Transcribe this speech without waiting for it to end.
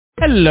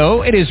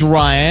Hello, it is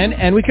Ryan,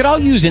 and we could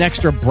all use an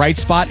extra bright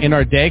spot in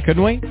our day,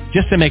 couldn't we?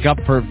 Just to make up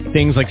for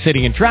things like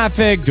sitting in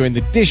traffic, doing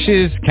the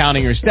dishes,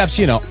 counting your steps,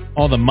 you know,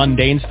 all the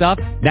mundane stuff.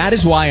 That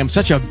is why I'm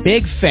such a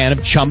big fan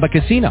of Chumba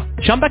Casino.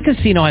 Chumba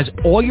Casino has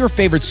all your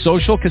favorite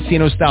social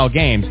casino-style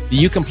games that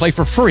you can play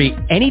for free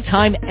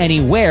anytime,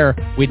 anywhere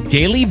with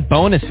daily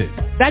bonuses.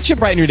 That should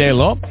brighten your day a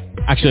little.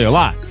 Actually, a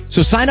lot.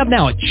 So sign up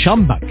now at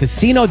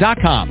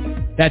ChumbaCasino.com.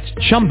 That's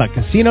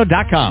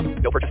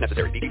ChumbaCasino.com. No purchase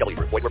necessary. VGW.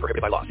 Void where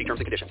prohibited by law. See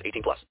terms and conditions.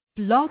 18+.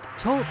 Blog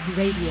Talk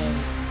Radio.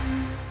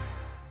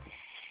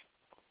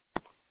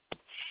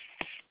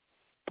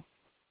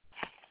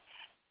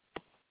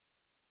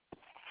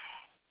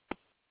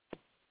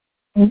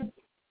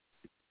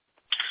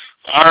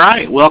 All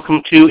right,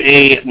 welcome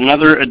to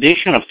another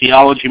edition of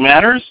Theology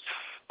Matters.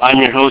 I'm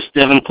your host,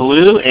 Devin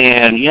Pellew,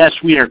 and yes,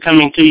 we are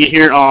coming to you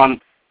here on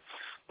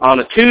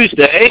a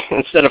Tuesday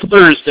instead of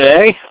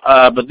Thursday,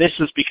 but this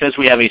is because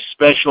we have a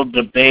special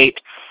debate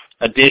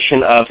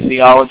edition of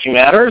Theology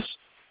Matters.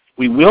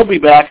 We will be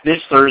back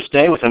this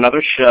Thursday with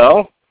another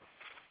show.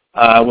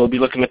 We'll be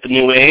looking at the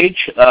New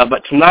Age,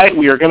 but tonight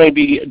we are going to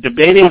be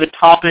debating the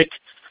topic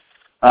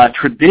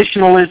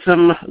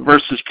traditionalism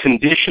versus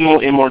conditional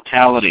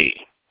immortality.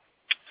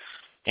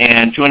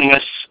 And joining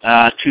us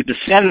to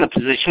defend the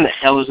position that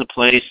hell is a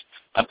place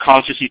of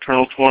conscious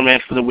eternal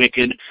torment for the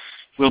wicked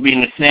will be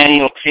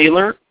Nathanael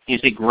Taylor.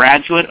 He's a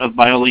graduate of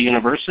Biola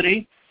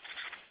University,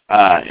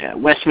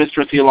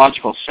 Westminster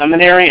Theological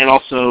Seminary, and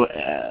also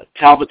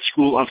Talbot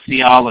School of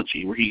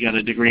Theology, where he got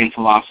a degree in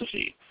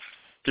philosophy.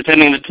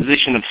 Defending the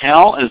position of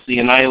hell as the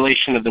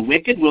annihilation of the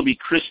wicked will be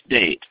Chris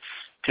Date,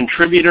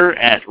 contributor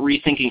at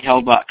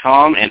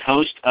rethinkinghell.com and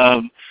host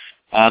of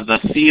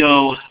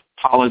the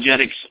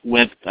Theopologetics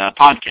web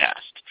podcast.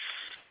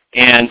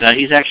 And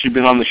he's actually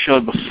been on the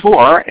show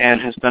before and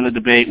has done a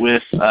debate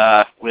with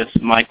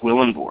Mike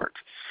Willenborg.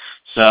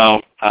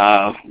 So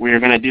we're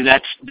going to do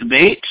that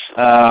debate.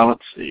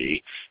 Let's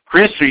see.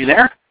 Chris, are you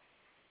there?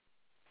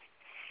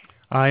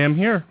 I am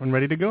here. I'm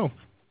ready to go.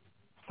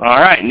 All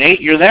right.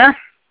 Nate, you're there?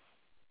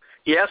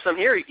 Yes, I'm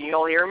here. Can you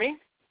all hear me?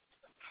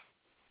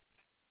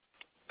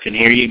 Can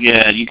hear you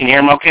good. You can hear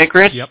him okay,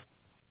 Chris? Yep.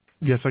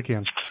 Yes, I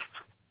can.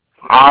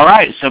 All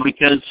right. So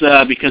because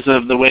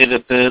of the way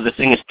that the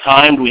thing is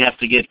timed, we have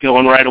to get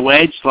going right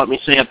away. Just let me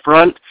say up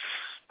front,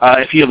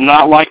 if you have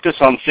not liked us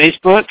on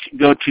Facebook,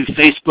 go to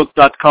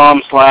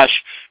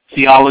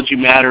facebook.com/Theology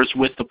Matters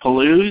with the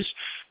Pellews,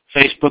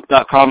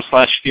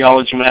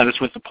 facebook.com/Theology Matters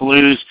with the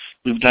Pellews.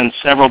 We've done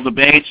several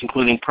debates,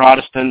 including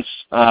Protestants,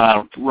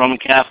 Roman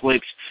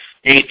Catholics,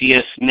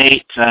 atheists.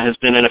 Nate has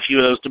been in a few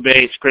of those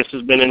debates. Chris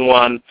has been in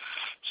one.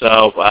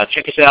 So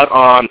check us out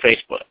on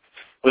Facebook.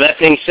 With that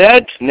being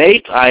said,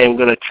 Nate, I am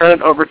going to turn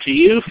it over to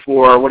you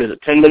for,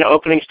 10-minute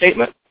opening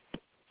statement?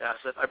 Yes,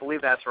 I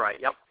believe that's right.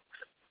 Yep.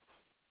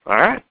 All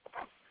right.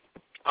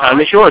 Time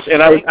is yours.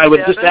 And I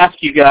would just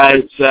ask you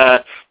guys,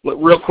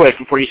 real quick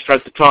before you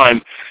start the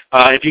time,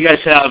 if you guys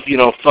have,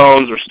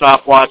 phones or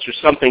stopwatch or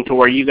something to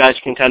where you guys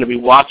can kind of be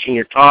watching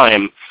your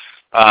time,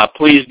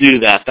 please do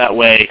that. That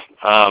way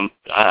I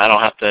don't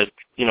have to,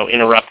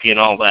 interrupt you and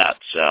all that.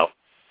 So.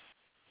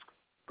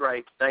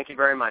 Great. Thank you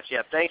very much.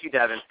 Yeah, thank you,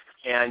 Devin.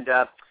 And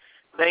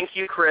thank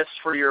you, Chris,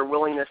 for your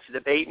willingness to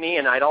debate me.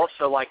 And I'd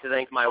also like to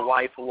thank my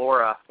wife,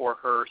 Laura, for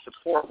her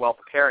support while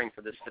preparing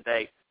for this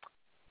debate.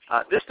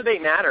 This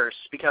debate matters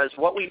because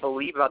what we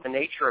believe about the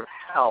nature of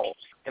hell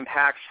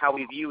impacts how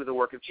we view the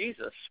work of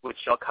Jesus,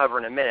 which I'll cover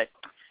in a minute.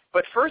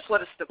 But first,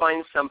 let us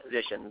define some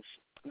positions.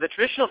 The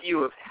traditional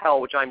view of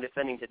hell, which I'm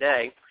defending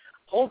today,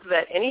 holds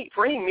that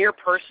for any mere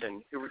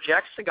person who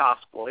rejects the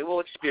gospel, they will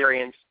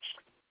experience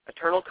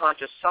eternal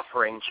conscious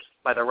suffering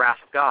by the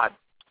wrath of God.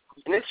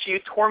 In this view,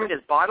 torment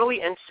is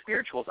bodily and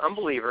spiritual, as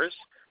unbelievers,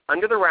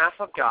 under the wrath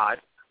of God,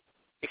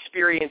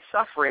 experience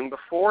suffering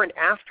before and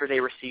after they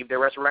receive their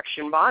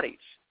resurrection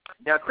bodies.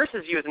 Now,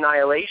 Chris's view is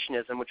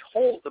annihilationism, which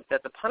holds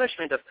that the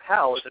punishment of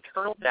hell is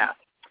eternal death,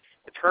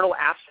 eternal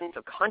absence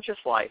of conscious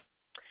life.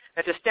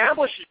 And to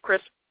establish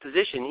Chris's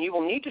position, he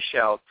will need to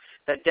show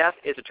that death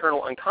is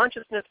eternal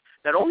unconsciousness,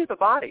 not only of the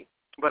body,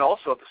 but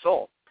also of the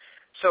soul.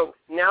 So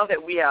now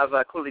that we have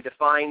clearly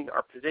defined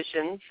our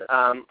positions,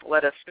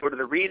 let us go to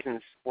the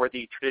reasons for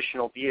the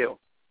traditional view.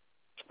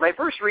 My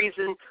first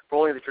reason for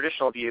holding the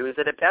traditional view is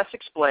that it best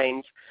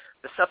explains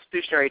the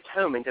substitutionary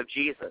atonement of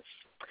Jesus.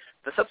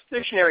 The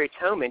substitutionary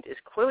atonement is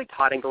clearly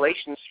taught in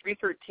Galatians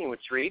 3:13,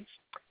 which reads,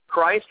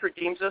 Christ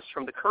redeems us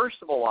from the curse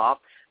of the law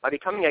by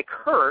becoming a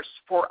curse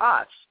for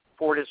us,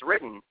 for it is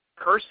written,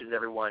 cursed is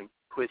everyone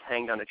who is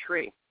hanged on a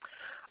tree.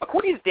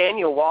 According to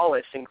Daniel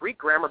Wallace, in Greek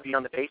Grammar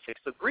Beyond the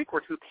Basics, the Greek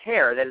word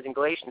huper, that is in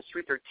Galatians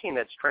 3:13,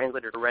 that's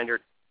translated or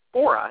rendered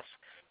for us,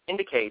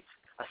 indicates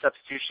a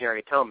substitutionary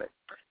atonement.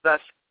 Thus,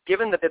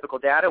 given the biblical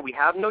data, we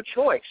have no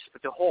choice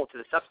but to hold to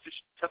the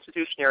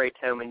substitutionary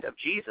atonement of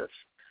Jesus.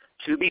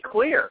 To be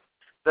clear,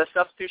 the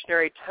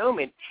substitutionary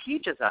atonement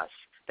teaches us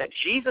that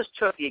Jesus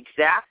took the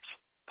exact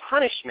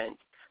punishment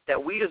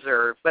that we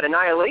deserve, but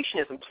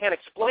annihilationism can't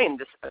explain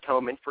this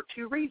atonement for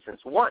two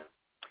reasons. One,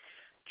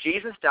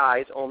 Jesus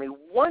dies only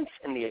once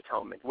in the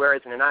atonement,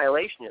 whereas in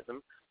annihilationism,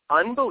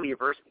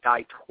 unbelievers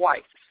die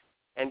twice.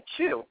 And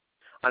 2,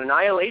 on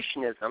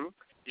annihilationism,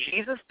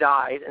 Jesus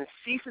dies and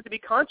ceases to be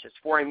conscious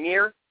for a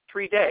mere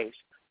 3 days,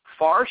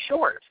 far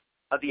short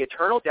of the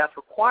eternal death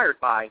required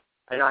by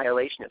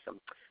annihilationism.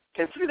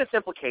 Consider this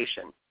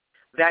implication,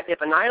 that if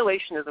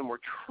annihilationism were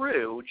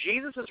true,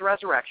 Jesus'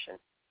 resurrection,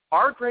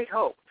 our great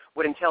hope,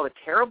 would entail the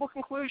terrible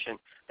conclusion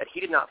that he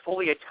did not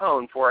fully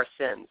atone for our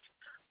sins,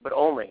 but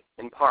only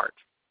in part.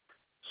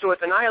 So if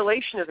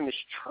annihilationism is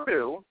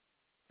true,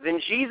 then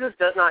Jesus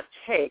does not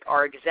take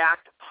our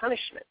exact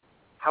punishment.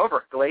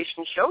 However,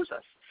 Galatians shows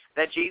us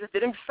that Jesus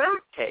did in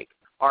fact take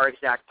our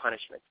exact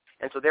punishment,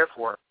 and so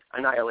therefore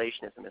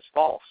annihilationism is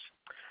false.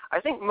 I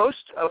think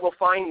most will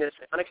find this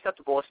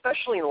unacceptable,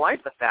 especially in light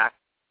of the fact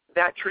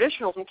that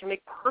traditionalism can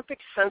make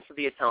perfect sense of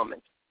the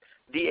atonement.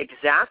 The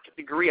exact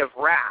degree of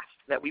wrath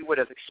that we would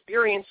have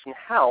experienced in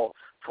hell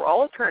for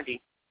all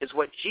eternity is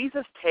what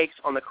Jesus takes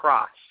on the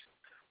cross,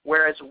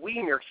 whereas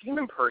we mere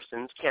human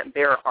persons can't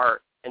bear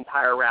our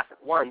entire wrath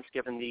at once,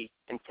 given the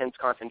intense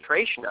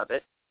concentration of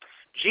it.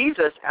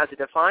 Jesus, as a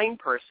divine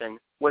person,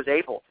 was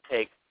able to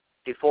take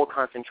the full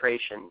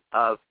concentration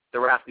of the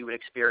wrath we would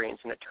experience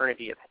in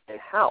eternity in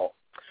hell.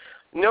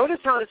 Notice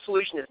how the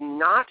solution is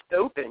not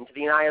open to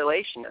the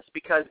annihilationists,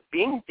 because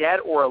being dead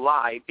or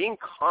alive, being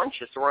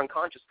conscious or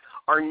unconscious,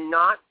 are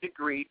not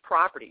degreed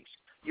properties.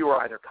 You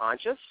are either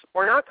conscious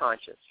or not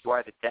conscious. You are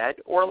either dead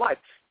or alive.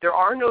 There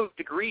are no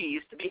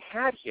degrees to be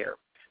had here.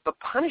 But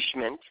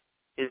punishment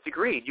is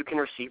degreed. You can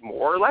receive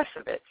more or less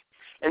of it.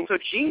 And so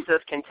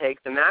Jesus can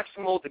take the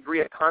maximal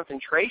degree of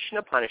concentration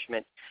of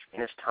punishment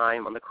in his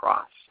time on the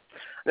cross.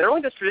 Not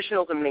only does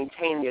traditionalism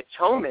maintain the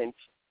atonement,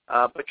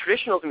 but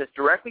traditionalism is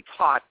directly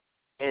taught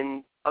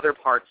in other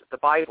parts of the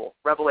Bible.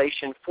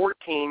 Revelation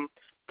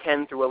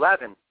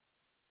 14:10-11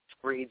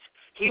 reads,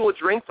 "He will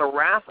drink the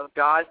wrath of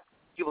God.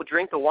 He will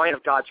drink the wine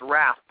of God's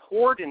wrath,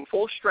 poured in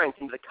full strength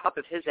into the cup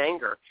of his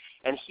anger,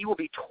 and he will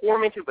be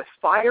tormented with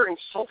fire and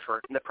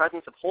sulfur in the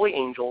presence of holy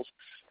angels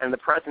and the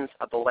presence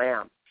of the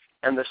Lamb.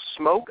 And the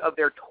smoke of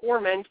their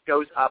torment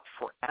goes up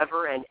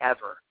forever and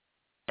ever.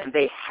 And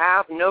they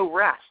have no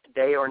rest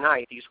day or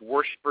night, these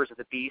worshippers of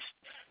the beast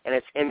and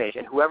its image,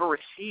 and whoever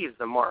receives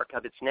the mark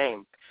of its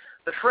name."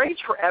 The phrase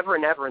forever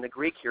and ever in the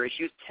Greek here is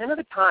used 10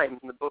 other times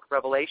in the book of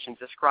Revelation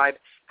to describe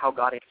how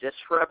God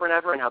exists forever and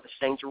ever and how the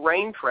saints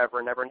reign forever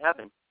and ever in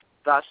heaven.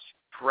 Thus,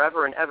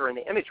 forever and ever in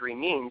the imagery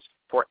means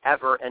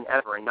forever and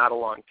ever and not a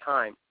long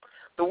time.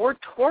 The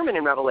word torment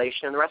in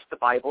Revelation and the rest of the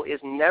Bible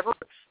is never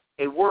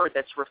a word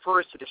that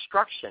refers to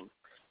destruction.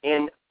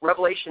 In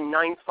Revelation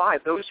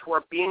 9:5, those who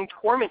are being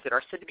tormented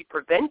are said to be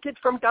prevented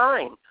from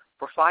dying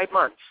for 5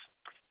 months.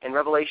 In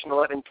Revelation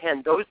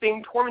 11:10, those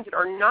being tormented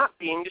are not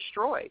being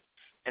destroyed.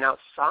 And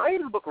outside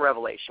of the book of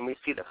Revelation, we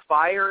see that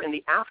fire in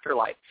the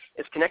afterlife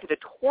is connected to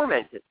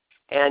tormented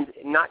and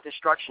not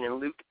destruction in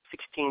Luke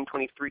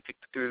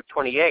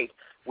 16:23-28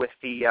 with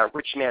the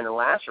rich man and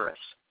Lazarus.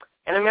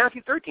 And in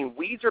Matthew 13,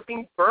 weeds are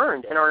being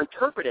burned and are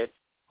interpreted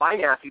by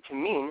Matthew to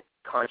mean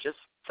conscious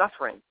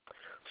suffering.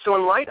 So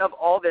in light of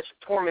all this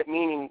torment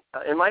means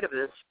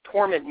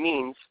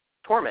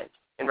torment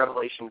in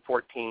Revelation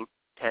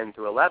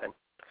 14:10-11.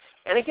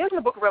 And again in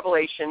the book of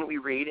Revelation, we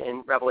read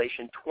in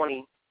Revelation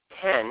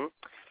 20:10,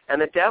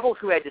 "And the devil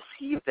who had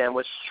deceived them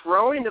was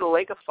thrown into the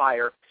lake of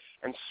fire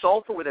and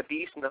sulfur where the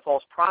beast and the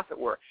false prophet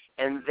were,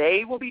 and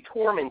they will be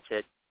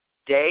tormented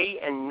day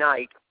and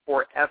night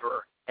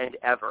forever and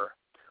ever."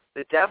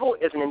 The devil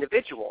is an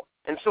individual,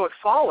 and so it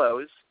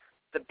follows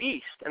the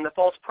beast and the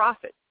false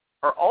prophet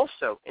are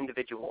also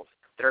individuals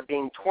that are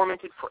being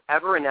tormented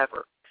forever and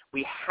ever.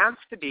 We have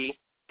to be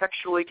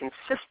textually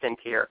consistent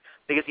here,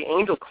 because the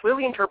angel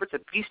clearly interprets a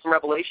beast in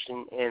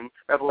Revelation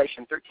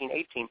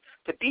 13:18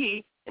 to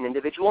be an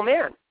individual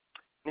man.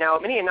 Now,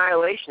 many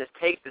annihilationists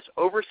take this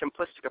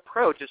oversimplistic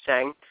approach of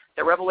saying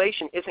that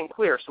Revelation isn't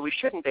clear, so we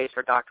shouldn't base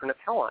our doctrine of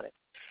hell on it.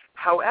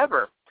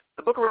 However,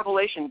 the book of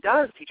Revelation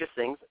does teach us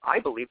things, I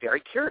believe, very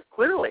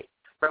clearly.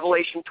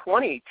 Revelation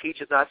 20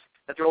 teaches us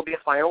that there will be a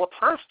final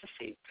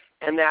apostasy,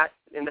 and that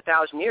in the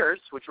 1,000 years,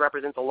 which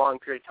represents a long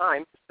period of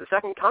time, the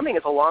second coming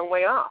is a long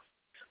way off.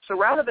 So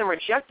rather than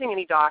rejecting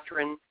any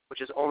doctrine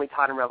which is only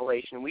taught in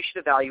Revelation, we should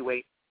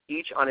evaluate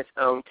each on its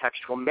own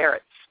textual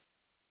merits.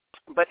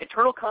 But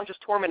eternal conscious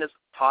torment is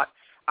taught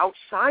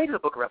outside of the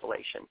book of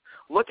Revelation.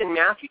 Look in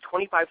Matthew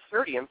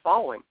 25:30 and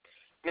following.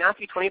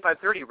 Matthew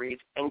 25:30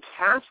 reads, "And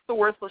cast the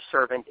worthless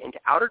servant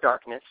into outer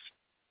darkness,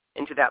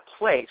 into that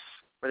place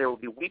where there will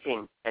be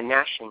weeping and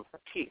gnashing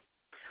of teeth."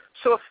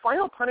 So if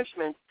final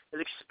punishment is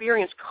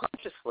experienced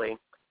consciously,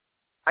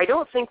 I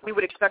don't think we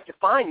would expect to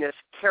find this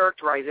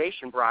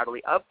characterization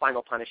broadly of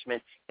final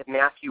punishment if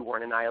Matthew were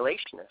an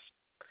annihilationist.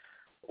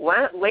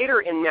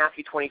 Later in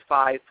Matthew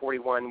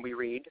 25:41 we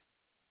read,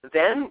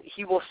 "Then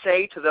he will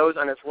say to those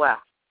on his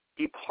left,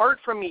 'Depart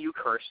from me, you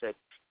cursed,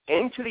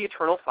 into the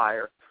eternal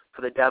fire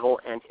for the devil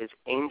and his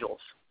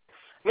angels.'"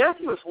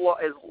 Matthew is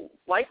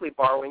likely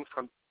borrowing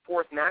from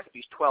 4th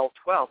Maccabees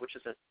 12:12, which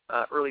is an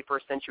early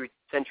first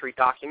century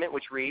document,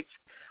 which reads,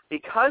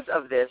 Because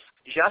of this,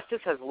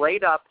 justice has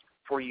laid up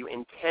for you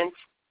intense,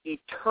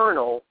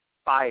 eternal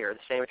fire, the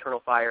same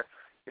eternal fire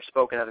you're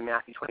spoken of in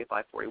Matthew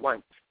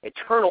 25:41.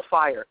 Eternal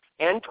fire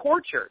and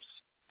tortures,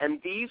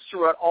 and these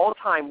throughout all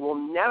time will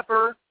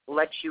never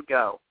let you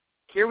go.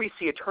 Here we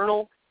see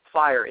eternal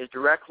fire is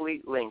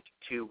directly linked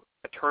to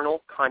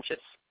eternal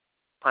conscious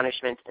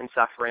punishment and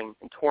suffering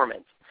and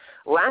torment.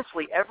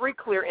 Lastly, every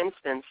clear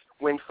instance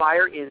when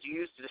fire is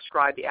used to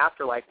describe the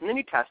afterlife in the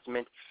New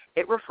Testament,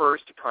 it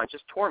refers to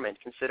conscious torment.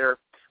 Consider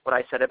what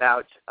I said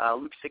about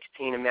Luke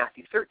 16 and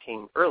Matthew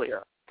 13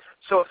 earlier.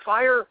 So if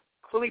fire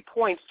clearly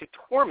points to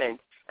torment,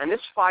 and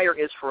this fire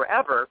is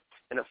forever,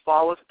 then it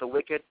follows that the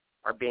wicked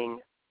are being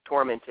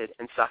tormented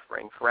and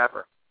suffering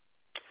forever.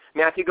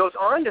 Matthew goes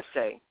on to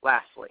say,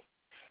 lastly,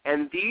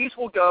 and these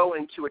will go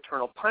into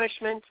eternal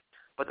punishment,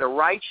 but the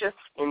righteous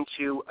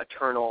into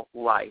eternal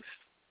life.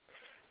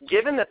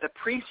 Given that the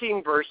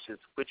preceding verses,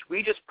 which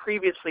we just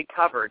previously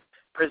covered,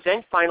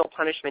 present final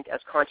punishment as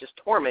conscious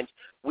torment,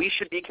 we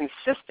should be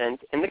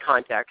consistent in the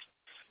context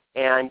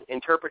and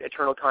interpret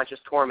eternal conscious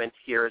torment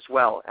here as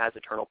well as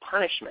eternal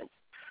punishment.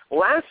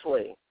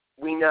 Lastly,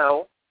 we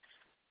know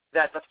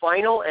that the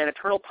final and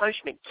eternal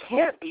punishment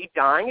can't be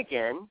dying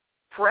again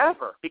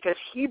forever, because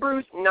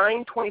Hebrews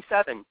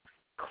 9:27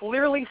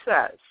 clearly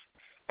says,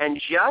 and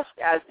just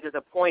as it is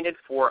appointed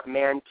for a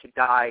man to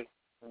die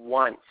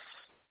once,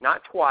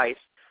 not twice,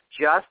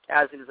 just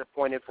as it is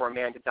appointed for a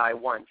man to die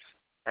once,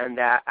 and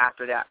that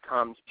after that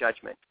comes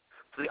judgment.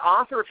 So the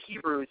author of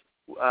Hebrews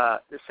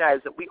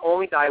says that we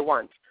only die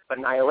once, but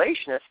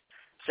annihilationists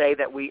say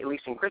that we, at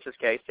least in Chris's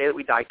case, say that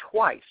we die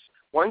twice,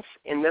 once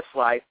in this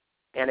life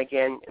and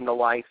again in the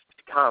life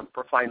to come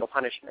for final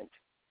punishment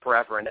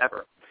forever and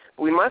ever.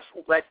 But we must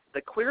let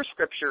the clear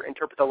Scripture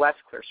interpret the less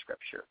clear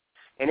Scripture.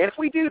 And if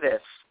we do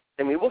this,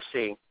 then we will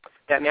see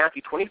that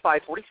Matthew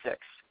 25:46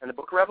 and the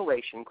book of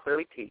Revelation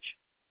clearly teach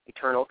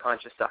eternal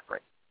conscious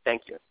suffering.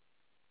 Thank you.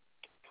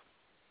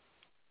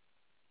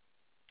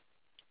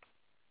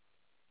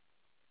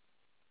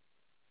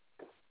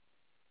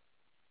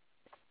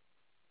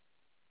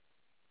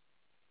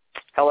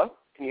 Hello?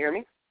 Can you hear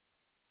me?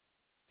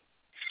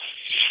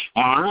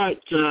 All right.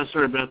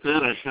 Sorry about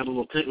that. I had a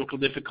little technical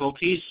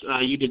difficulties.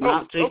 You did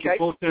not take your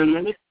full 10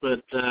 minutes,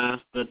 but I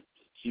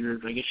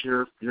guess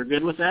you're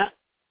good with that?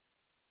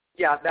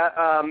 Yeah. That.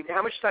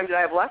 How much time did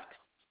I have left?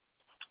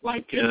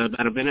 Like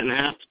about a minute and a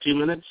half to 2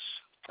 minutes.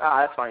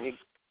 That's fine.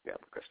 Yeah,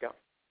 Chris, go.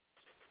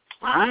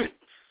 All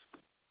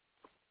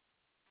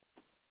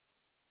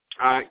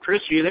right.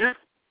 Chris, are you there?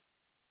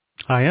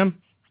 I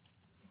am.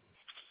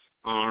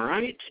 All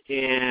right,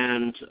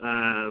 and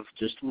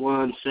just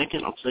 1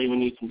 second. I'll tell you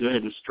when you can go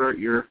ahead and start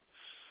your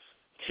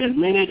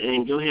 10-minute,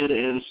 and go ahead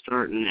and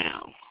start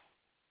now.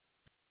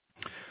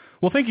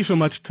 Well, thank you so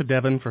much to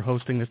Devin for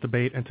hosting this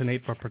debate and to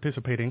Nate for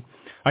participating.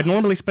 I'd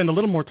normally spend a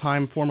little more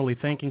time formally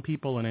thanking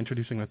people and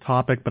introducing the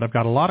topic, but I've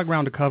got a lot of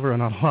ground to cover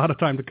and not a lot of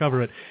time to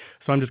cover it,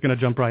 so I'm just going to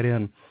jump right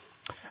in.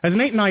 As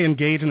Nate and I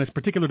engage in this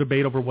particular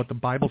debate over what the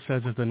Bible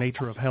says is the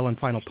nature of hell and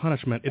final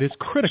punishment, it is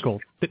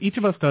critical that each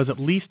of us does at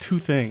least two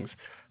things.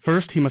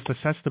 First, he must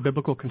assess the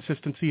biblical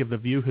consistency of the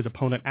view his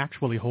opponent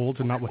actually holds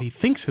and not what he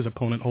thinks his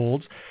opponent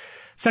holds.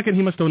 Second,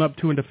 he must own up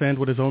to and defend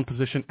what his own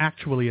position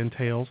actually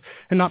entails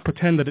and not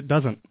pretend that it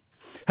doesn't.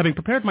 Having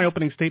prepared my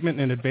opening statement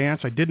in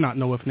advance, I did not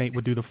know if Nate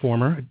would do the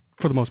former.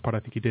 For the most part, I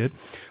think he did.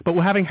 But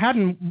having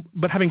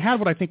had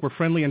what I think were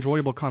friendly,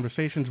 enjoyable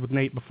conversations with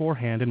Nate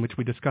beforehand in which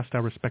we discussed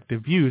our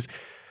respective views,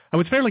 I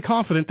was fairly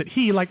confident that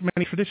he, like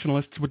many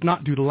traditionalists, would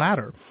not do the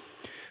latter.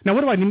 Now,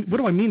 what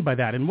do I mean by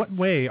that? In what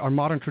way are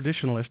modern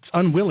traditionalists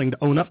unwilling to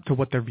own up to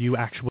what their view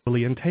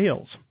actually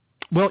entails?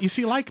 Well, you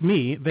see, like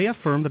me, they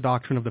affirm the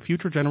doctrine of the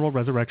future general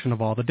resurrection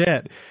of all the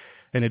dead.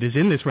 And it is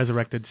in this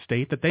resurrected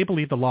state that they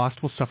believe the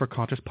lost will suffer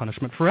conscious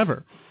punishment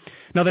forever.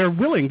 Now, they're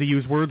willing to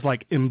use words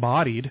like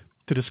embodied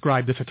to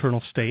describe this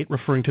eternal state,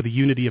 referring to the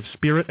unity of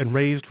spirit and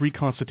raised,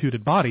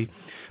 reconstituted body,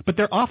 but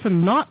they're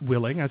often not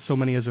willing, as so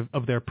many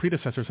of their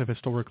predecessors have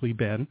historically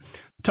been,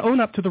 to own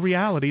up to the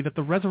reality that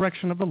the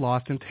resurrection of the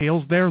lost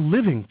entails their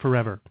living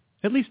forever,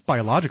 at least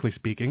biologically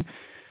speaking.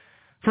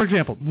 For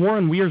example,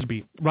 Warren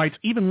Wiersbe writes,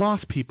 even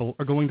lost people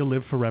are going to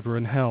live forever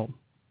in hell.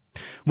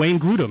 Wayne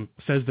Grudem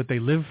says that they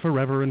live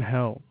forever in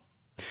hell.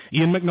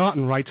 Ian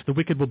MacNaughton writes, the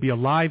wicked will be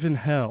alive in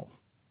hell.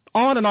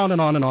 On and on and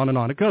on and on and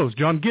on it goes.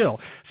 John Gill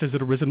says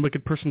that a risen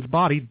wicked person's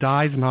body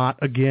dies not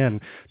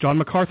again. John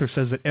MacArthur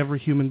says that every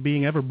human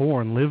being ever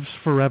born lives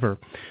forever.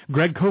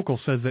 Greg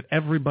Kokel says that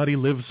everybody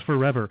lives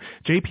forever.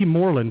 J.P.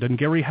 Moreland and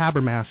Gary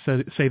Habermas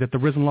say that the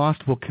risen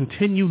lost will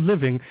continue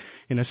living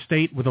in a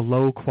state with a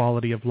low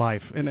quality of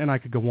life. And I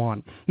could go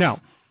on.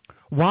 Now,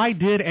 why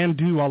did and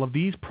do all of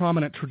these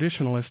prominent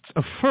traditionalists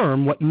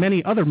affirm what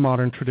many other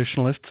modern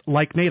traditionalists,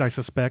 like Nate I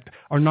suspect,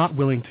 are not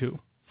willing to?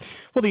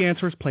 Well, the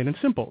answer is plain and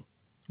simple.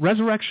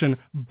 Resurrection,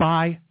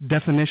 by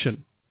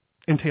definition,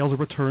 entails a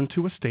return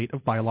to a state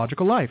of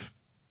biological life.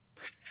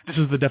 This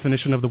is the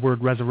definition of the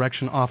word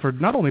resurrection offered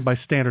not only by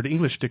standard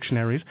English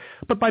dictionaries,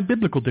 but by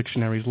biblical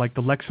dictionaries like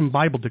the Lexham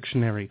Bible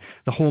Dictionary,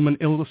 the Holman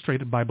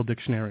Illustrated Bible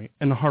Dictionary,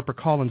 and the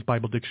HarperCollins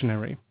Bible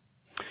Dictionary.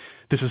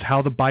 This is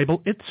how the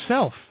Bible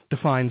itself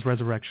defines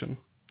resurrection.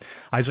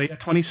 Isaiah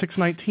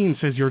 26:19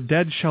 says, "Your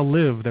dead shall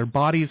live, their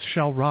bodies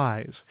shall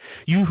rise.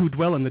 You who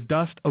dwell in the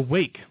dust,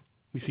 awake."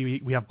 We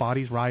see we have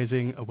bodies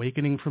rising,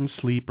 awakening from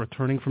sleep,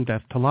 returning from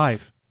death to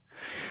life.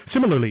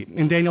 Similarly,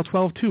 in Daniel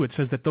 12:2, it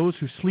says that those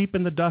who sleep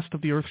in the dust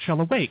of the earth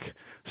shall awake,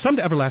 some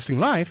to everlasting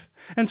life,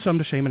 and some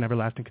to shame and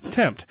everlasting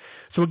contempt.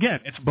 So again,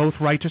 it's both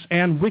righteous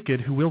and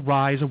wicked who will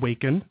rise,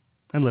 awaken,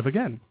 and live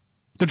again.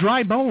 The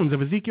dry bones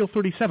of Ezekiel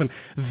 37,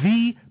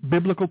 the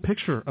biblical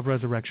picture of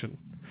resurrection,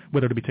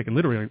 whether to be taken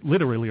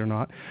literally or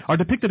not, are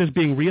depicted as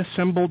being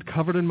reassembled,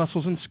 covered in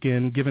muscles and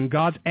skin, given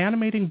God's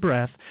animating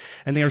breath,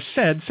 and they are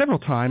said several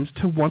times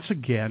to once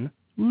again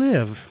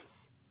live.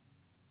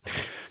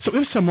 So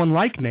if someone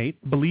like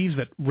Nate believes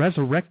that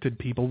resurrected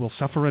people will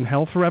suffer in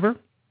hell forever,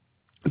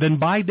 then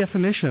by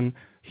definition,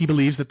 he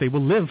believes that they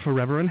will live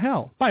forever in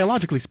hell,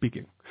 biologically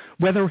speaking,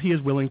 whether he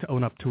is willing to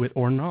own up to it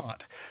or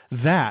not.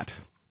 That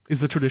is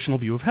the traditional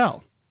view of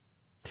hell.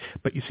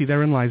 But you see,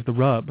 therein lies the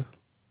rub.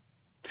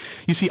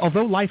 You see,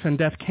 although life and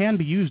death can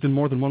be used in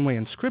more than one way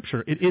in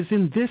Scripture, it is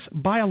in this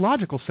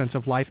biological sense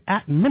of life,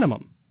 at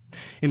minimum,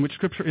 in which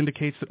Scripture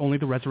indicates that only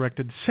the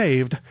resurrected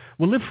saved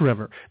will live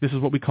forever. This is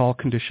what we call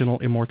conditional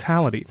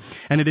immortality.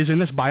 And it is in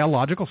this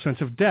biological sense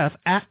of death,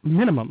 at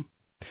minimum,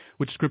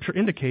 which Scripture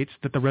indicates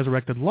that the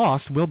resurrected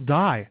lost will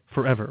die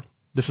forever.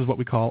 This is what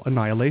we call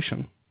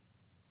annihilation.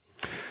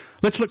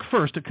 Let's look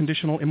first at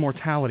conditional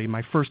immortality,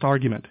 my first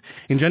argument.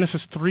 In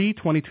Genesis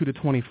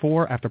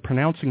 3:22-24, after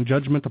pronouncing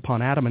judgment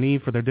upon Adam and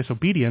Eve for their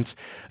disobedience,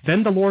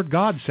 then the Lord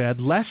God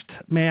said, "Lest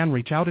man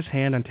reach out his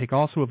hand and take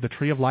also of the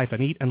tree of life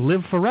and eat and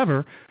live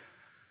forever."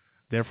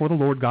 Therefore the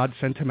Lord God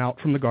sent him out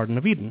from the Garden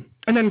of Eden.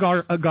 And then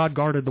God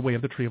guarded the way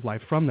of the tree of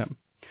life from them.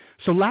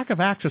 So lack of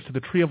access to the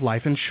tree of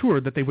life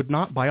ensured that they would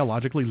not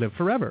biologically live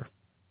forever.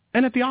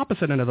 And at the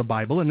opposite end of the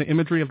Bible, in the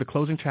imagery of the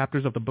closing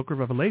chapters of the book of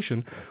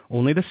Revelation,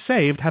 only the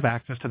saved have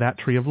access to that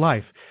tree of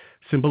life,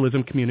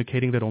 symbolism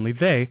communicating that only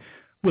they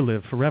will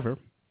live forever.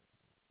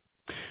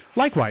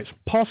 Likewise,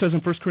 Paul says in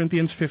 1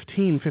 Corinthians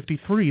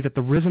 15:53 that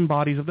the risen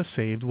bodies of the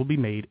saved will be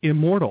made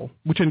immortal,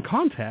 which in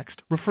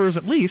context refers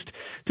at least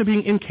to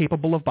being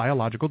incapable of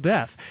biological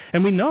death.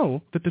 And we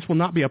know that this will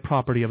not be a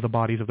property of the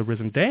bodies of the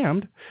risen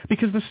damned,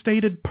 because the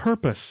stated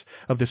purpose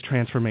of this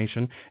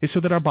transformation is so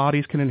that our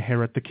bodies can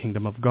inherit the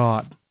kingdom of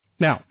God.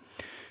 Now,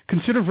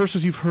 consider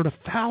verses you've heard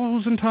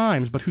 1,000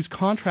 times, but whose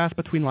contrast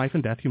between life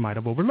and death you might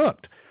have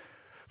overlooked.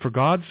 "For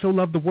God so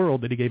loved the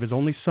world that he gave his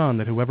only Son,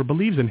 that whoever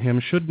believes in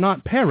him should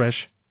not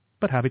perish,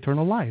 but have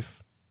eternal life."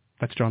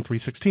 That's John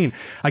 3:16.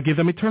 "I give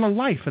them eternal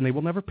life, and they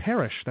will never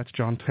perish." That's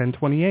John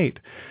 10:28.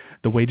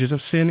 "The wages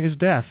of sin is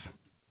death,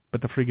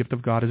 but the free gift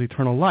of God is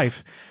eternal life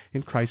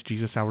in Christ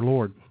Jesus our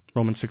Lord."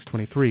 Romans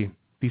 6:23.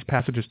 These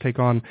passages take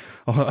on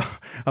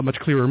a much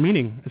clearer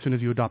meaning as soon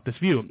as you adopt this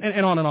view.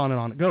 And on and on and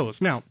on it goes.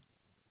 Now,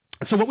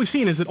 so what we've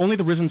seen is that only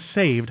the risen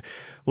saved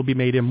will be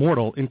made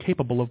immortal,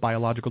 incapable of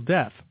biological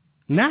death.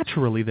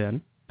 Naturally,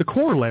 then, the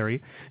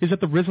corollary is that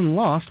the risen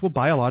lost will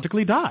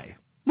biologically die,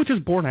 which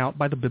is borne out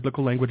by the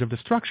biblical language of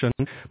destruction,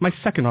 my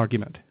second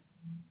argument.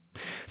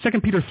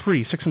 2 Peter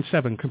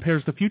 3:6-7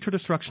 compares the future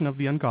destruction of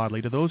the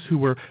ungodly to those who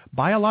were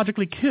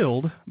biologically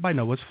killed by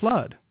Noah's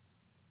flood.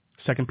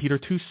 2 Peter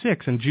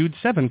 2:6 and Jude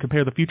 7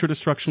 compare the future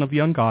destruction of the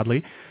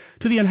ungodly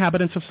to the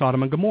inhabitants of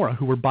Sodom and Gomorrah,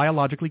 who were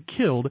biologically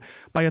killed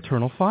by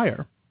eternal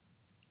fire.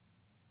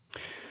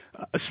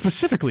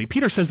 Specifically,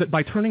 Peter says that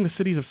by turning the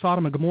cities of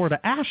Sodom and Gomorrah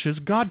to ashes,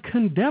 God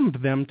condemned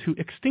them to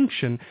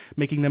extinction,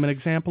 making them an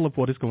example of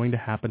what is going to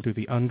happen to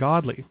the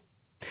ungodly.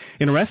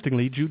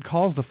 Interestingly, Jude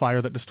calls the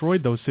fire that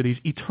destroyed those cities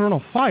eternal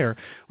fire,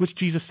 which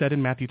Jesus said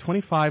in Matthew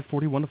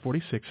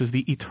 25:41-46 is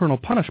the eternal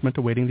punishment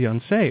awaiting the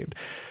unsaved.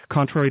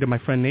 Contrary to my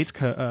friend Nate's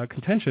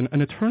contention,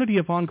 an eternity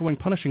of ongoing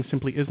punishing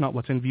simply is not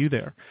what's in view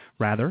there.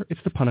 Rather,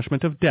 it's the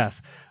punishment of death,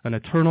 an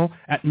eternal,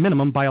 at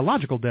minimum,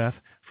 biological death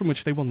from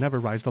which they will never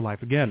rise to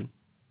life again.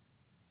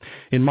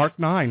 In Mark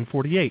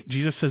 9:48,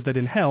 Jesus says that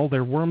in hell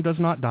their worm does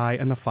not die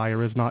and the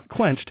fire is not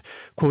quenched,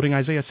 quoting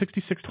Isaiah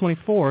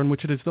 66:24, in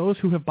which it is those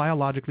who have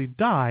biologically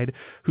died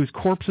whose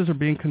corpses are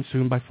being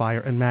consumed by fire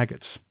and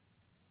maggots.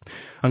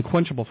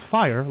 Unquenchable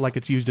fire, like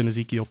it's used in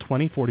Ezekiel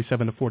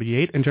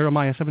 20:47-48 and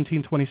Jeremiah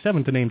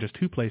 17:27, to name just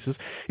two places,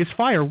 is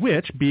fire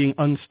which, being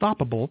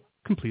unstoppable,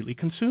 completely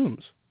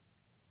consumes.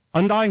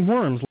 Undying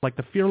worms, like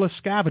the fearless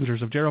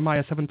scavengers of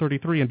Jeremiah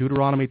 7:33 and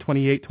Deuteronomy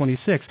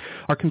 28:26,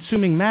 are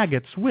consuming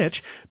maggots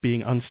which,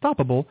 being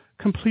unstoppable,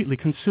 completely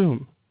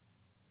consume.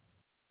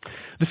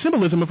 The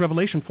symbolism of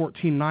Revelation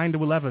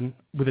 14:9-11,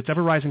 with its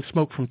ever-rising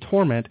smoke from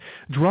torment,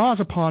 draws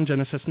upon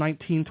Genesis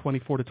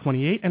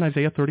 19:24-28 and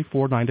Isaiah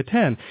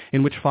 34:9-10,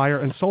 in which fire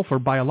and sulfur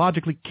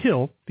biologically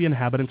kill the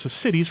inhabitants of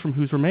cities from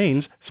whose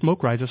remains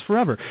smoke rises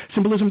forever.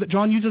 Symbolism that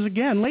John uses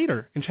again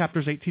later in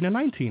chapters 18 and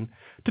 19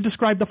 to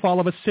describe the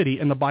fall of a city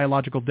and the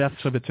biological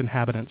deaths of its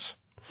inhabitants.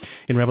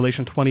 In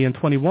Revelation 20 and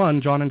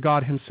 21, John and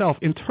God himself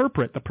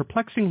interpret the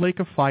perplexing lake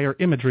of fire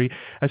imagery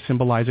as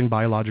symbolizing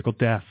biological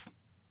death.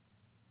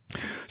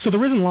 So the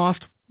risen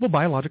lost will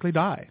biologically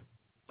die.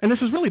 And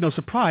this is really no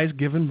surprise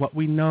given what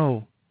we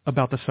know.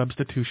 about the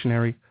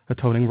substitutionary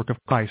atoning work of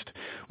Christ,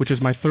 which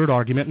is my third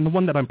argument and the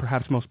one that I'm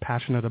perhaps most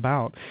passionate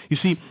about. You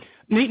see,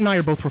 Nate and I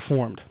are both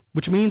Reformed,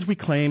 which means we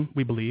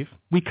believe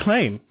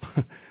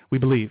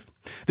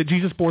that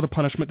Jesus bore the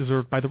punishment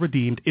deserved by the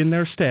redeemed in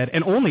their stead,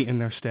 and only in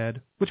their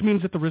stead, which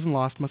means that the risen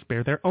lost must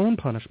bear their own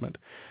punishment.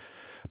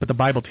 But the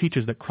Bible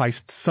teaches that Christ's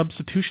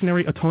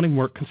substitutionary atoning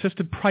work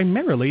consisted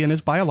primarily in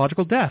his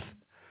biological death.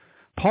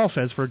 Paul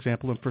says, for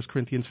example, in 1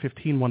 Corinthians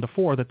 15,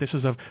 1-4, that this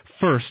is of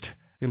first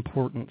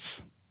importance.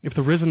 If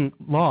the risen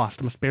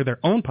lost must bear their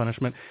own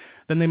punishment,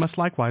 then they must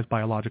likewise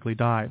biologically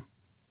die.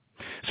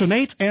 So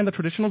Nate and the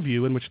traditional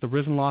view in which the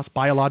risen lost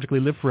biologically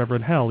live forever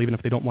in hell, even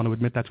if they don't want to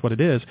admit that's what it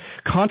is,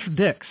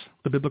 contradicts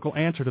the biblical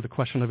answer to the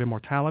question of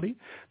immortality,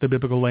 the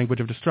biblical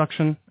language of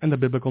destruction, and the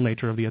biblical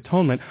nature of the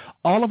atonement,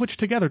 all of which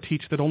together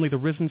teach that only the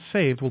risen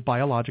saved will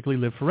biologically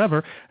live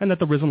forever, and that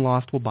the risen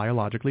lost will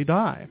biologically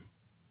die.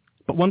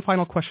 But one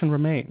final question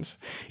remains.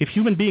 If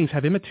human beings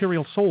have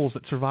immaterial souls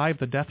that survive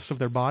the deaths of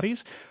their bodies,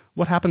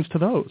 what happens to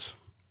those?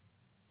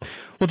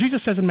 Well,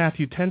 Jesus says in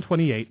Matthew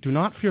 10:28, "Do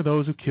not fear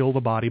those who kill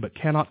the body but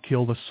cannot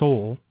kill the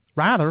soul.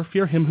 Rather,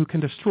 fear him who can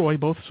destroy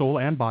both soul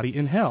and body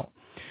in hell."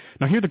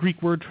 Now here the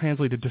Greek word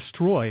translated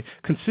destroy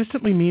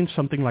consistently means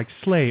something like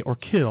slay or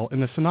kill in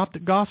the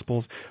Synoptic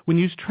Gospels when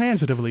used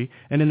transitively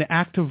and in the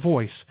active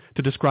voice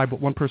to describe what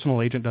one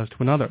personal agent does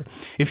to another.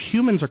 If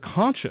humans are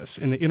conscious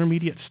in the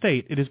intermediate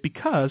state, it is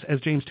because,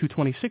 as James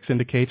 2:26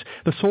 indicates,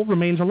 the soul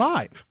remains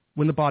alive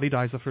when the body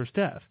dies the first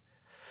death.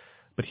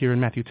 But here in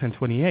Matthew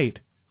 10:28,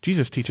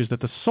 Jesus teaches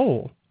that the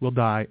soul will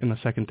die in the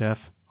second death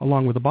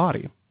along with the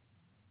body.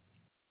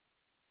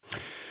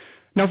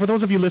 Now, for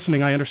those of you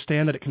listening, I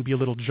understand that it can be a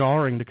little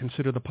jarring to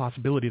consider the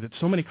possibility that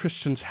so many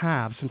Christians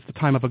have, since the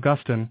time of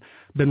Augustine,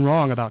 been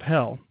wrong about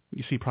hell.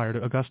 You see, prior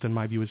to Augustine,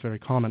 my view is very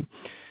common.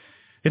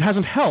 It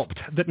hasn't helped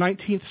that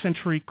 19th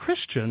century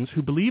Christians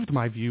who believed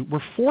my view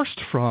were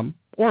forced from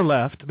or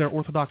left their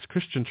Orthodox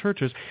Christian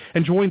churches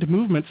and joined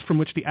movements from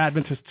which the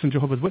Adventists and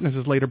Jehovah's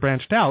Witnesses later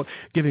branched out,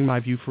 giving my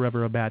view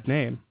forever a bad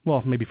name.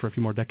 Well, maybe for a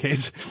few more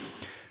decades.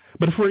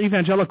 But if we're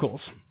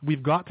evangelicals,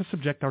 we've got to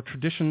subject our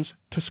traditions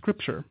to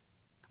Scripture,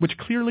 which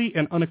clearly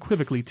and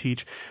unequivocally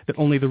teach that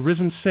only the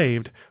risen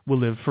saved will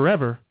live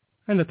forever,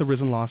 and that the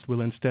risen lost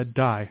will instead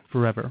die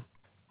forever.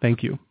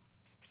 Thank you.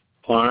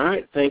 All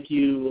right. Thank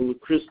you,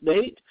 Chris,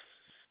 Nate.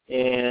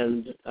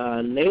 And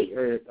Nate,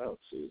 let's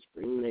see, let's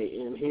bring Nate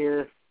in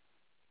here.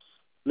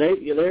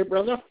 Nate, you there,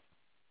 brother?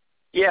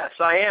 Yes,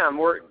 I am.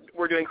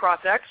 We're doing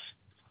cross-X?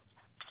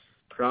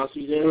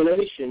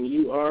 Cross-examination.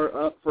 You are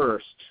up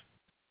first.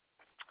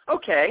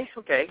 Okay.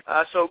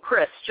 So,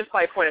 Chris, just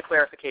by point of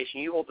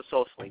clarification, you hold the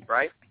soul sleep,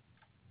 right?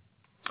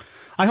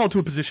 I hold to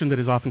a position that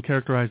is often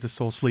characterized as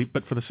soul sleep,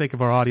 but for the sake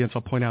of our audience,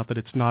 I'll point out that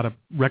it's not a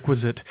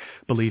requisite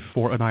belief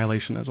for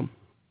annihilationism.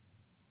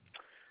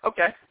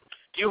 Okay.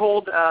 Do you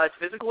hold to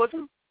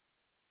physicalism?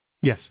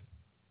 Yes.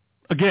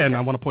 Again,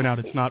 I want to point out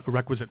it's not a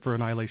requisite for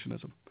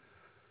annihilationism.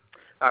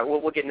 All right,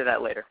 we'll get into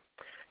that later.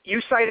 You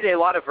cited a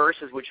lot of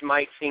verses which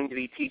might seem to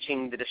be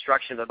teaching the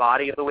destruction of the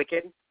body of the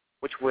wicked,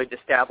 which would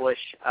establish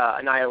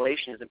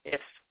annihilationism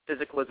if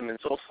physicalism and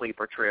soul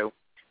sleep are true.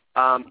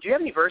 Do you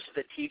have any verses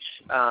that teach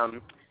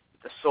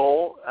the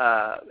soul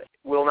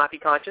will not be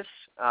conscious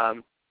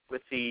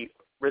with the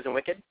risen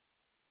wicked?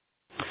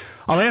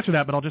 I'll answer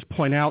that, but I'll just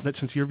point out that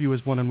since your view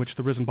is one in which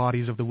the risen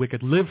bodies of the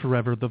wicked live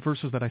forever, the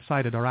verses that I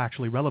cited are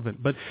actually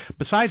relevant. But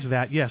besides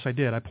that, yes, I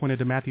did. I pointed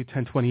to Matthew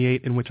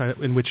 10:28,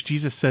 in which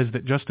Jesus says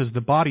that just as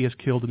the body is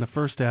killed in the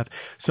first death,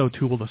 so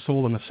too will the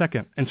soul in the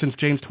second. And since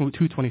James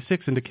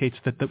 2:26 indicates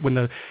that when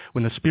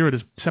the spirit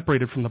is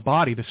separated from the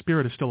body, the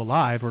spirit is still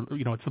alive, or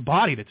it's the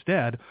body that's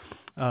dead.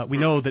 We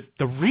know that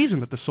the reason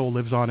that the soul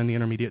lives on in the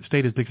intermediate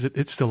state is because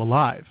it's still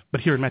alive.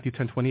 But here in Matthew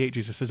 10:28,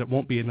 Jesus says it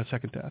won't be in the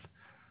second death.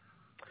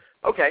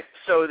 Okay,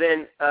 so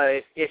then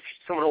if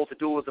someone holds a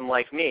dualism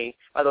like me,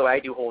 by the way, I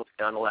do hold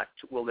the unelect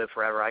will live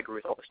forever. I agree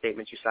with all the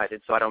statements you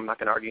cited, so I'm not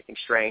going to argue anything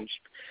strange.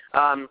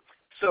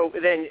 So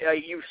then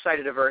you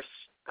cited a verse,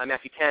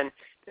 Matthew 10,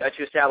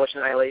 to establish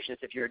annihilation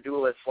if you're a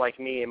dualist like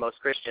me and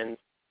most Christians.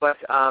 But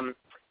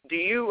do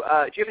you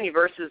have any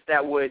verses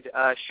that would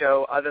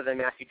show, other than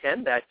Matthew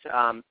 10, that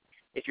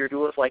if you're a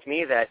dualist like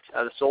me, that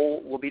the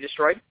soul will be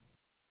destroyed?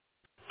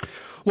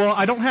 Well,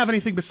 I don't have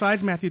anything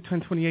besides Matthew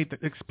 10:28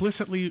 that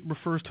explicitly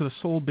refers to the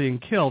soul being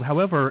killed.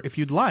 However, if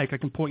you'd like, I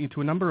can point you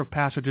to a number of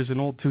passages in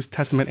Old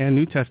Testament and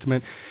New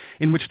Testament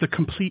in which the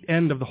complete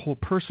end of the whole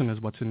person is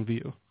what's in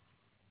view.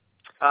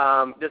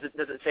 Does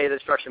it say the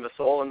destruction of the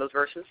soul in those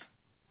verses?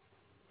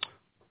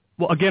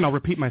 Well, again, I'll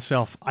repeat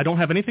myself. I don't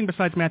have anything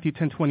besides Matthew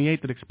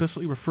 10:28 that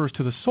explicitly refers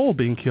to the soul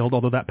being killed,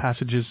 although that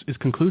passage is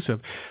conclusive.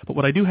 But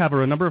what I do have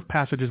are a number of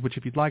passages which,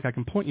 if you'd like, I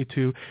can point you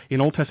to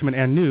in Old Testament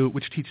and New,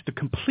 which teach the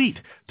complete,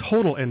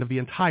 total end of the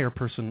entire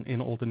person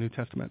in Old and New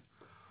Testament.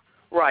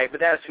 Right, but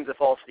that assumes the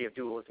falsity of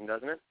dualism,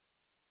 doesn't it?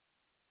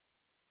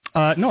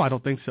 No, I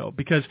don't think so,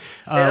 because...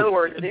 in other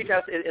words, the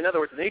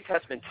New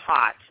Testament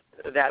taught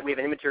that we have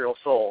an immaterial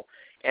soul,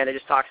 and it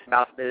just talks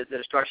about the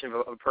destruction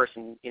of a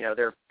person,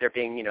 they're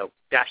being,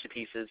 dashed to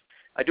pieces.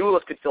 A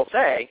dualist could still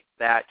say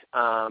that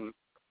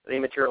the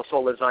immaterial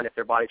soul lives on if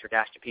their bodies are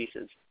dashed to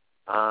pieces.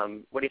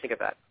 What do you think of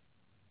that?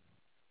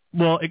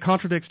 Well, it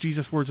contradicts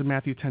Jesus' words in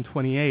Matthew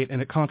 10:28, and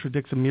it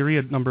contradicts a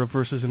myriad number of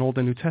verses in Old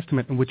and New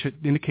Testament in which it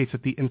indicates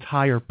that the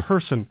entire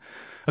person,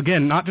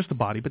 again, not just the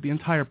body, but the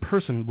entire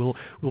person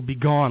will be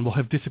gone, will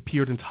have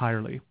disappeared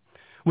entirely.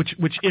 Which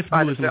if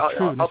dualism is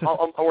true...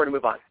 I'll want to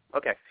move on.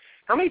 Okay.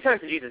 How many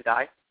times did Jesus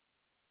die?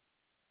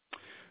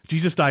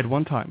 Jesus died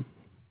one time.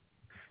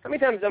 How many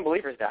times do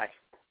unbelievers die?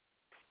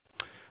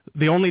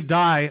 They only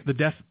die the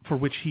death for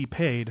which he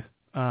paid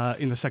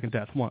in the second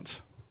death once.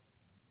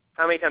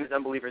 How many times do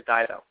unbelievers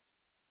die, though?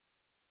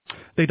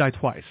 They die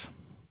twice.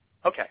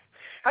 Okay.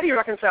 How do you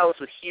reconcile this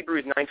with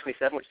Hebrews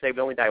 9:27, which say we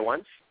only die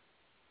once?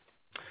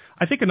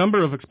 I think a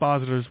number of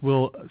expositors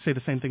will say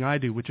the same thing I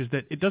do, which is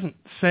that it doesn't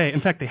say,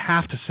 in fact, they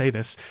have to say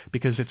this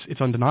because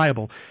it's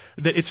undeniable,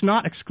 that it's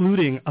not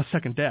excluding a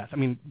second death. I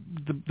mean,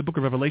 the book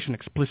of Revelation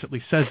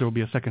explicitly says there will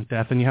be a second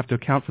death, and you have to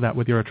account for that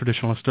whether you're a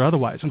traditionalist or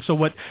otherwise. And so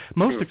what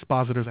most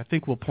expositors, I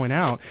think, will point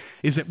out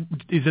is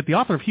that the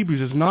author of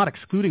Hebrews is not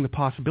excluding the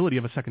possibility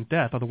of a second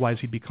death, otherwise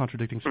he'd be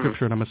contradicting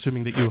Scripture, and I'm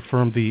assuming that you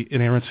affirm the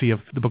inerrancy of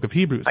the book of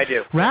Hebrews. I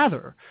do.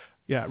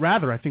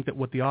 Rather, I think that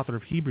what the author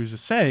of Hebrews is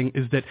saying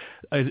is that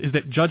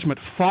judgment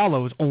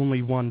follows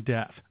only one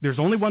death. There's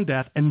only one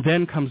death, and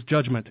then comes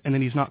judgment, and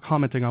then he's not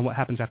commenting on what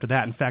happens after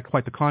that. In fact,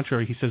 quite the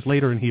contrary. He says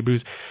later in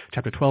Hebrews,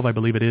 chapter 12, I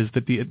believe it is,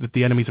 that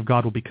the enemies of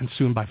God will be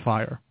consumed by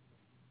fire.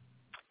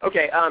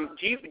 Okay.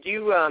 Do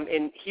you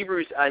in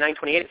Hebrews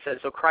 9:28 it says,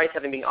 so Christ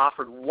having been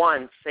offered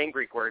once, same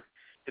Greek word,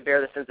 to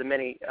bear the sins of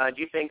many. Do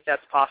you think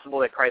that's possible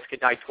that Christ could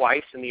die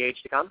twice in the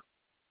age to come?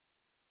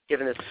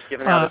 Given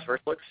how this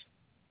verse looks.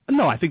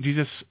 No, I think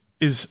Jesus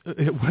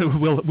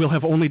will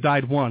have only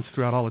died once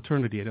throughout all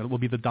eternity, and it will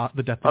be the death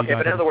that he died. Okay,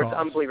 but in other words, cross.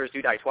 Unbelievers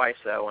do die twice,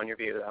 though, on your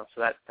view, though.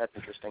 So that's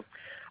interesting.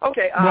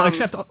 Okay. Well,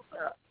 except we're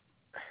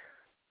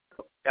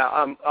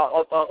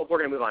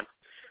going to move on.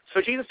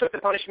 So Jesus took the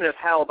punishment of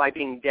hell by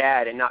being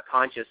dead and not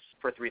conscious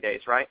for 3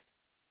 days, right?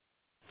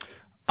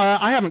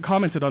 I haven't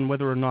commented on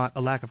whether or not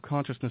a lack of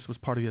consciousness was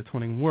part of the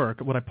atoning work.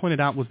 What I pointed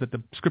out was that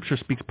the Scripture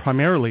speaks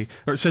primarily,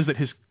 or it says that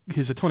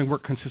his atoning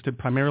work consisted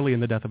primarily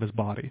in the death of his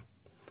body.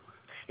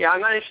 Yeah,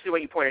 I'm not interested in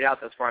what you pointed out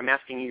thus far. I'm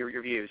asking you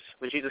your views.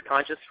 Was Jesus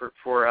conscious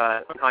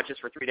unconscious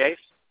for 3 days?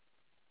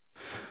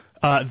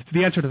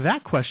 The answer to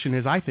that question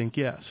is, I think,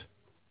 yes.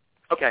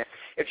 Okay.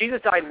 If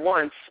Jesus died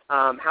once,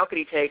 how could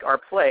he take our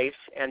place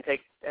and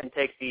take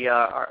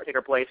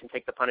our place and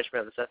take the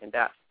punishment of the second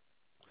death?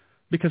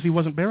 Because he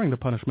wasn't bearing the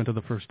punishment of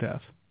the first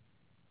death.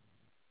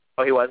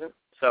 Oh, he wasn't?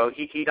 So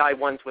he died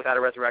once without a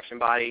resurrection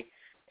body,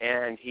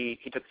 and he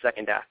took the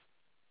second death,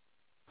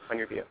 on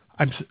your view?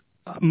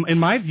 In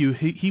my view,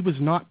 he was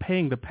not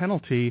paying the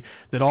penalty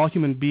that all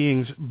human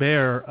beings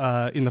bear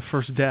in the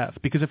first death.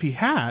 Because if he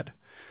had,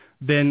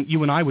 then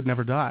you and I would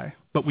never die.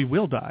 But we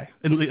will die,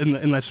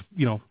 unless,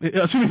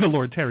 assuming the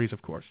Lord tarries,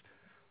 of course.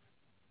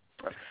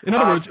 In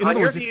other words,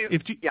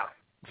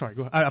 sorry,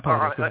 go ahead. I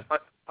apologize.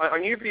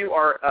 On your view,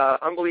 are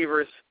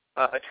unbelievers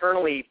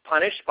eternally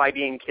punished by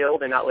being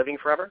killed and not living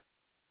forever?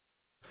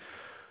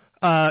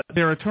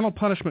 Their eternal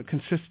punishment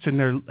consists in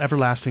their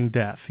everlasting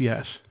death,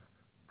 yes.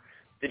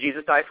 Did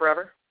Jesus die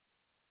forever?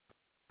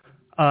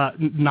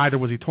 Neither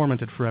was he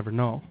tormented forever,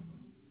 no.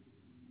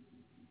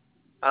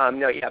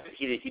 No, yeah, but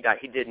he died.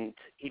 He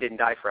didn't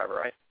die forever,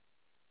 right?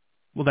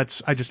 Well,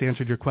 I just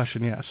answered your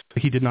question, yes.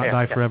 He did not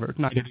die forever.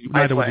 Neither was he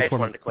tormented. I just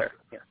wanted to clear.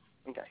 Yeah.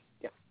 Okay.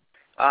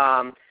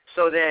 Yeah.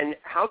 So then,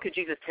 how could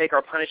Jesus take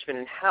our punishment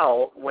in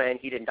hell when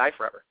he didn't die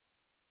forever?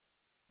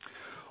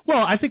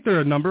 Well, I think there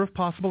are a number of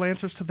possible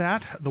answers to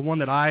that. The one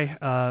that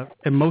I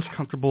am most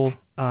comfortable,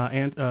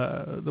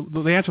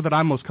 the answer that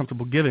I'm most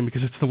comfortable giving,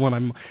 because it's the one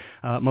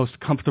I'm most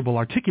comfortable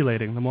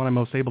articulating, the one I'm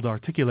most able to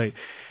articulate,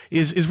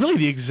 is really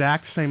the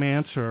exact same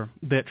answer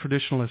that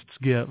traditionalists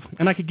give.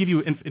 And I could give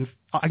you,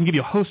 I can give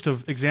you a host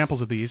of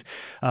examples of these.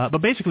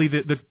 But basically,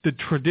 the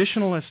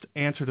traditionalist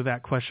answer to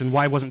that question,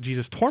 why wasn't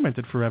Jesus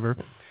tormented forever,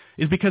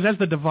 is because as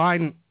the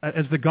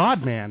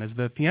God-man, as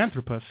the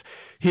Theanthropos,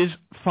 his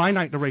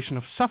finite duration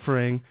of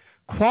suffering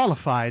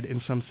qualified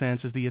in some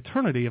sense as the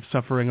eternity of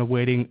suffering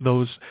awaiting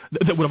those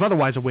that would have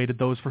otherwise awaited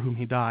those for whom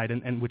he died,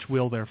 and which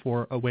will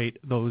therefore await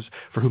those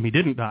for whom he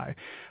didn't die.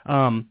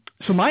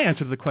 So my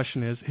answer to the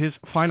question is his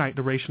finite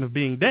duration of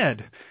being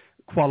dead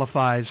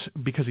qualifies,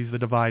 because he's the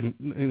divine,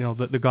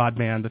 the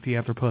God-man, the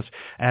Theanthropos,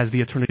 as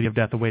the eternity of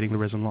death awaiting the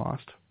risen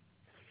lost.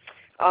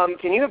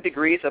 Can you have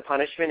degrees of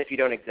punishment if you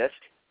don't exist?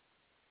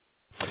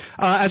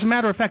 As a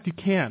matter of fact, you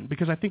can,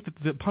 because I think that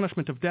the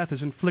punishment of death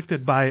is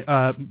inflicted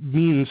by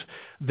means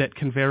that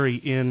can vary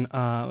in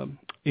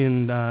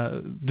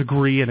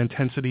degree and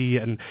intensity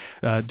and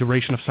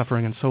duration of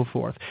suffering and so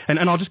forth. And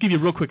I'll just give you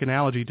a real quick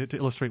analogy to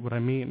illustrate what I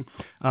mean.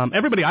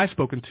 Everybody I've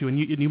spoken to, and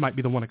you might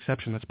be the one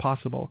exception that's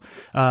possible,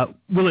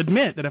 will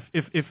admit that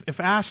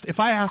if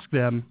I ask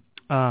them,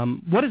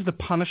 what is the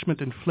punishment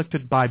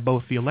inflicted by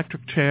both the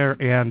electric chair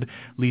and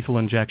lethal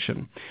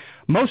injection?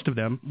 Most of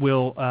them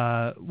will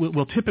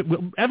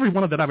every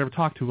one of that I've ever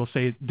talked to will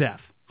say death.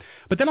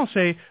 But then I'll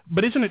say,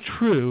 but isn't it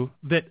true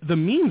that the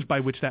means by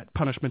which that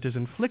punishment is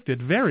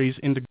inflicted varies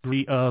in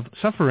degree of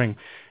suffering?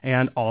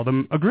 And all of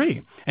them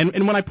agree.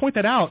 And when I point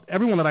that out,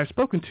 everyone that I've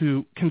spoken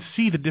to can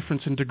see the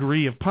difference in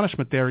degree of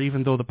punishment there,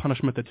 even though the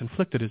punishment that's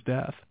inflicted is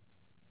death.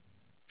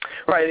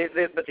 Right,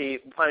 but the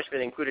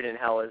punishment included in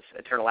hell is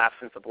eternal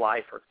absence of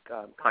life or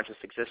conscious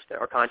existence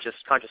or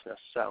consciousness.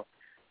 So,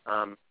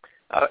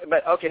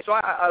 but okay.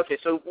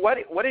 So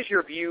what is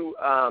your view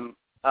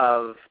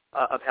of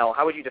hell?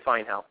 How would you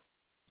define hell?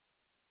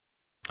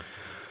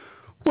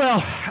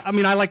 Well, I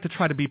mean, I like to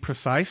try to be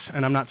precise,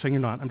 and I'm not saying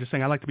you're not. I'm just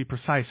saying I like to be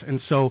precise.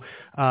 And so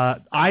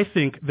I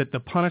think that the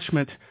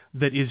punishment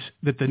that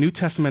the New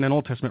Testament and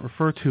Old Testament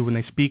refer to when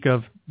they speak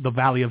of the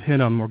Valley of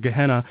Hinnom or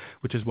Gehenna,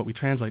 which is what we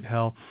translate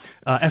hell,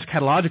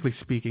 eschatologically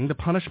speaking, the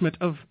punishment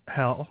of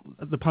hell,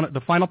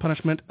 the final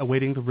punishment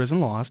awaiting the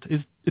risen lost is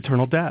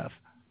eternal death.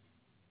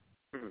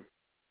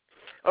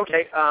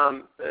 Okay,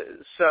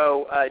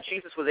 so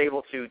Jesus was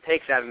able to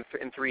take that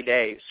in 3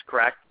 days,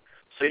 correct?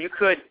 So you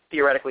could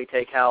theoretically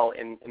take hell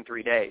in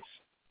 3 days.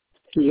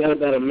 You got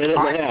about a minute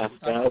and a half,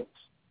 Doug.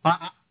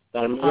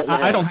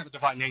 I don't have a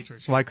divine nature,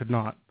 so I could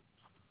not.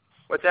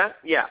 What's that?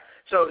 Yeah.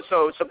 So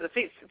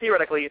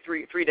theoretically,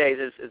 3 days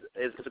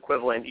is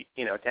equivalent,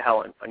 to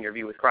hell on your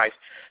view with Christ.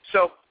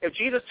 So if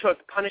Jesus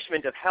took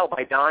punishment of hell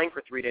by dying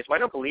for 3 days, why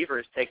don't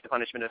believers take the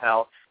punishment of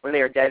hell when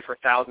they are dead for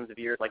thousands of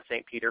years, like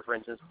St. Peter, for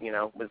instance,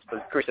 was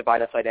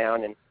crucified upside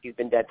down and he's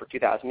been dead for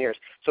 2,000 years.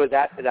 So is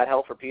that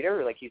hell for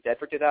Peter? Like he's dead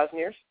for 2,000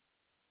 years?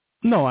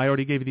 No, I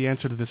already gave you the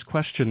answer to this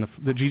question,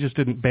 that Jesus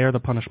didn't bear the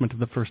punishment of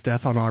the first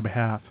death on our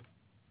behalf.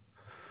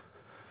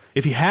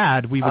 If he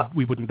had, we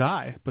wouldn't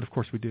die, but of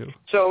course we do.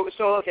 So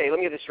okay, let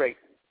me get this straight.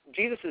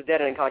 Jesus is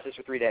dead and unconscious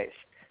for 3 days.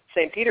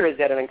 St. Peter is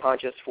dead and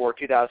unconscious for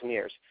 2,000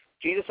 years.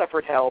 Jesus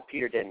suffered hell,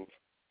 Peter didn't.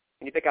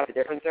 Can you pick out the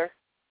difference there?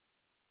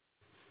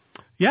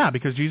 Yeah,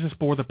 because Jesus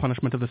bore the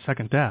punishment of the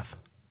second death.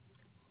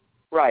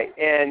 Right,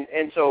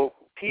 and so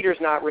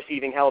Peter's not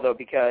receiving hell, though,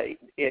 because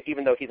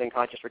even though he's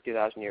unconscious for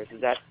 2,000 years. Is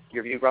that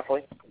your view,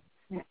 roughly?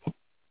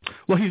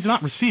 Well, he's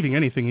not receiving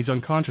anything. He's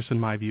unconscious, in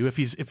my view. If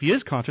he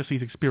is conscious,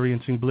 he's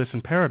experiencing bliss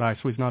in paradise,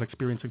 so he's not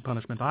experiencing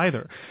punishment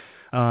either.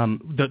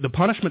 The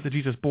punishment that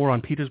Jesus bore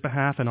on Peter's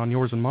behalf and on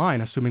yours and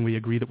mine, assuming we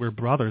agree that we're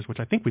brothers,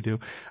 which I think we do,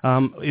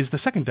 is the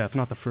second death,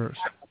 not the first.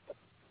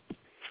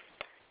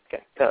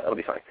 Okay, that'll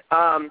be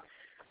fine.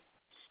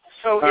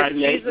 So right,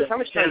 Jesus, how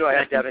much time do I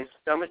have, Devin?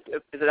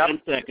 Is it up?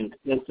 10 seconds.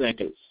 10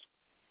 seconds.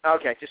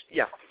 Okay,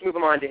 move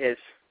him on to his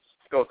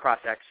go cross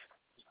X.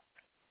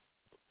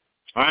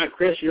 All right,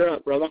 Chris, you're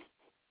up, brother.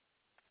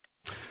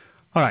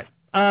 All right.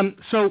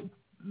 So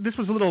this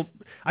was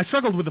I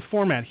struggled with the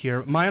format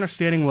here. My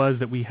understanding was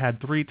that we had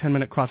 3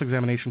 10-minute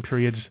cross-examination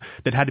periods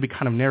that had to be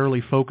kind of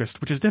narrowly focused,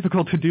 which is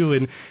difficult to do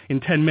in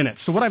 10 minutes.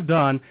 So what I've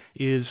done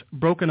is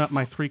broken up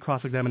my 3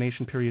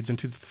 cross-examination periods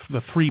into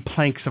the 3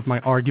 planks of my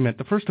argument,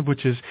 the first of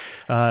which is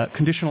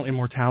conditional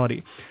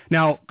immortality.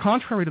 Now,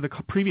 contrary to the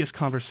previous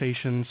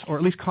conversations, or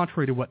at least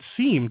contrary to what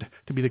seemed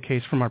to be the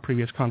case from our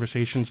previous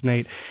conversations,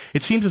 Nate,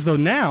 it seems as though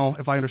now,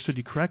 if I understood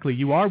you correctly,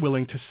 you are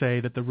willing to say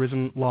that the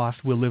risen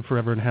lost will live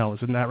forever in hell.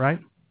 Isn't that right?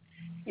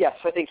 Yes,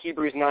 I think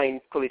Hebrews 9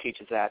 clearly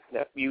teaches that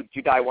you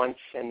die once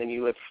and then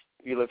you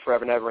live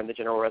forever and ever in the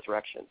general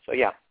resurrection. So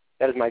yeah,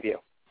 that is my view.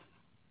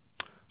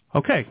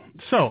 Okay,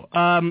 so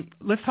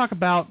let's talk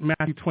about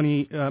Matthew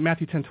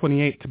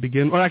 10:28 to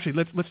begin. Or actually,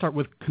 let's start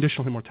with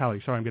conditional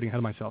immortality. Sorry, I'm getting ahead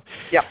of myself.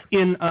 Yeah.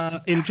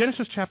 In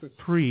Genesis chapter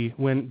 3,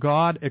 when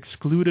God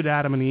excluded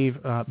Adam and Eve,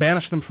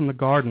 banished them from the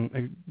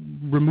garden,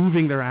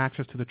 removing their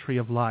access to the tree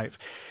of life,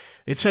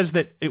 it says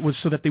that it was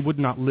so that they would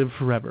not live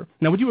forever.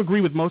 Now, would you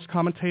agree with most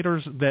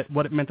commentators that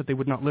what it meant that they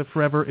would not live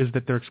forever is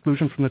that their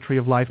exclusion from the tree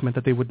of life meant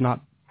that they would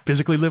not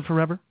physically live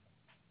forever?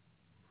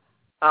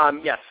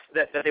 Yes,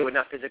 that they would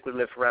not physically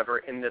live forever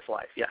in this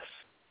life, yes.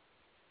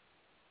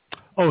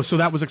 Oh, so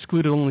that was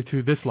excluded only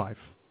to this life?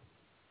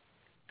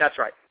 That's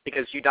right,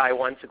 because you die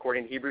once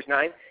according to Hebrews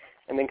 9,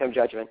 and then come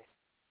judgment.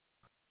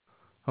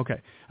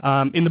 Okay.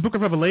 In the book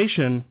of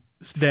Revelation,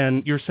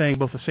 then you're saying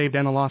both the saved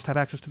and the lost have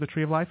access to the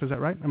tree of life. Is that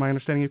right? Am I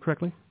understanding you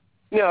correctly?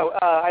 No,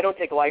 I don't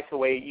take life the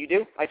way you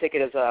do. I take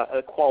it as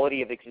a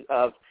quality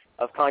of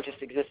conscious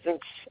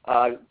existence,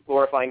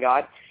 glorifying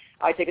God.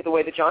 I take it the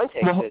way that John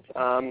takes it.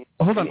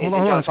 Hold on,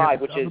 John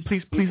 5, which is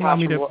please allow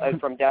me to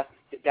from death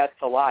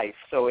to life.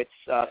 So it's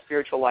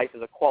spiritual life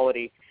is a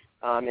quality,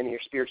 and you're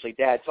spiritually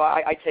dead. So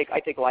I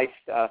take life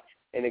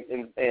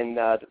in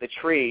the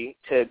tree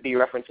to be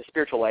referenced to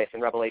spiritual life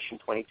in Revelation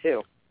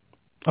 22.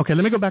 Okay,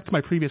 let me go back to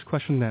my previous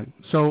question then.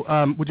 So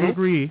would you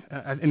agree,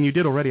 and you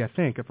did already, I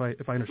think, if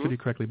I understood you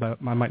correctly, but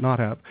I might not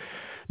have,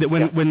 that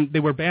when they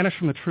were banished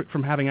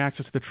from having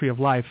access to the tree of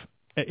life,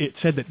 it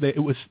said that it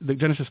was, the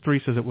Genesis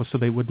 3 says it was so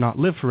they would not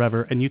live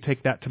forever, and you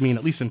take that to mean,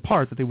 at least in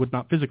part, that they would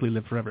not physically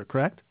live forever,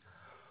 correct?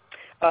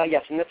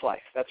 Yes, in this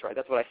life. That's right.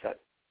 That's what I said.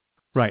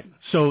 Right.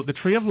 So the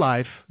tree of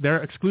life,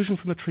 their exclusion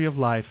from the tree of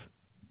life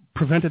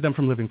prevented them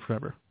from living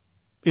forever.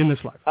 In this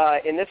life?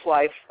 In this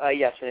life,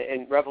 yes.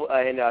 In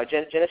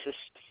Genesis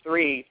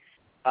 3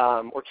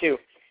 or 2,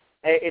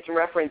 it's in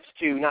reference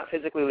to not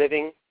physically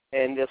living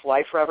in this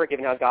life forever,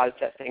 given how God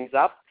set things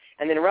up.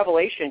 And then in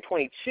Revelation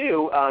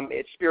 22,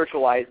 it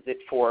spiritualized it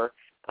for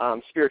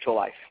spiritual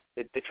life.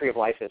 The tree of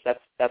life is. That's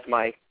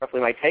roughly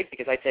my take,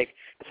 because I take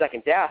the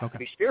second death to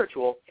be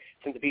spiritual,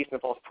 since the beast and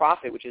the false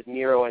prophet, which is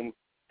Nero and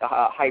the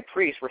high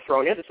priest, were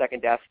thrown into the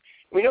second death.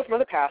 We know from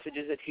other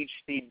passages that teach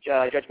the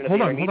judgment of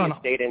the intermediate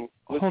state in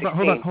Luke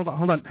 16.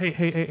 Hold on.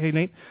 Hey,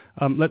 Nate.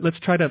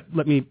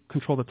 Let me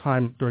control the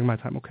time during my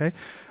time, okay?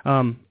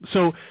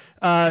 So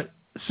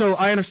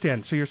I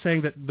understand. So you're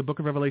saying that the book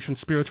of Revelation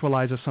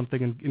spiritualizes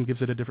something and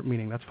gives it a different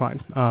meaning. That's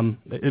fine.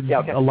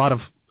 Okay. A lot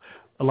of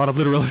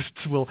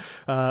literalists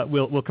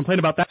will complain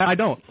about that. I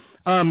don't.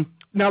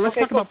 Now let's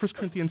talk about 1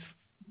 Corinthians.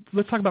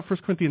 Let's talk about 1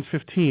 Corinthians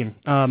 15.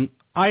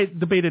 I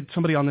debated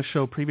somebody on this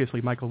show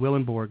previously, Michael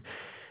Willenborg,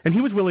 and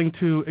he was willing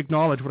to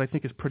acknowledge what I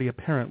think is pretty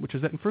apparent, which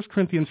is that in 1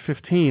 Corinthians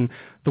 15,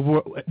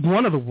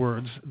 one of the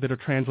words that are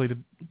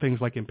translated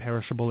things like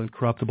imperishable,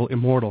 incorruptible,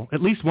 immortal,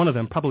 at least one of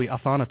them, probably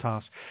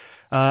athanatos,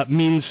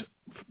 means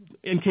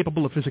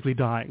incapable of physically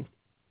dying.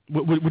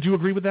 Would you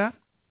agree with that?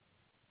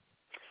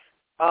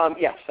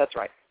 Yes, that's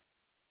right.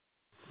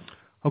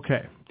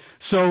 Okay.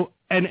 So,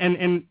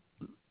 and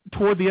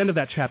toward the end of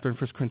that chapter in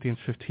 1 Corinthians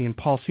 15,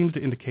 Paul seems to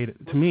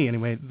indicate, to me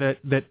anyway, that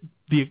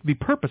the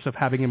purpose of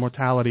having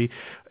immortality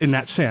in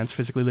that sense,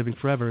 physically living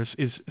forever,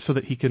 is so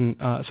that he can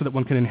so that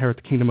one can inherit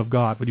the kingdom of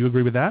God. Would you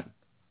agree with that?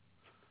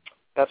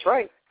 That's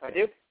right. I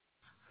do.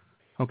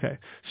 Okay.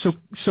 So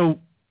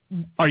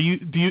is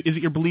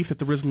it your belief that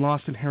the risen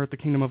lost inherit the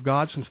kingdom of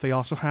God, since they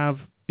also have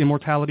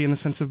immortality in the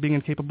sense of being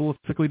incapable of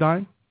physically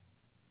dying?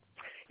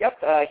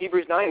 Yep.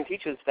 Hebrews 9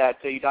 teaches that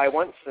you die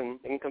once and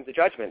then comes the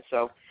judgment.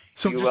 So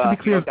you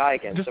don't die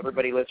again. So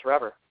everybody lives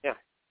forever. Yeah.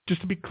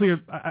 Just to be clear,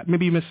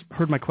 maybe you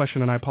misheard my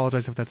question, and I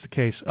apologize if that's the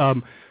case.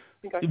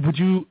 Okay.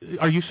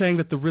 Are you saying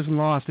that the risen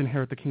lost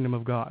inherit the kingdom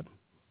of God?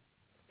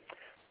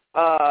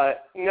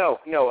 No.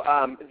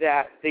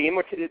 That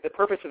the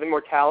purpose of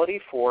immortality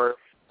for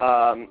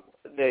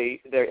the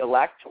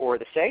elect or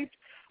the saved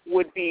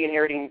would be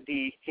inheriting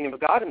the kingdom of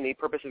God, and the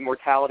purpose of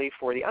immortality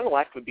for the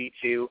unelect would be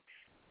to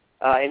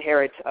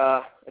inherit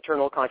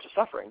eternal conscious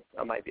suffering,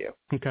 in my view.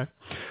 Okay.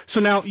 So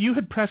now, you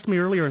had pressed me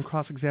earlier in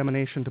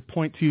cross-examination to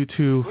point you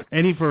to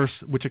any verse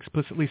which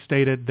explicitly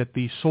stated that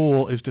the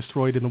soul is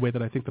destroyed in the way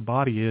that I think the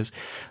body is,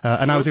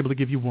 and I was able to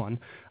give you one.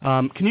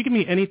 Can you give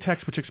me any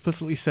text which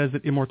explicitly says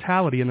that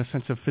immortality, in the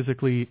sense of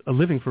physically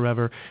living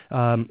forever,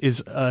 is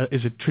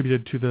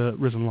attributed to the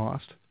risen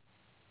lost?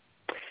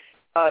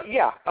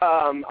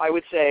 I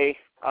would say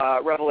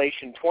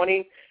Revelation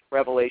 20,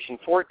 Revelation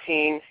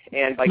 14,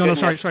 and by good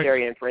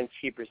necessary inference,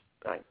 Hebrews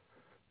 9.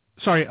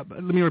 Sorry,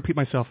 let me repeat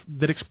myself.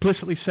 That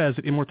explicitly says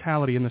that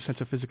immortality, in the sense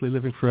of physically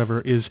living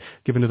forever, is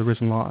given to the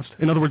risen lost.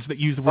 In other words, that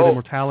use the word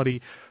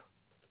immortality.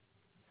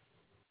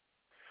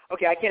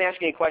 Okay, I can't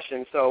ask any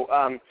questions, so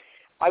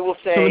I will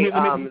say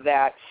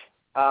that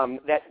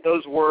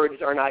those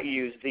words are not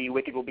used. The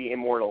wicked will be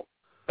immortal,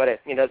 but it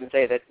doesn't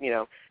say that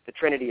the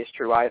Trinity is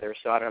true either.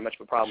 So I don't have much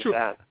of a problem with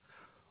that.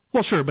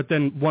 Well, sure, but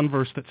then one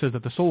verse that says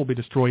that the soul will be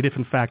destroyed, if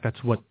in fact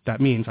that's what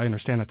that means, I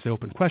understand that's the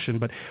open question,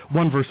 but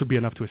one verse would be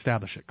enough to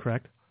establish it,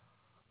 correct?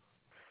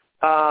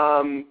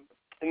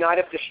 Not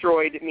if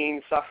destroyed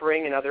means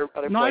suffering and other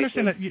places. No, I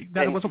understand that.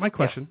 That wasn't my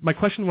question. Yeah. My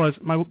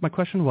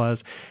question was,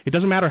 it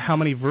doesn't matter how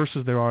many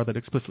verses there are that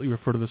explicitly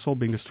refer to the soul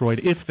being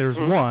destroyed. If there's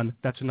one,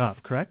 that's enough,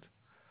 correct?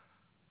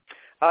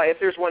 If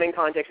there's one in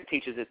context that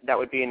teaches it, that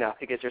would be enough,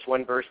 because there's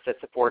one verse that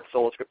supports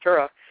sola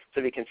scriptura,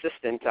 to be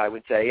consistent, I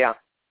would say, yeah.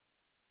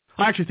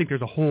 I actually think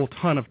there's a whole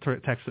ton of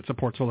text that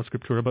supports sola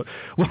scriptura, but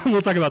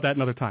we'll talk about that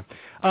another time.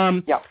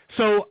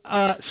 So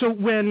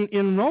when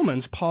in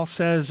Romans, Paul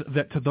says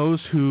that to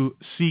those who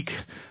seek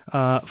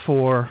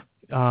for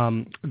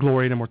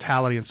glory and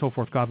immortality and so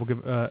forth, God will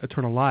give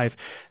eternal life,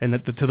 and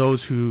that to those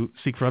who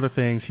seek for other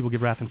things, he will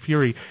give wrath and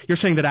fury, you're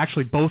saying that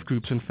actually both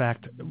groups, in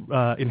fact,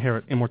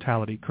 inherit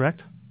immortality,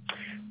 correct?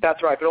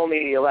 That's right, but only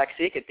the elect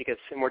seek it, because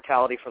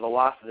immortality for the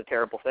lost is a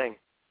terrible thing.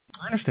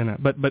 I understand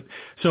that, but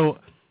so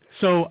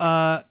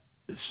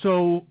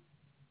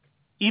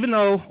even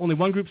though only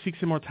one group seeks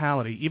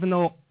immortality, even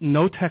though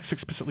no texts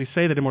explicitly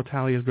say that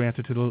immortality is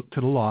granted to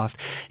the lost,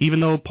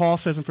 even though Paul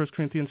says in 1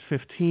 Corinthians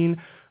 15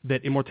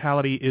 that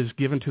immortality is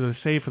given to the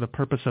saved for the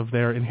purpose of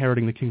their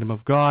inheriting the kingdom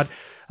of God,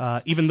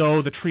 even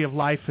though the tree of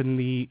life in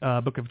the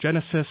book of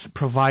Genesis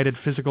provided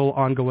physical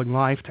ongoing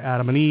life to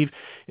Adam and Eve,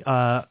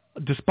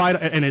 despite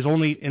and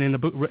in the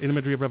book, in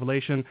imagery of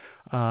Revelation,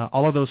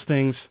 all of those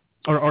things.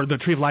 Or the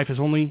tree of life is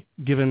only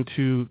given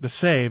to the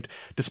saved.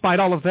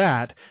 Despite all of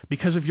that,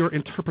 because of your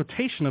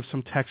interpretation of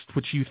some texts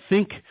which you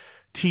think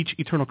teach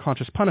eternal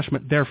conscious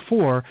punishment,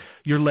 therefore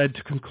you're led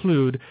to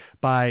conclude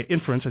by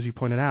inference, as you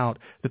pointed out,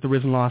 that the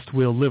risen lost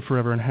will live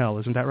forever in hell.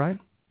 Isn't that right?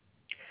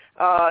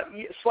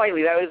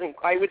 Slightly. That isn't.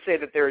 I would say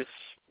that there's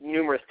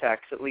numerous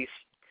texts, at least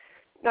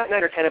 9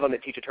 or 10 of them,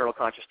 that teach eternal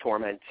conscious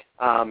torment.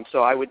 So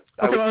I would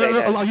say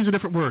that. I'll use a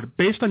different word.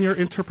 Based on your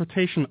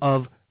interpretation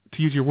of,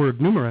 to use your word,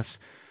 numerous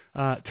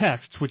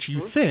texts, which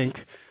you think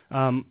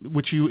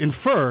which you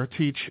infer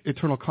teach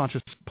eternal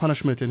conscious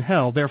punishment in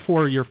hell.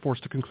 Therefore, you're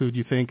forced to conclude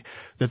you think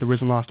that the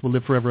risen lost will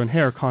live forever in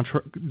hell,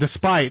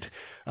 despite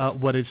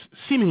what is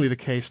seemingly the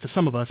case to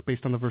some of us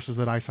based on the verses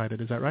that I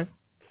cited. Is that right?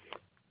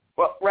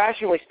 Well,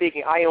 rationally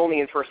speaking, I only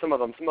infer some of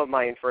them. Some of them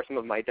I infer, some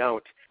of them I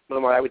don't. Some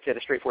of them are, I would say, the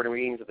straightforward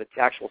readings of the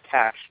actual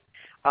text.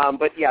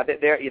 But yeah,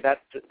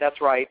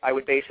 that's right. I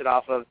would base it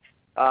off of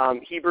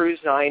Hebrews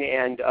 9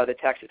 and the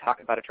text that talk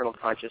about eternal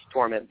conscious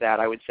torment, that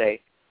I would say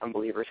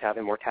unbelievers have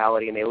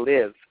immortality and they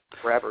live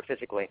forever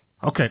physically.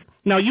 Okay.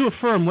 Now, you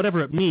affirm,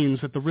 whatever it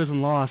means, that the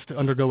risen lost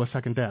undergo a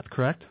second death,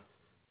 correct?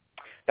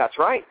 That's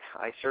right.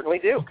 I certainly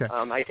do. Okay.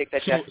 I take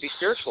that death to be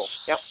spiritual.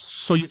 Yep.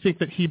 So you think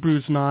that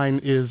Hebrews 9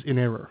 is in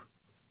error?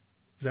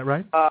 Is that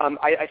right?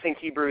 I think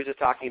Hebrews is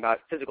talking about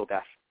physical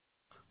death.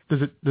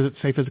 Does it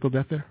say physical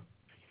death there?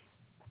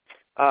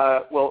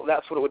 Well,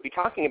 that's what it would be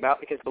talking about,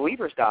 because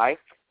believers die,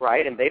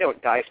 right, and they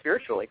don't die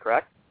spiritually,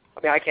 correct?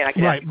 I mean, I can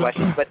ask you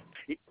questions, but...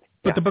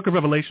 But the book of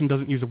Revelation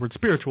doesn't use the word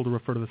spiritual to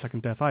refer to the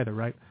second death either,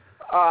 right?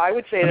 I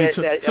would say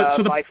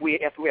if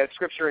we have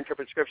Scripture,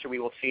 interpret Scripture, we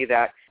will see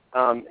that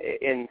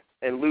in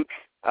Luke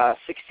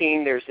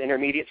 16, there's an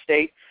intermediate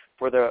state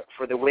for the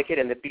wicked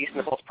and the beast and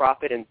the false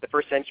prophet, and the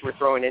first century we're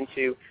thrown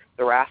into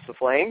the wrath of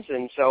flames,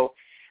 and so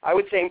I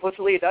would say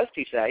implicitly it does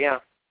teach that, yeah.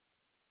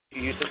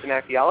 You use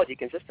systematic theology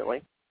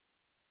consistently.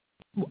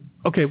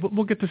 Okay,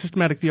 we'll get to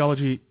systematic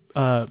theology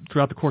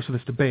throughout the course of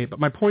this debate, but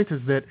my point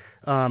is that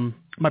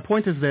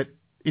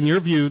in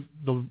your view,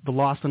 the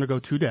lost undergo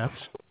two deaths,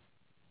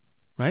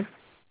 right?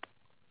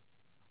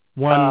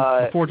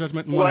 One before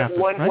judgment and one after,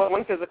 right?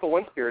 One physical,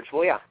 one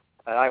spiritual, yeah.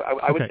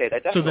 I would say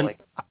that, definitely.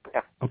 So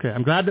then, okay,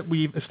 I'm glad that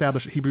we've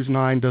established that Hebrews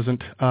 9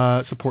 doesn't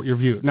support your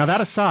view. Now,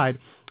 that aside,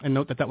 and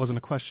note that wasn't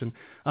a question,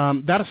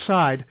 that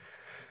aside,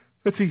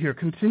 let's see here,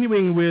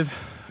 continuing with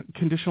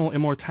conditional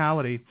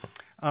immortality,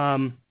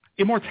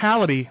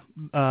 immortality,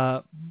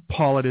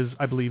 Paul,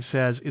 I believe,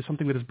 says, is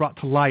something that is brought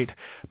to light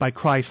by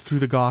Christ through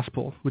the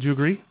gospel. Would you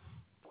agree?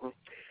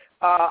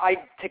 I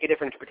take a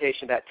different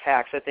interpretation of that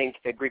text. I think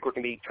the Greek word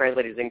can be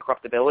translated as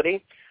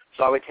incorruptibility.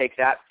 So I would take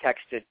that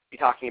text to be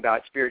talking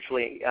about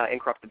spiritually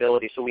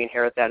incorruptibility, so we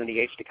inherit that in the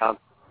age to come.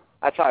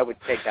 That's how I would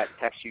take that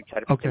text you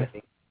cited from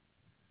Timothy.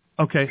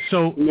 Okay,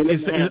 so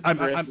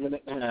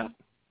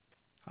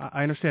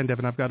I understand,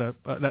 Devin. I've got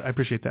I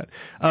appreciate that.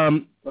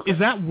 Is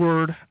that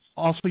word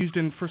also used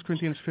in 1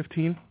 Corinthians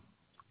 15?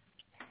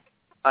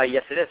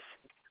 Yes, it is.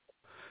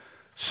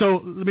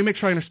 So let me make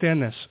sure I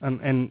understand this,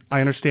 and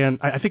I understand.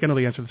 I think I know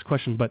the answer to this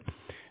question, but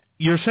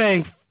you're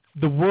saying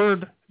the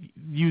word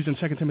used in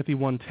 2 Timothy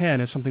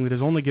 1:10 is something that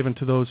is only given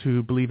to those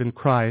who believe in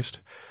Christ,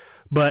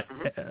 but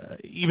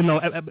even though,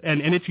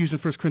 and it's used in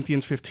 1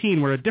 Corinthians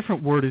 15, where a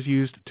different word is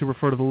used to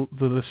refer to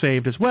the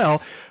saved as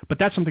well, but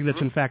that's something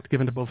that's in fact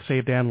given to both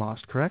saved and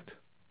lost, correct?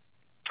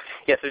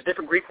 Yes, there's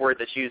different Greek word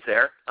that's used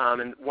there,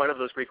 and one of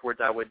those Greek words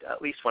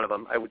at least one of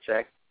them, I would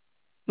say.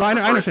 No, I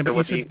understand,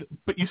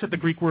 but you said the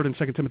Greek word in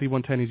 2 Timothy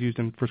 1:10 is used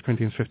in 1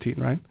 Corinthians 15,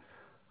 right?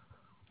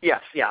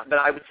 Yes, yeah, but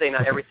I would say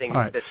not everything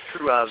that's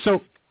true of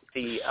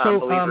the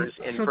believers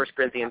in 1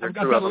 Corinthians are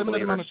true of believers. I've got a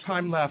limited amount of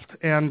time left,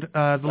 and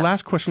the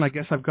last question I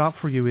guess I've got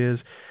for you is,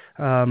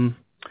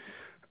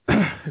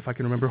 if I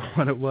can remember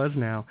what it was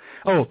now.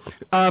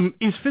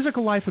 Is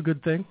physical life a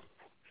good thing?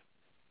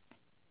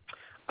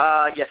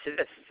 Yes, it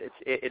is.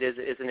 It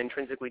is an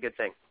intrinsically good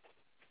thing.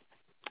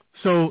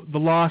 So the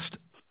lost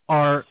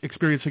are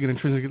experiencing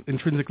an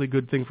intrinsically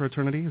good thing for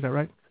eternity. Is that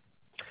right?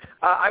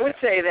 I would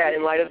say that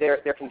in light of their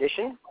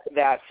condition,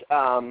 that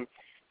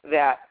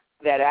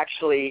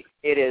actually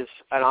it is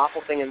an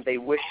awful thing, and they'd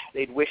wish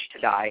to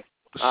die.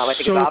 I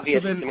think it's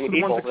obvious to many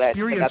people that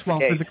that's the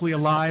case. Physically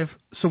alive.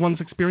 So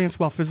one's experience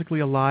while physically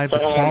alive, the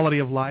quality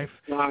of life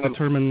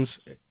determines.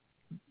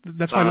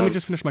 That's fine. Let me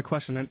just finish my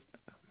question.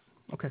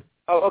 Okay.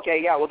 Oh, okay,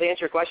 yeah. Well, to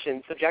answer your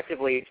question,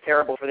 subjectively it's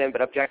terrible for them,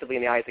 but objectively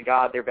in the eyes of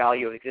God, their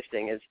value of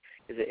existing is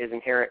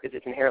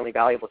inherently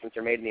valuable since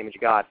they're made in the image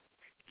of God.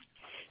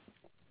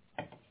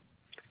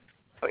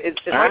 Is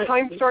my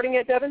time starting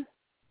yet, Devin?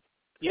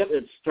 Yep,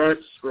 it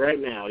starts right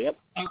now. Yep,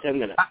 10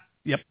 minutes.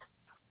 Yep.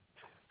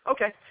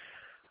 Okay.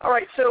 All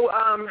right. So,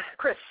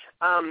 Chris,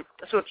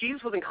 so if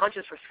Jesus was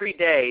unconscious for 3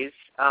 days,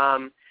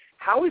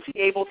 how is he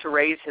able to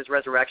raise his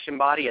resurrection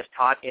body, as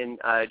taught in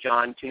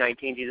John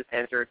 2:19? Jesus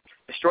answered,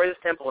 "Destroy this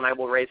temple, and I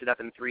will raise it up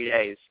in 3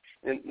 days."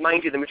 And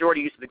mind you, the majority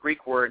use of the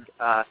Greek word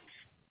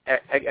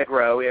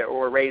agro,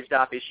 or raised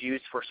up, is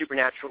used for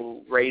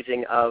supernatural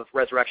raising of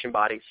resurrection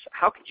bodies.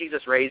 How could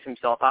Jesus raise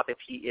himself up if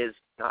he is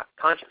not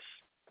conscious?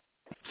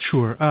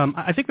 Sure.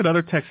 I think that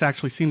other texts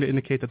actually seem to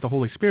indicate that the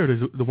Holy Spirit is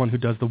the one who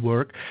does the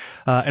work.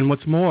 And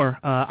what's more,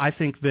 I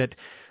think that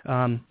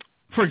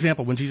for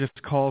example, when Jesus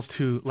calls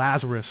to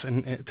Lazarus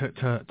and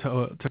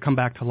to come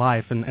back to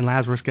life, and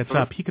Lazarus gets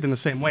up, he could, in the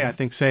same way, I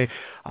think, say,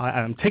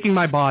 "I'm taking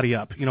my body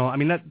up." I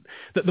mean, that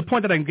the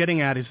point that I'm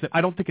getting at is that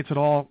I don't think it's at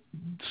all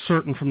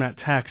certain from that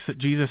text that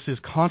Jesus is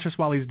conscious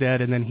while he's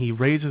dead and then he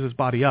raises his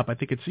body up. I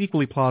think it's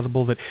equally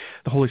plausible that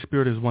the Holy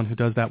Spirit is one who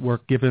does that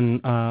work,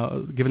 given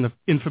the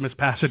infamous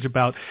passage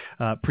about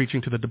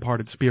preaching to the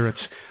departed spirits.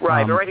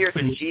 Right, but right here it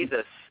says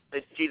Jesus.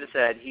 Jesus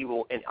said, "He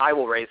will, and I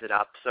will raise it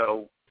up."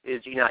 So.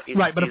 Is Jesus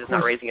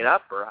not raising it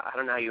up, or I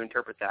don't know how you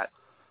interpret that?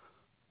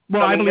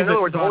 Well, I believe in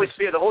other words, the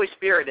Holy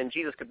Spirit and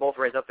Jesus could both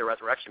raise up their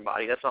resurrection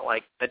body. That's not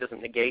like that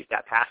doesn't negate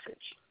that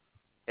passage.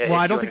 Well,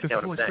 I don't think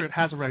the Holy Spirit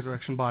has a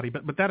resurrection body,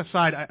 but that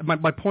aside,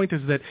 my point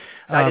is that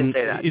I didn't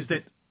say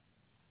that.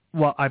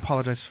 Well, I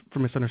apologize for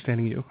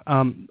misunderstanding you.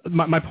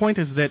 My point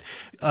is that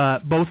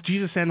both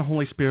Jesus and the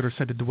Holy Spirit are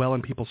said to dwell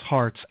in people's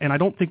hearts, and I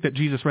don't think that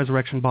Jesus'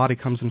 resurrection body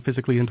comes and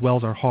physically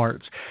indwells our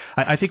hearts.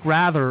 I think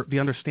rather the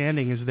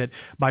understanding is that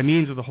by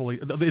means of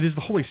it is the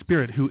Holy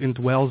Spirit who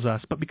indwells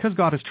us. But because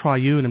God is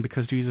triune and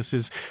because Jesus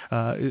is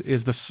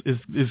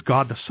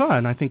God the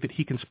Son, I think that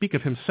he can speak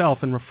of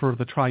himself and refer to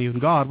the triune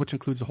God, which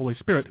includes the Holy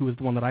Spirit, who is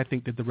the one that I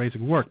think did the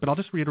raising work. But I'll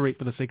just reiterate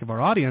for the sake of our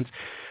audience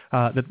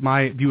that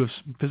my view of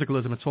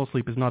physicalism and soul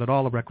sleep is not at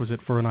all a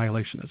requisite for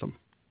annihilationism.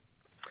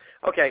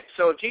 Okay,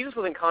 so if Jesus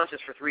was unconscious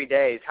for 3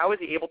 days, how was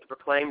he able to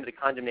proclaim the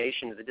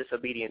condemnation of the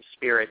disobedient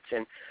spirits?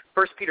 In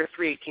 1 Peter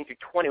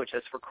 3:18-20, which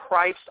says, "For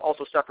Christ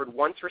also suffered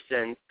once for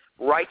sins,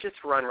 righteous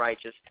for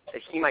unrighteous,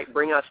 that he might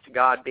bring us to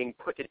God, being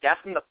put to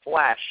death in the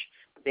flesh,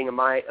 being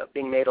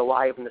made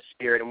alive in the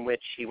spirit, in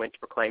which he went to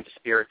proclaim to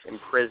spirits in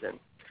prison."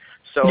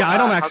 So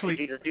yeah, how could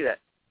Jesus do that?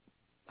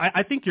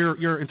 I think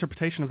your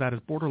interpretation of that is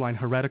borderline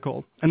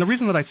heretical. And the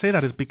reason that I say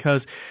that is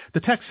because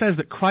the text says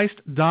that Christ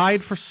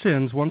died for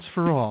sins once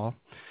for all,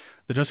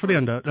 the just for the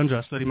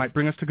unjust, so that he might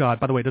bring us to God.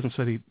 By the way, it doesn't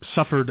say he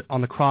suffered on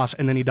the cross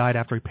and then he died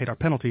after he paid our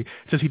penalty. It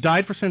says he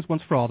died for sins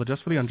once for all, the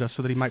just for the unjust,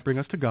 so that he might bring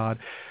us to God,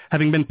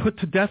 having been put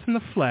to death in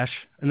the flesh,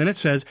 and then it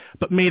says,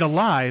 but made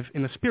alive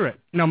in the spirit.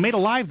 Now, made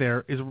alive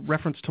there is a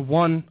reference to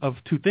one of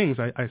two things,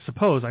 I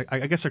suppose.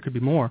 I guess there could be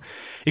more.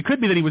 It could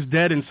be that he was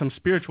dead in some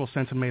spiritual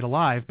sense and made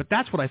alive, but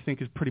that's what I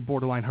think is pretty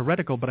borderline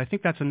heretical, but I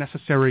think that's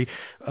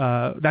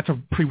that's a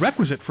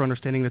prerequisite for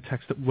understanding the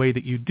text the way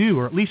that you do,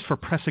 or at least for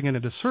pressing it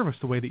into service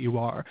the way that you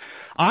are.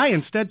 I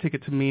instead take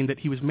it to mean that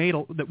he was made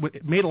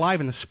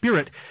alive in the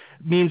spirit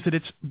means that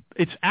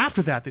it's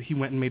after that he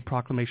went and made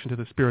proclamation to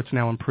the spirits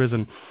now in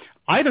prison.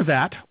 Either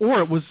that, or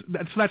it was,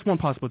 so that's one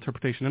possible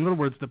interpretation. In other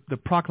words, the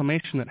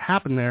proclamation that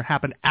happened there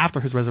happened after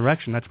his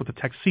resurrection. That's what the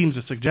text seems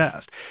to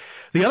suggest.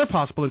 The other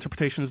possible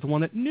interpretation is the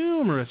one that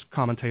numerous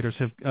commentators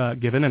have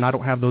given, and I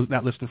don't have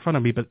that list in front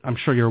of me, but I'm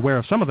sure you're aware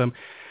of some of them,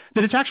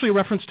 that it's actually a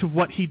reference to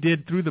what he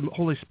did through the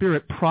Holy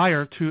Spirit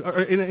prior to,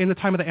 or in the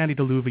time of the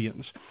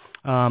antediluvians.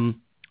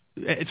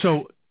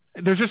 So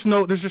there's just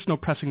no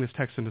pressing this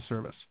text into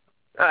service.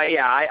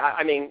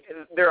 I mean,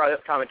 there are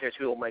commentators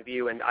who hold my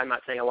view, and I'm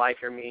not saying alive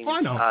here means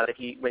that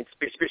he went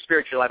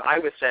spiritually alive. I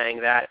was saying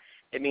that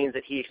it means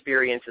that he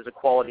experiences a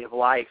quality of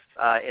life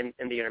in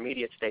the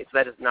intermediate state. So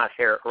that is not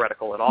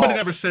heretical at all. But it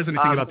never says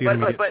anything about the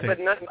intermediate state. But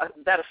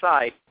that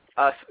aside,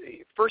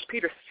 1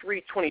 Peter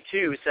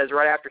 3:22 says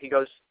right after he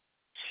goes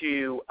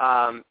to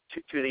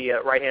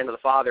the right hand of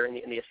the Father in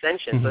the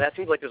ascension. Mm-hmm. So that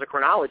seems like there's a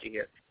chronology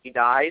here. He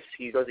dies,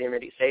 he goes to the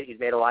intermediate state, he's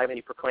made alive, and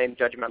he proclaims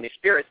judgment on these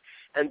spirits.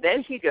 And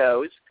then he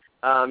goes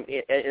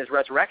in his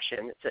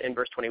resurrection, in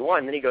verse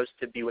 21, then he goes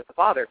to be with the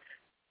Father.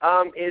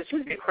 It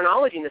seems to be a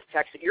chronology in this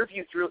text that your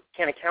view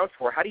can't account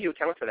for. How do you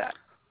account for that?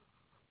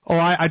 Oh,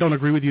 I don't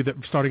agree with you that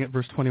starting at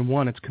verse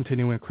 21, it's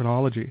continuing a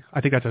chronology.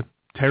 I think that's a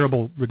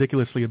terrible,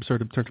 ridiculously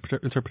absurd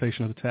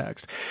interpretation of the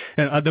text.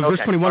 And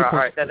verse 21. All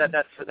right.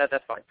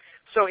 That's fine.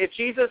 So if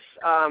Jesus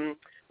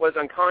was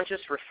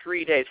unconscious for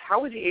 3 days,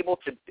 how was he able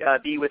to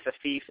be with a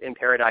thief in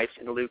paradise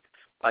in Luke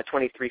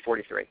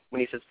 23:43, when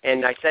he says,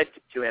 "And I said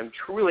to him,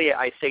 truly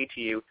I say to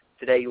you,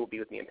 today you will be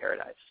with me in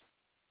paradise."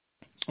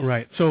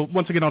 Right. So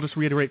once again, I'll just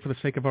reiterate for the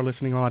sake of our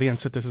listening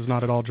audience that this is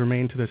not at all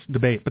germane to this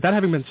debate. But that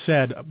having been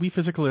said, we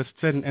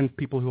physicalists and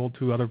people who hold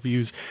to other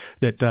views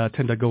that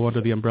tend to go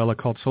under the umbrella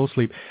called soul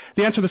sleep,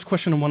 they answer this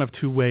question in one of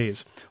two ways.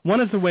 One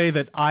is the way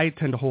that I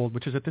tend to hold,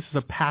 which is that this is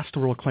a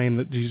pastoral claim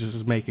that Jesus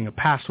is making, a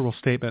pastoral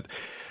statement.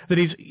 That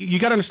you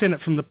got to understand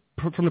that from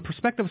the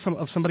perspective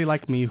of somebody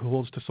like me who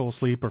holds to soul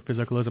sleep or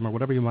physicalism or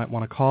whatever you might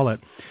want to call it,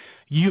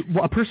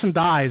 a person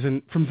dies,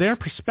 and from their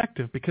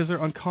perspective, because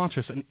they're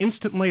unconscious, an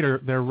instant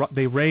later they're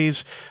raised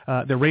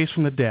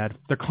from the dead.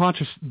 They're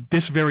conscious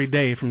this very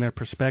day from their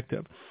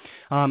perspective.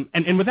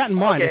 And with that in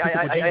mind, okay,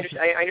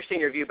 I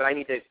understand your view, but I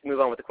need to move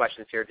on with the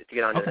questions here to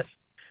get on to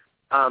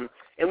this.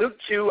 In Luke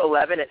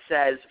 2:11, it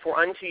says, "For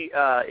unto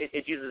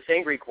it uses the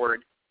same Greek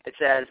word. It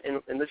says,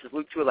 and this is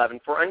Luke 2:11,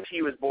 "For unto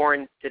you is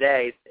born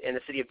today in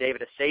the city of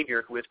David a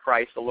Savior, who is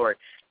Christ the Lord."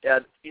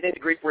 Do you think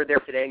the Greek word there,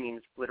 today,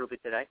 means literally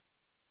today?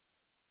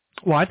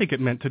 Well, I think it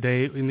meant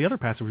today in the other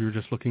passage we were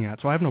just looking at,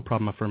 so I have no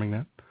problem affirming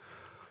that.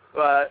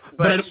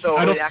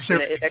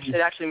 It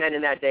actually meant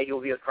in that day you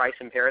will be with Christ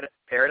in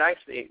paradise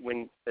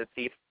when the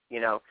thief,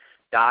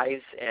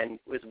 dies and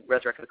was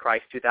resurrected with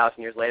Christ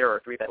 2,000 years later,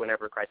 or 3,000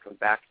 whenever Christ comes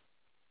back.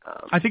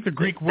 I think the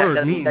Greek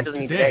word means that doesn't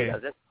mean today,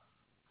 does it?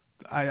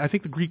 I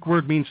think the Greek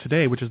word means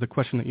today, which is the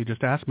question that you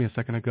just asked me a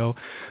second ago.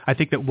 I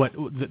think that what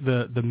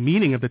the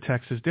meaning of the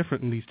text is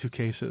different in these two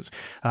cases.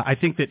 I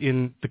think that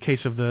in the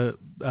case of the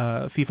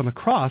thief on the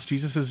cross,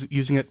 Jesus is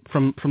using it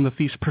from the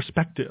thief's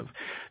perspective.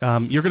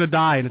 You're going to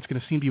die, and it's going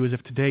to seem to you as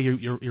if today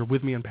you're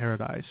with me in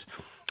paradise.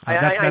 I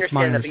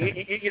understand that,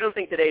 but you don't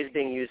think today is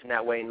being used in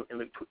that way in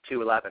Luke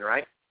 2:11,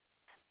 right?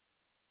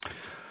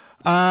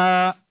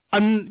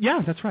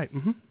 Yeah, that's right.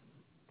 Mm-hmm.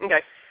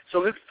 Okay. So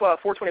Luke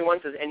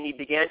 4:21 says, and he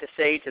began to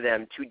say to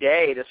them,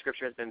 today the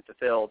scripture has been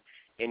fulfilled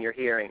in your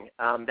hearing.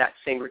 That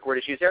same Greek word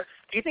is used there.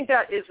 Do you think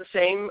that is the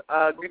same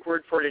Greek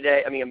word for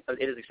today? I mean,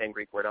 it is the same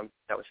Greek word.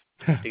 That was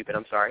stupid.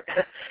 I'm sorry.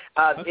 It's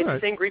right. The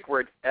same Greek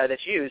word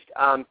that's used.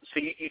 So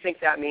you think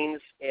that means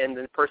in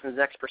the person's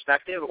next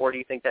perspective, or do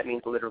you think that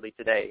means literally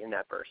today in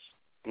that verse?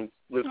 In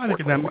Luke 4:21? I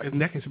think in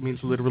that case it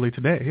means literally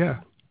today,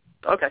 yeah.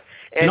 Okay.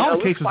 And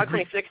Luke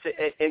 5:26,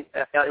 in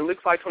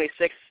Luke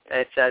 5:26,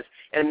 it says,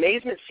 and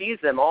amazement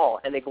seized them all,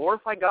 and they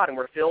glorified God and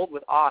were filled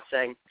with awe,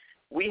 saying,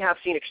 we have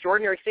seen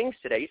extraordinary things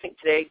today. You think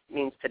today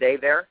means today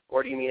there,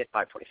 or do you mean it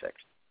 5:26?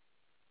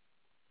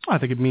 I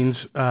think it means,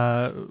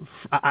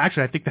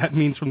 actually, I think that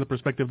means from the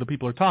perspective the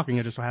people are talking.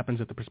 It just so happens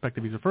that the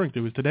perspective he's referring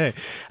to is today.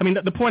 I mean,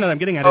 the point that I'm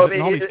getting at is that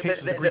in all these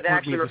cases, the Greek word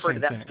actually means refer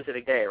the to same that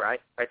specific day, right?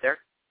 Right there?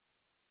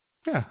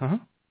 Yeah, uh-huh.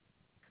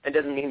 And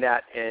doesn't mean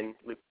that in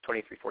Luke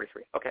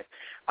 23:43. Okay.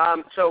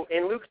 So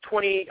in Luke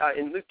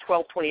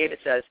 12:28 it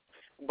says,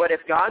 but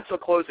if God so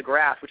clothes the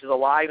grass, which is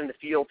alive in the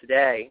field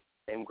today,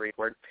 same Greek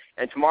word,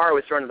 and tomorrow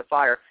is thrown into the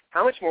fire,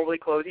 how much more will he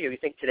clothe you? You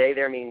think today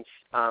there means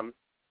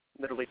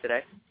literally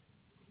today?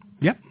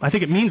 Yeah, I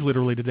think it means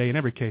literally today in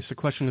every case. The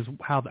question is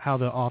how the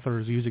author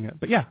is using it.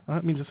 But yeah,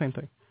 it means the same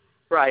thing.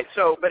 Right.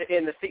 So, but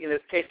in the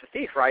case of the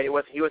thief, right, he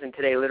wasn't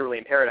today literally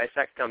in paradise.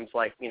 That comes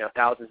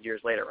thousands of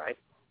years later, right?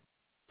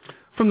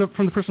 From the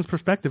person's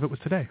perspective, it was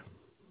today.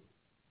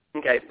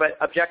 Okay, but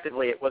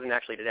objectively, it wasn't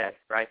actually today,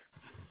 right?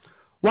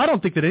 Well, I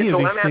don't think that any of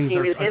these things are... So what I'm asking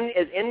are...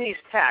 is in these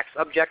texts,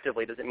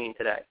 objectively, does it mean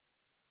today?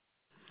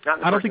 Not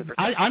in the I don't think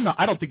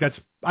I don't think that's.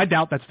 I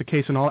doubt that's the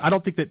case in all. I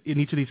don't think that in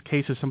each of these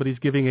cases somebody's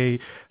giving a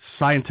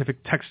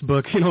scientific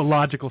textbook,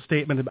 logical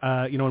statement,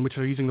 in which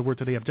they're using the word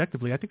today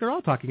objectively. I think they're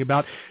all talking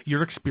about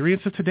your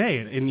experience of today,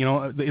 and in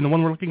the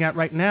one we're looking at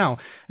right now.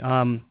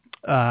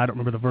 I don't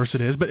remember the verse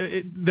it is, but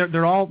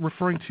they're all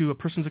referring to a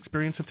person's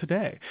experience of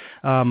today.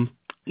 Now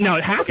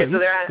it happens. Okay, so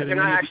they're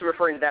not actually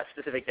referring to that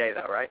specific day,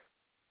 though, right?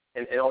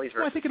 In all these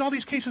verses. Well, I think in all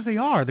these cases they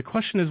are. The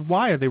question is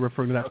why are they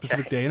referring to that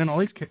specific day? And in all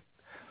these cases.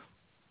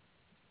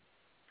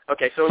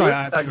 Okay, so in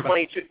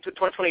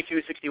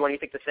 22:61, you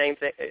think the same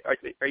thing?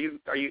 Are you?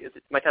 Is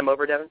my time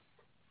over, Devin?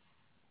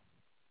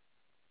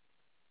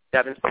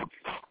 Devin?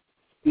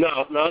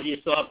 No, you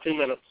still have 2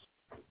 minutes.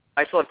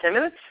 I still have 10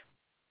 minutes?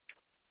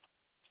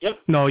 Yep.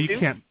 No, you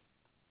can't.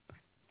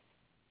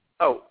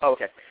 Oh,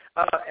 okay.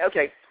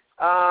 Okay.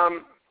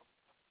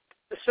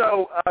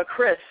 So,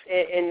 Chris,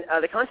 in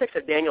the context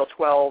of Daniel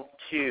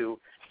 12:2,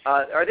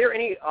 are there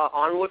any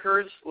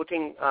onlookers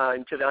looking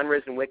into the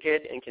unrisen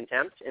wicked in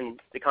contempt in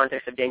the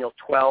context of Daniel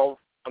 12?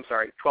 I'm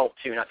sorry,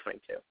 12:2, not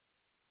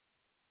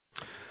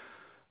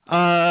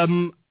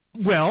 22.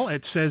 Well,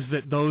 it says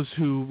that those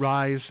who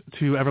rise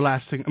to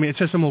everlasting. It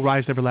says some will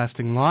rise to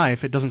everlasting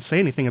life. It doesn't say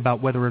anything about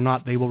whether or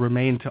not they will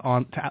remain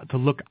to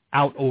look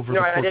out over.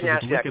 No, the course I didn't of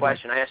ask you that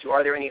question. I asked you,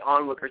 are there any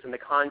onlookers in the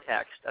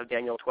context of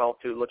Daniel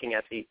 12:2 looking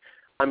at the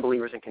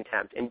unbelievers in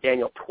contempt in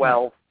Daniel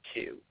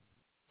 12:2?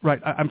 Right,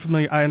 I'm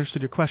familiar. I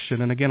understood your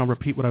question, and again, I'll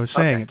repeat what I was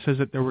saying. Okay. It says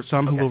that there were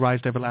some who will rise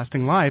to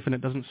everlasting life, and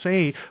it doesn't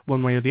say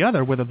one way or the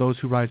other whether those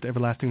who rise to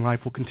everlasting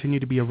life will continue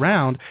to be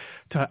around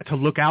to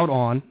look out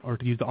on, or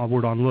to use the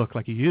word "on" look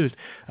like you used,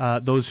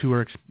 those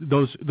who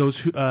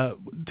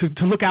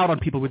to look out on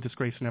people with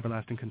disgrace and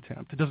everlasting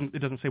contempt. It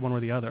doesn't say one way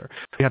or the other.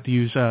 We have to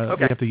use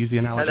the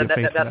analogy of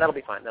faith. That'll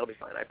be fine. That'll be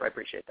fine. I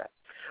appreciate that.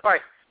 All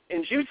right.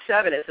 In Jude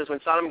 7, it says, when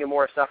Sodom and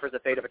Gomorrah suffers the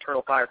fate of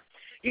eternal fire.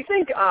 You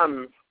think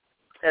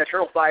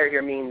eternal fire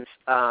here means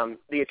the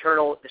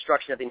eternal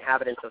destruction of the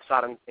inhabitants of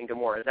Sodom and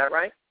Gomorrah. Is that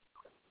right?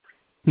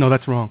 No,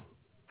 that's wrong.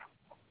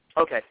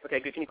 Okay,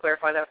 good. Can you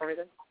clarify that for me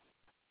then?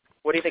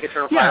 What do you think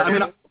eternal fire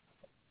means?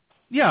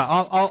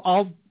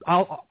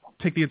 I'll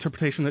take the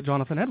interpretation that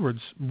Jonathan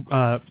Edwards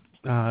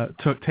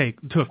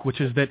took,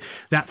 which is that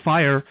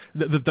fire,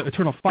 the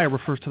eternal fire,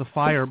 refers to the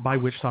fire by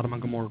which Sodom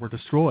and Gomorrah were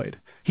destroyed.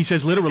 He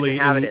says literally...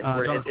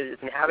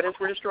 Inhabitants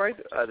were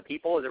destroyed? The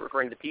people? Is it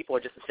referring to the people or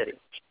just the city?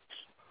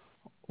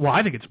 Well,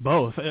 I think it's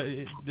both.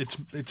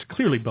 It's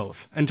clearly both.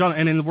 And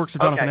in the works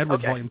of Jonathan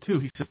Edwards, Volume 2,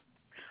 he says...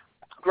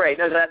 Great.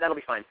 No, that'll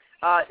be fine.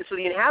 So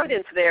the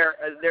inhabitants there,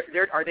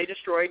 are they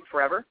destroyed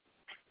forever?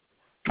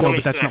 No,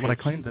 but that's not what I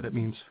claimed that it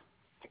means.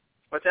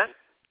 What's that?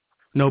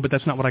 No, but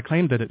that's not what I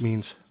claimed that it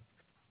means.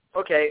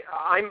 Okay,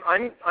 I'm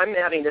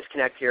having a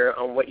disconnect here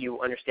on what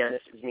you understand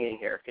this is meaning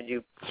here. Could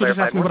you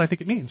clarify just ask me what I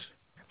think it means.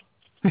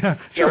 Yeah,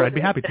 sure, I'd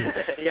be happy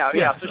to.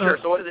 So sure.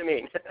 So what does it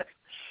mean?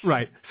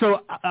 Right.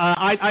 So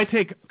I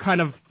take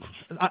kind of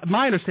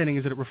my understanding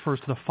is that it refers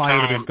to the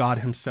fire that is God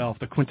himself,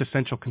 the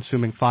quintessential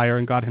consuming fire,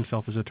 and God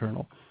himself is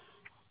eternal.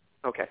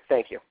 Okay.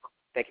 Thank you.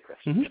 Thank you, Chris.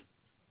 Mm-hmm.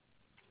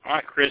 All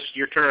right, Chris,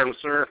 your turn,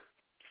 sir.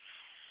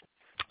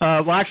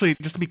 Well, actually,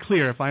 just to be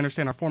clear, if I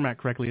understand our format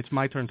correctly, it's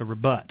my turn to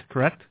rebut,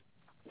 correct?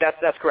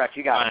 That's correct.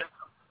 You got it.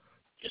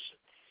 Yes.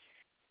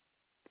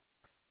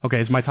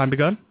 Okay, is my time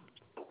begun?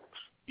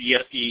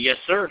 Yes,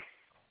 sir.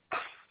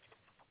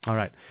 All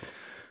right.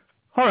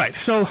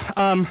 So,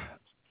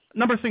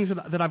 number of things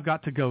that I've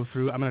got to go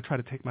through. I'm going to try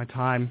to take my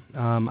time.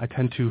 I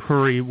tend to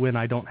hurry when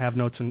I don't have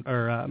notes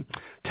or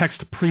text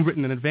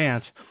pre-written in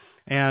advance.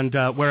 And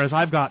whereas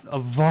I've got a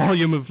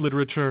volume of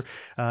literature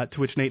to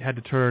which Nate had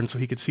to turn so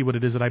he could see what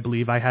it is that I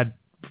believe, I had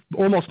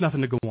almost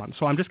nothing to go on.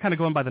 So I'm just kind of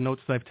going by the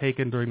notes that I've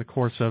taken during the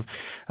course of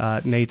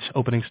Nate's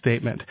opening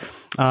statement.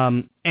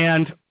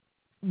 And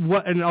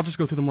I'll just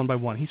go through them one by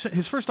one.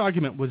 His first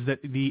argument was that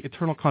the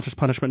eternal conscious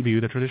punishment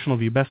view, the traditional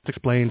view, best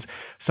explains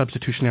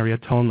substitutionary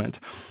atonement.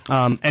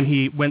 And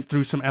he went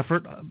through some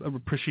effort,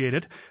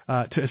 appreciated,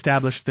 to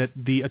establish that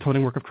the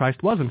atoning work of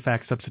Christ was in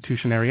fact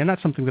substitutionary, and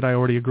that's something that I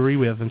already agree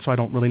with, and so I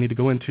don't really need to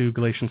go into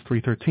Galatians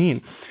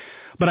 3:13.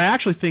 But I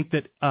actually think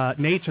that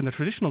Nate's and the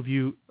traditional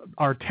view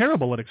are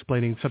terrible at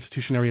explaining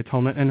substitutionary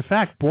atonement, and in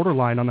fact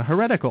borderline on the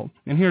heretical.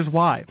 And here's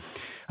why.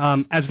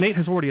 As Nate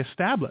has already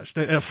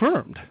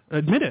affirmed,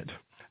 admitted,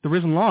 the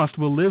risen lost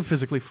will live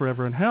physically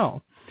forever in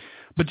hell.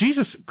 But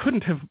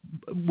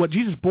what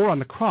Jesus bore on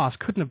the cross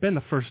couldn't have been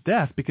the first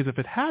death, because if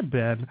it had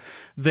been,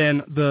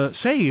 then the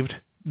saved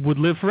would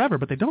live forever,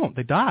 but they don't.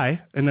 They die,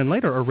 and then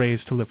later are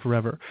raised to live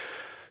forever.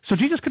 So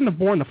Jesus couldn't have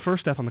borne the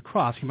first death on the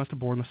cross. He must have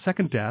borne the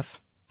second death.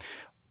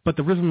 But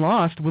the risen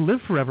lost will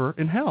live forever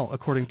in hell,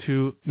 according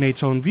to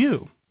Nate's own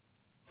view.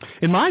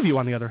 In my view,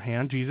 on the other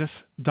hand, Jesus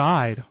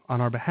died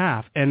on our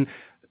behalf, and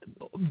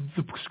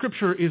the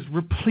Scripture is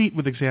replete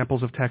with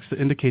examples of texts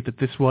that indicate that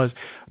this was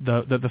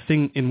the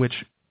thing in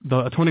which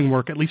the atoning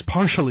work at least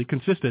partially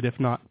consisted, if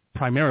not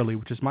primarily,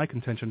 which is my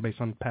contention based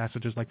on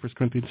passages like 1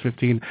 Corinthians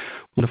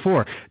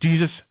 15:1-4.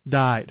 Jesus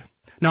died.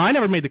 Now, I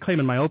never made the claim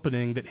in my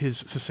opening that his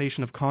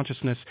cessation of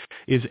consciousness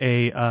is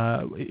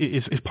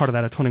part of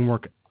that atoning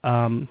work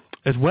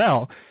as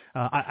well.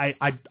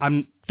 I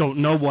don't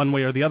know one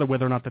way or the other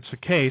whether or not that's the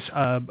case.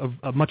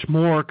 A much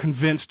more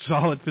convinced,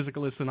 solid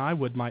physicalist than I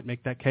might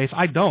make that case.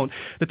 I don't.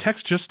 The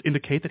texts just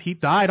indicate that he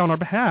died on our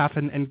behalf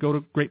and go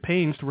to great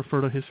pains to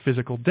refer to his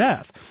physical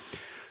death.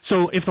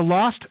 So if the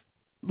lost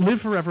live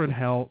forever in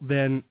hell,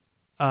 then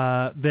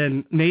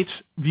Nate's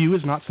view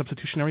is not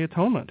substitutionary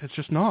atonement. It's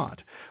just not.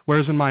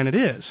 Whereas in mine it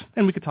is.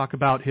 And we could talk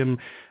about him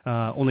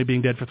only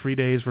being dead for 3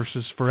 days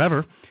versus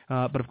forever.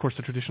 But of course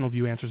the traditional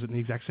view answers it in the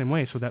exact same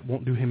way, so that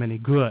won't do him any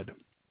good.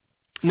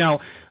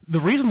 Now, the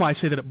reason why I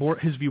say that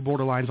his view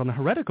borderlines on the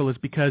heretical is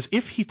because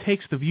if he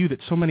takes the view that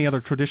so many other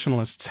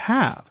traditionalists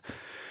have,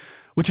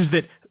 which is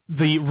that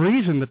the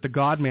reason that the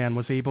God-man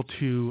was able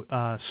to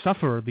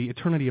suffer the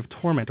eternity of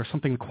torment, or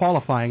something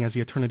qualifying as the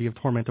eternity of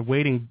torment,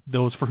 awaiting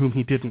those for whom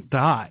he didn't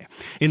die,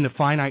 in the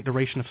finite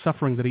duration of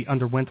suffering that he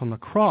underwent on the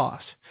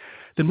cross,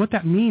 then what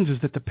that means is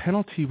that the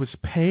penalty was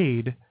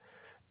paid,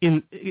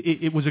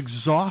 it was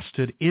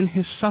exhausted in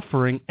his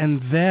suffering,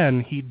 and then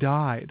he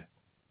died.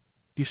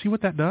 Do you see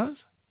what that does?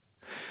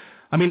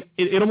 I mean,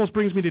 it almost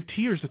brings me to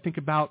tears to think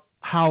about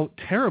how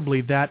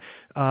terribly that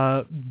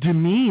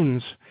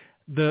demeans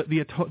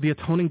the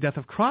atoning death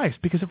of Christ,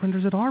 because it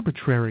renders it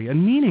arbitrary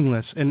and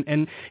meaningless,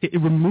 and it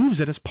removes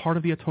it as part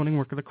of the atoning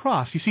work of the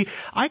cross. You see,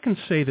 I can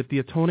say that the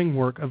atoning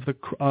work of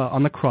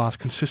on the cross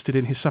consisted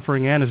in his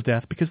suffering and his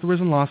death, because the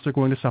risen lost are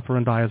going to suffer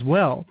and die as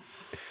well.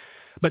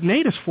 But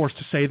Nate is forced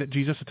to say that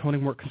Jesus'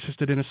 atoning work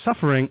consisted in his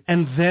suffering,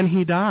 and then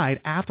he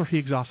died after he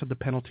exhausted the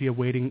penalty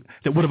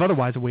that would have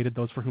otherwise awaited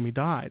those for whom he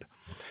died.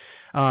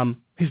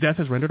 His death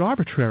is rendered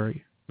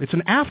arbitrary. It's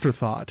an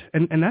afterthought,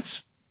 and that's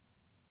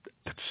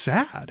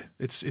sad.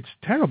 It's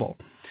terrible.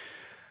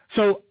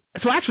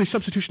 So actually,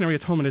 substitutionary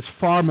atonement is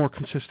far more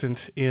consistent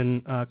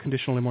in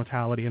conditional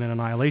immortality and in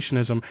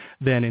annihilationism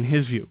than in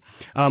his view.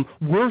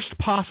 Worst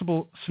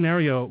possible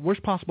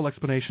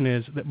explanation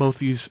is that both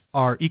views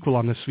are equal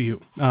on this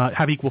view,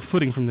 have equal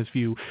footing from this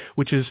view,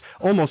 which is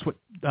almost what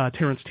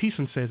Terence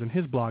Thiessen says in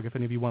his blog, if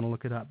any of you want to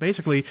look it up.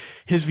 Basically,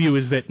 his view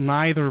is that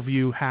neither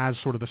view has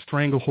sort of the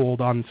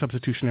stranglehold on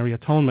substitutionary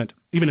atonement,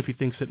 even if he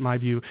thinks that my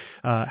view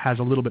has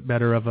a little bit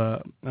better of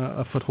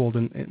a foothold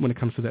when it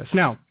comes to this.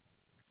 Now,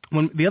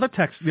 when the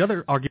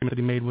other argument that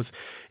he made was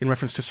in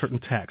reference to certain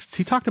texts.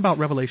 He talked about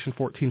Revelation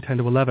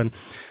 14:10-11,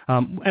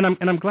 and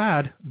I'm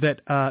glad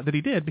that he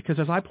did, because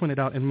as I pointed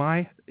out in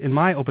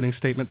my opening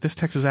statement, this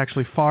text is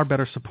actually far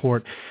better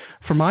support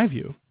for my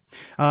view.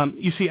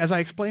 You see, as I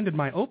explained in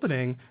my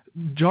opening,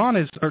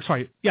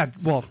 the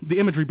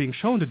imagery being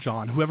shown to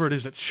John, whoever it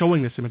is that's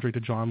showing this imagery to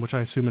John, which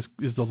I assume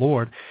is the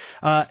Lord,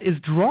 is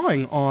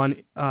drawing on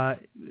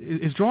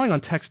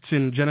texts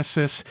in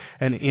Genesis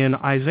and in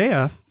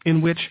Isaiah in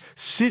which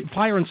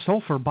fire and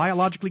sulfur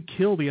biologically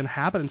kill the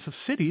inhabitants of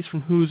cities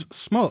from whose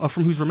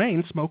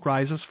remains smoke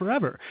rises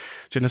forever.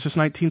 Genesis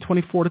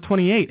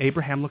 19:24-28,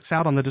 Abraham looks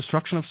out on the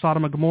destruction of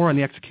Sodom and Gomorrah and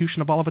the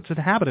execution of all of its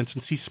inhabitants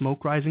and sees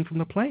smoke rising from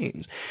the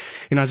plains.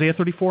 In Isaiah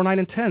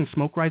 34:9-10,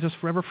 smoke rises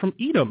forever from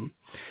Edom.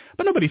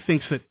 But nobody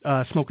thinks that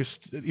smoke is,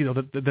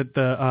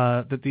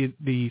 that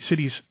the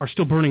cities are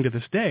still burning to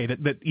this day,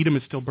 that Edom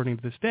is still burning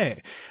to this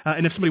day.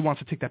 And if somebody wants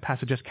to take that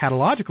passage just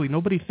catalogically,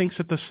 nobody thinks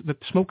that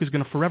smoke is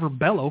going to forever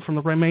bellow from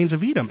the remains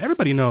of Edom.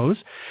 Everybody knows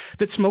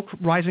that smoke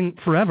rising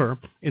forever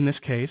in this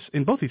case,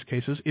 in both these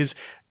cases, is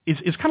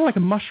kind of like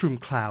a mushroom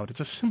cloud. It's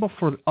a symbol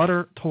for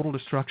utter, total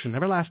destruction,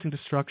 everlasting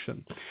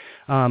destruction.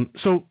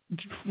 So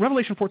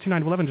Revelation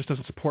 14:9-11 just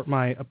doesn't support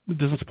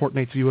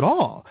Nate's view at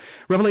all.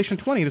 Revelation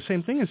 20, the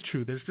same thing is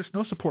true. There's just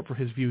no support for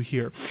his view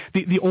here.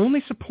 The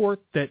only support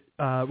that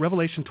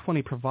Revelation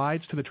 20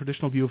 provides to the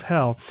traditional view of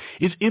hell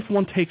is if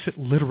one takes it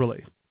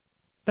literally.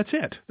 That's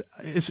it.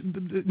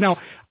 Now,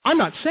 I'm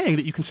not saying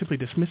that you can simply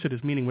dismiss it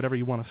as meaning whatever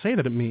you want to say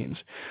that it means.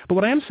 But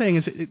what I am saying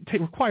is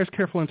it requires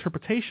careful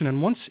interpretation,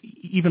 and once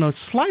even a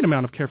slight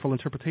amount of careful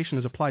interpretation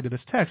is applied to this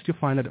text, you'll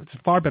find that it's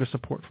far better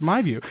support for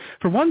my view.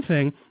 For one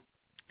thing,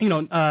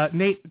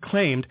 Nate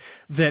claimed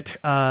that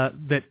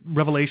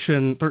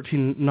Revelation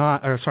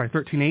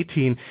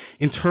 13:18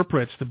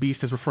 interprets the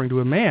beast as referring to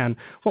a man.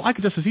 Well, I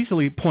could just as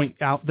easily point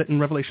out that in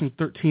Revelation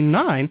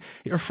 13:9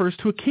 it refers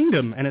to a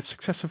kingdom and its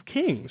successive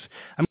kings.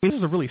 I mean, this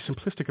is a really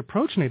simplistic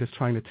approach Nate is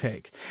trying to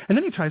take. And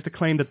then he tries to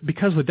claim that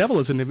because the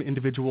devil is an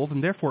individual, then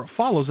therefore it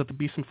follows that the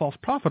beast and false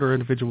prophet are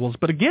individuals.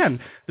 But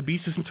again, the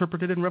beast is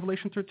interpreted in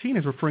Revelation 13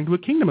 as referring to a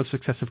kingdom of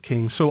successive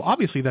kings. So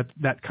obviously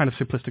that kind of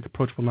simplistic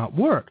approach will not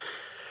work.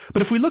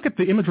 But if we look at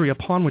the imagery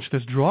upon which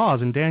this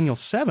draws in Daniel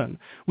 7,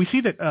 we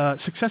see that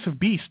successive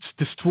beasts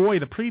destroy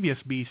the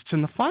previous beasts,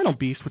 and the final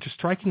beast, which is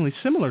strikingly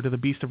similar to the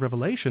beast of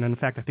Revelation, and in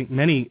fact I think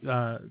many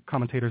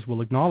commentators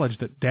will acknowledge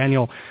that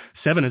Daniel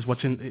 7 is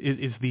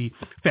is the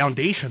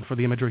foundation for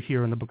the imagery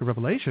here in the book of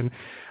Revelation.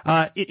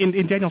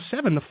 In Daniel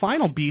 7, the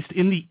final beast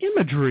in the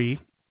imagery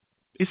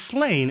is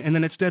slain, and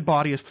then its dead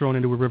body is thrown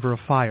into a river of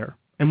fire.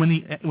 And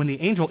when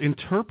the angel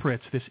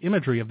interprets this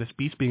imagery of this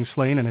beast being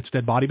slain and its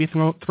dead body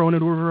being thrown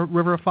into a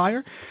river of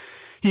fire,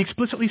 he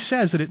explicitly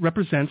says that it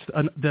represents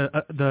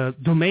the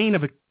domain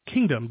of a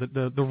kingdom,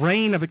 the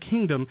reign of a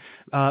kingdom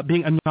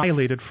being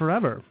annihilated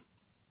forever.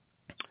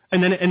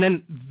 And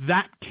then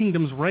that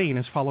kingdom's reign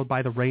is followed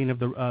by the reign of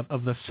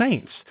the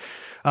saints.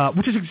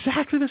 Which is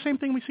exactly the same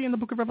thing we see in the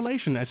book of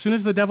Revelation. As soon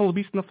as the devil, the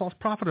beast, and the false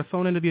prophet are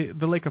thrown into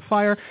the lake of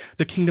fire,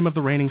 the kingdom of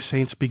the reigning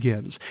saints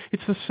begins.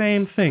 It's the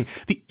same thing.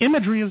 The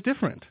imagery is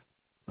different,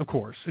 of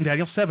course. In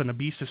Daniel 7, a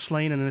beast is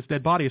slain and its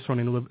dead body is thrown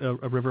into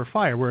a river of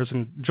fire, whereas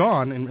in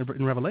John,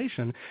 in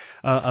Revelation,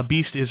 a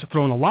beast is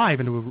thrown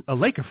alive into a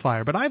lake of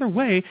fire. But either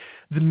way,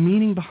 the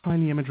meaning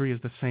behind the imagery is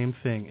the same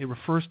thing. It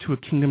refers to a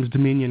kingdom's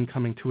dominion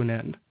coming to an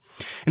end.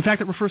 In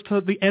fact, it refers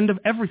to the end of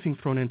everything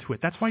thrown into it.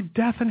 That's why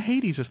death and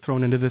Hades is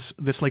thrown into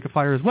this lake of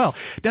fire as well.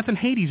 Death and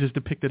Hades is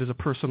depicted as a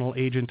personal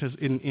agent as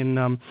in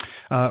I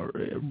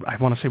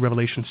want to say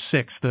Revelation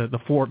 6, the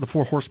four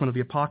horsemen of the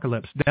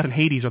apocalypse. Death and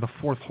Hades are the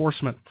fourth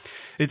horseman.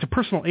 It's a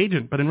personal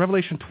agent, but in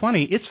Revelation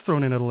 20, it's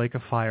thrown into the lake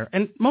of fire.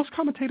 And most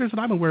commentators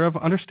that I'm aware of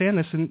understand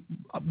this and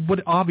what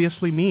it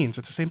obviously means.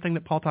 It's the same thing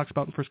that Paul talks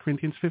about in 1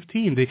 Corinthians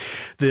 15,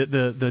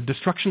 the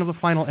destruction of the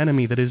final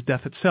enemy that is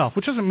death itself,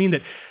 which doesn't mean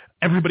that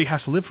everybody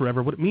has to live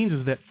forever. What it means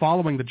is that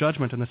following the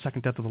judgment and the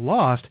second death of the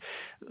lost,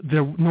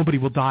 nobody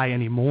will die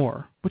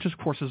anymore, which of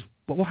course is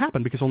what will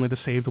happen because only the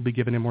saved will be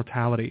given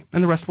immortality,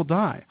 and the rest will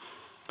die.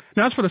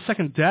 Now, as for the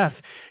second death,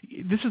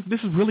 this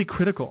is really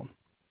critical.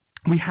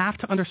 We have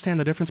to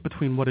understand the difference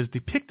between what is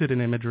depicted in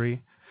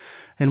imagery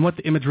and what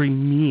the imagery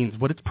means,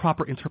 what its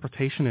proper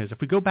interpretation is. If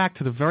we go back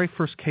to the very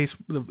first case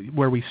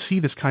where we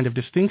see this kind of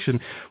distinction,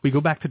 we go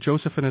back to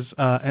Joseph and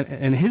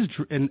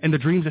the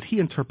dreams that he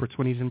interprets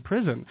when he's in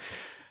prison.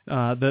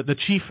 The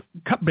chief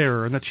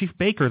cupbearer and the chief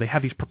baker, they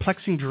have these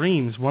perplexing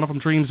dreams. One of them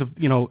dreams of,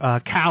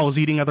 cows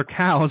eating other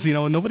cows,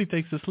 and nobody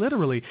takes this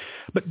literally.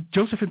 But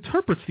Joseph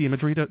interprets the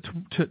imagery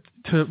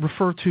to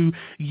refer to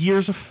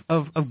years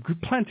of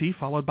plenty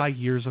followed by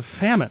years of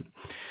famine.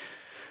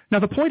 Now,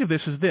 the point of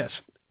this is this.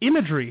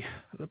 Imagery,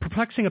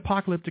 perplexing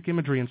apocalyptic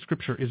imagery in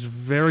Scripture is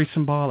very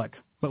symbolic.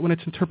 But when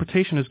its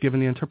interpretation is given,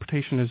 the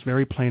interpretation is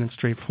very plain and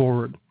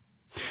straightforward.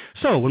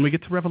 So when we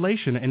get to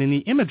Revelation, and in the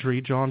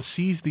imagery, John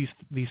sees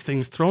these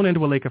things thrown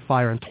into a lake of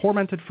fire and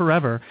tormented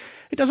forever,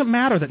 it doesn't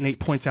matter that Nate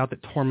points out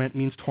that torment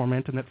means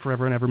torment and that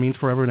forever and ever means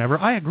forever and ever.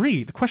 I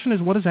agree. The question is,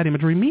 what does that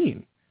imagery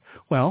mean?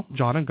 Well,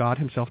 John and God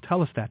himself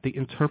tell us that. They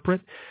interpret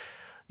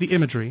the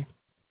imagery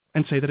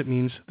and say that it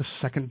means the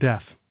second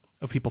death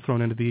of people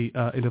thrown into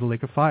the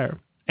lake of fire.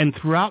 And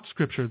throughout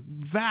Scripture,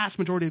 vast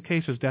majority of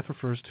cases, death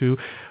refers to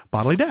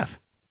bodily death.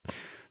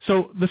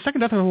 So the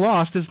second death of the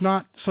lost is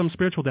not some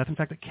spiritual death. In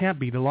fact, it can't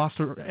be. The lost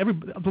are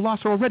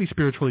already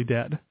spiritually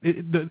dead.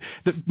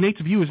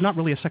 Nate's view is not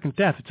really a second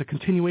death. It's a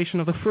continuation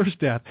of the first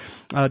death,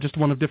 just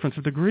one of difference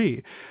of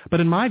degree. But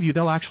in my view,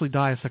 they'll actually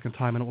die a second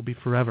time, and it will be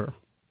forever.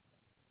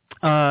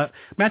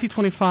 Matthew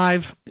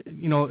 25,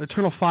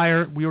 eternal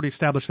fire, we already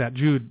established that.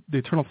 Jude, the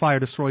eternal fire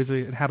destroys the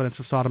inhabitants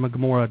of Sodom and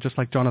Gomorrah, just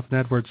like Jonathan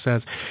Edwards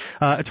says.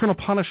 Eternal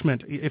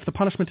punishment, if the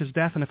punishment is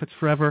death and if it's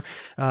forever,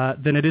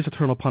 then it is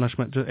eternal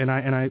punishment, and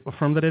I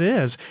affirm that it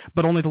is.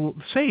 But only the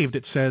saved,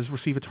 it says,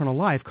 receive eternal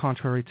life,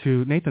 contrary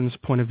to Nathan's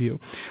point of view.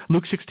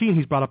 Luke 16,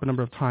 he's brought up a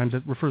number of times.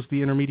 It refers to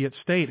the intermediate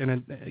state,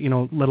 and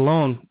let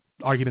alone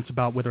arguments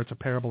about whether it's a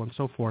parable and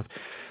so forth.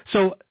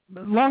 So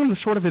long and the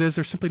short of it is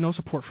there's simply no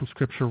support from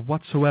Scripture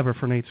whatsoever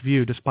for Nate's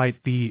view, despite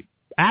the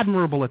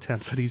admirable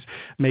attempts that he's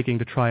making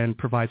to try and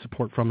provide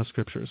support from the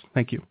Scriptures.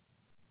 Thank you.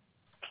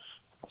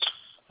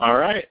 All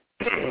right.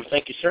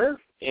 Thank you, sir.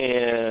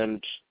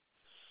 And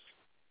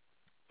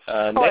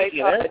Nate,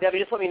 Debbie,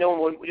 just let me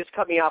know just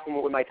cut me off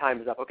when my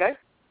time is up, okay?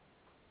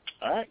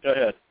 All right, go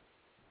ahead.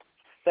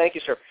 Thank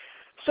you, sir.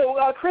 So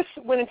Chris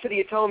went into the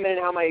atonement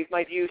and how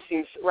my view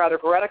seems rather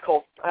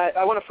heretical.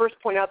 I want to first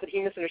point out that he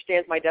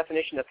misunderstands my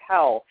definition of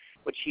hell,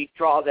 which he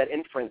draws that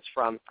inference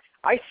from.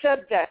 I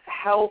said that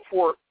hell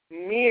for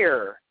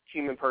mere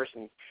human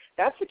persons.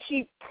 That's the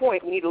key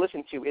point we need to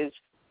listen to is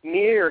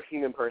mere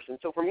human persons.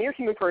 So for mere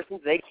human persons,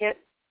 they can't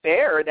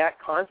bear that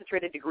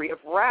concentrated degree of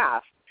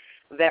wrath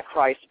that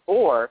Christ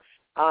bore,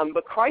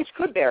 but Christ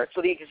could bear it.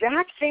 So the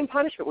exact same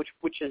punishment,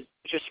 which is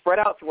spread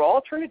out through all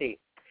eternity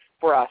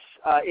for us,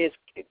 is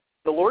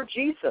the Lord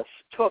Jesus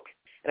took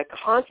in a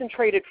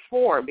concentrated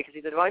form because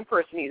he's a divine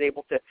person. He's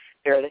able to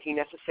bear that he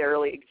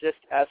necessarily exists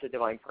as a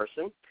divine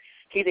person.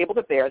 He's able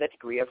to bear that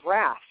degree of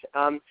wrath.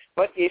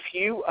 But if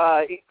you,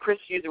 Chris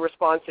used a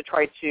response to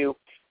try to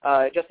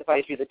justify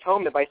his view of the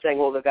atonement by saying,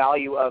 well, the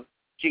value of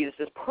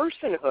Jesus'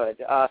 personhood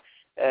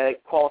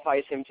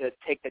qualifies him to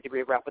take that degree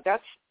of wrath. But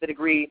that's the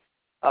degree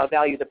of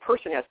value the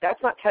person has.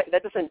 That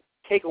doesn't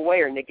take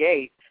away or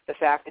negate the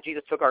fact that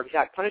Jesus took our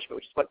exact punishment,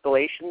 which is what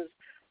Galatians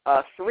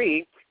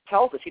 3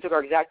 tells us. He took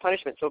our exact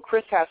punishment. So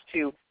Chris has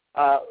to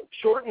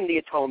shorten the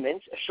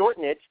atonement,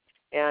 shorten it,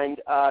 and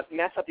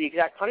mess up the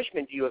exact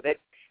punishment view of it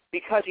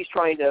because he's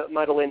trying to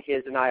muddle in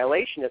his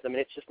annihilationism, and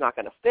it's just not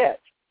going to fit.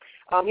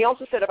 He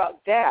also said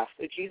about death,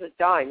 Jesus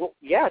dying. Well,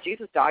 yeah,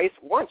 Jesus dies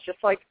once, just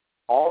like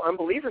all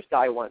unbelievers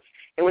die once.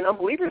 And when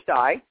unbelievers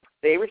die,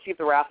 they receive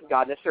the wrath of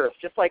God in this earth,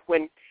 just like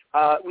when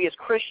we as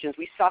Christians,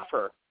 we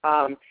suffer.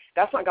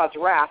 That's not God's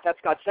wrath. That's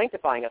God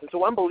sanctifying us. And so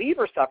when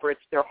unbelievers suffer,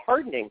 it's their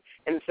hardening,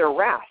 and it's their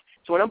wrath.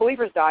 So when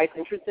unbelievers die, it's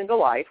entrance into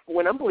life.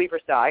 When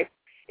unbelievers die,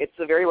 it's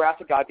the very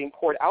wrath of God being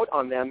poured out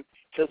on them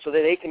so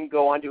that they can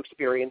go on to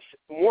experience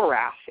more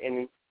wrath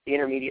in the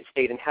intermediate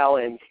state in hell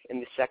and in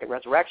the second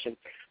resurrection.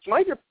 So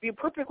my view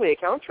perfectly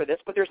accounts for this,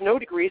 but there's no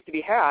degrees to be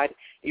had.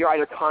 You're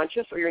either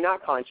conscious or you're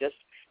not conscious.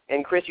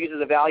 And Chris uses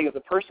the value of the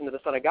person of the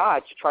Son of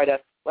God to try to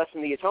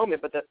lessen the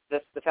atonement, but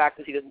the fact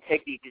is he doesn't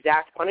take the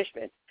exact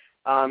punishment.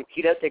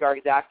 He does take our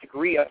exact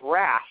degree of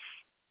wrath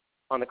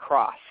on the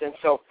cross. And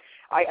so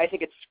I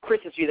think it's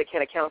Chris's view that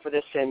can't account for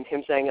this and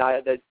him saying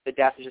the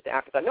death is just an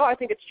afterthought. No, I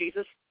think it's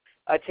Jesus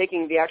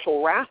taking the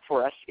actual wrath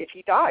for us if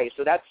he dies.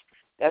 So that's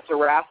a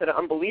wrath that an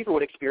unbeliever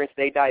would experience if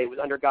they die. It was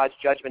under God's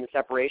judgment and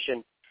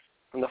separation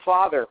from the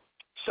Father.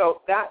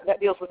 So that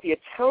deals with the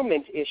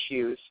atonement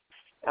issues.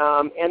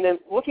 And then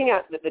looking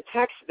at the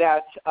text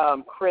that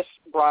Chris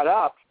brought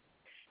up,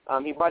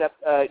 he brought up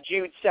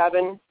Jude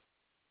 7,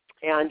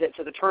 and it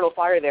says eternal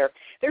fire there.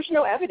 There's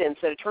no evidence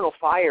that eternal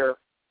fire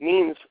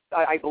means,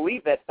 I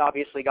believe that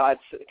obviously God's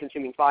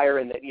consuming fire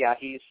and that, yeah,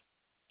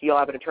 he'll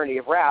have an eternity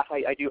of wrath.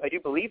 I do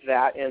believe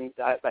that, and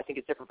I think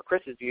it's different for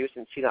Chris's view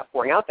since he's not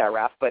pouring out that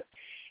wrath. But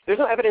there's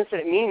no evidence that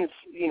it means,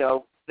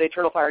 the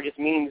eternal fire just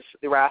means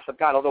the wrath of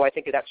God, although I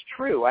think that's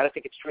true. I don't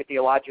think it's true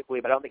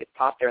theologically, but I don't think it's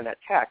taught there in that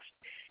text.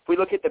 If we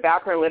look at the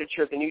background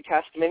literature of the New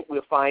Testament,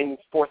 we'll find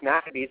 4th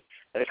Maccabees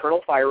that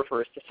eternal fire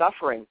refers to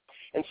suffering.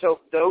 And so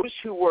those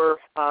who were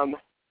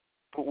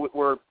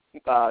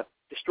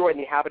destroyed,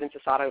 the inhabitants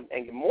of Sodom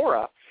and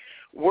Gomorrah,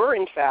 were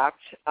in fact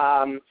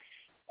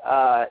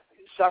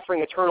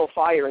suffering eternal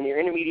fire in their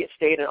intermediate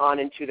state and on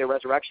into their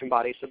resurrection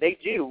body. So they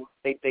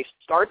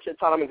start at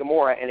Sodom and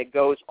Gomorrah and it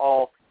goes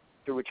all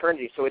through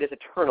eternity. So it is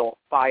eternal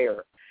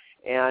fire.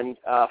 And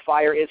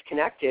fire is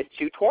connected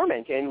to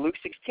torment in Luke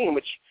 16,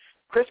 which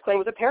Chris claimed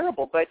was a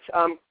parable, but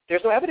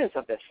there's no evidence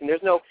of this, and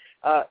there's no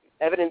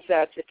evidence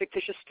that it's a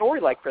fictitious story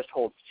like Chris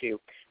holds to.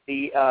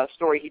 The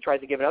story he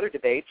tries to give in other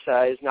debates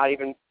is not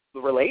even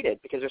related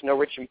because there's no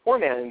rich and poor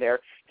man in there.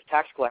 The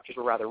tax collectors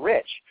were rather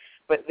rich.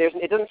 But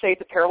it doesn't say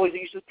it's a parable. It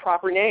uses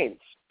proper names.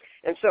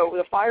 And so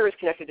the fire is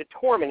connected to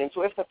torment, and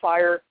so if the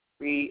fire,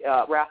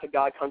 wrath of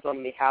God comes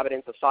on the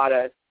inhabitants of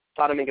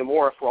Sodom and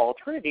Gomorrah for all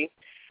eternity,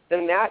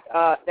 then that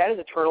is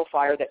eternal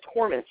fire that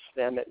torments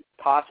them, that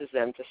causes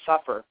them to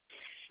suffer.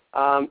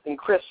 And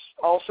Chris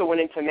also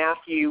went into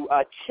Matthew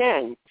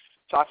 10,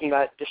 talking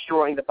about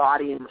destroying the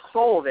body and the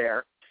soul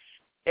there.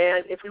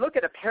 And if we look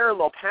at a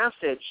parallel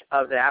passage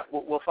of that,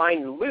 we'll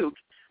find in Luke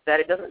that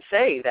it doesn't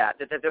say that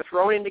they're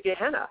thrown into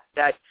Gehenna,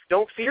 that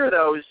don't fear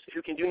those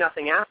who can do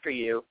nothing after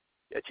you,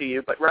 to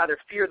you, but rather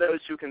fear those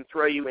who can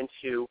throw you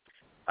into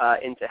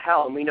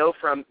hell. And we know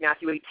from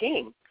Matthew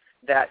 18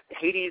 that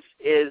Hades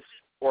is,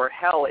 or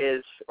hell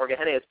is, or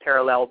Gehenna is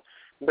paralleled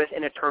with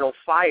an eternal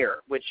fire,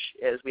 which,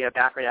 as we have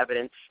background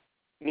evidence,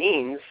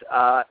 means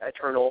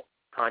eternal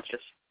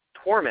conscious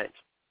torment.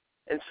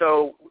 And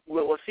so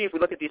we'll see if we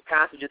look at these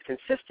passages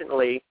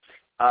consistently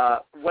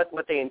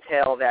what they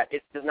entail, that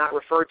it does not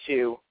refer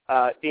to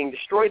being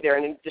destroyed there.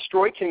 And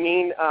destroyed can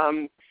mean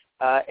an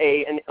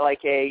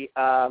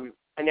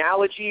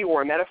analogy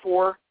or a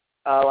metaphor,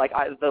 like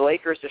the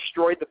Lakers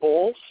destroyed the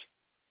Bulls.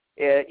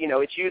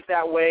 It's used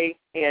that way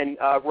in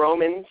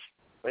Romans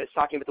when it's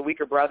talking about the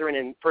weaker brethren.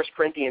 In 1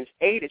 Corinthians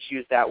 8, it's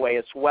used that way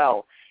as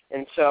well.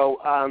 And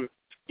so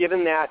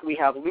given that we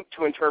have Luke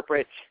to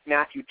interpret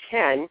Matthew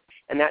 10,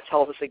 and that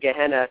tells us that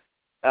Gehenna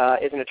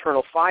is an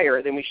eternal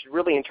fire, then we should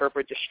really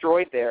interpret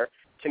destroyed there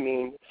to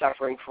mean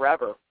suffering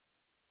forever.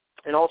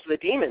 And also the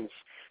demons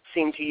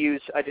seem to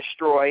use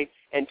destroy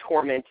and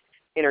torment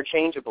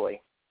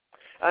interchangeably.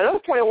 Another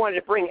point I wanted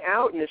to bring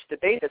out in this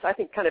debate that's, I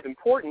think, kind of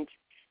important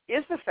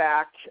is the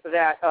fact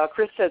that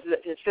Chris says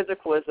that his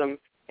physicalism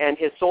and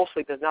his soul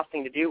sleep has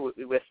nothing to do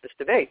with this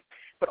debate.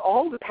 But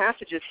all the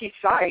passages he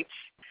cites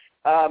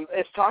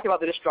is talking about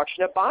the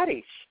destruction of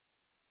bodies.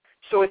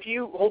 So if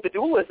you hold the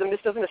dualism,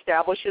 this doesn't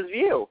establish his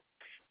view.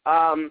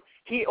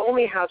 He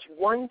only has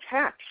one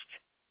text,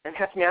 and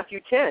that's Matthew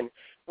 10,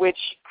 which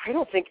I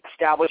don't think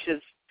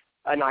establishes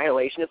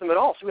annihilationism at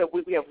all. So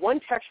we have one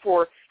text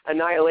for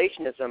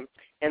annihilationism,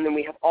 and then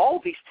we have all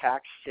these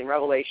texts in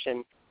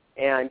Revelation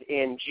and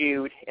in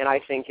Jude, and I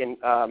think in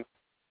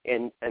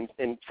 2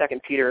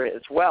 Peter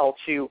as well,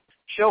 to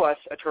show us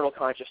eternal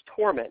conscious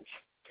torment.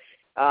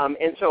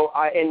 And so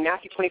in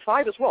Matthew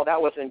 25 as well, that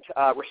wasn't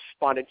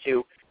responded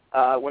to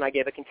when I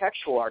gave a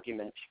contextual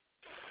argument.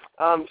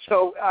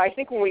 So I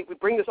think when we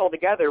bring this all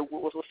together,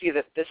 we'll see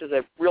that this is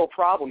a real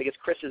problem, because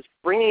Chris is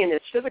bringing in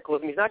his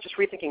physicalism. He's not just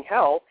rethinking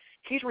hell,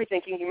 he's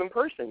rethinking human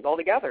persons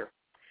altogether.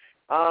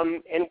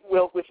 And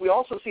we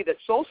also see that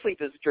soul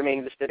sleep is germane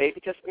to this debate,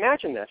 because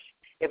imagine this.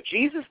 If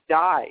Jesus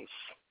dies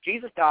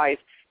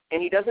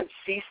and he doesn't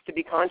cease to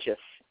be conscious,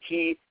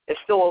 he is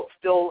still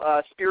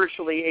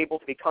spiritually able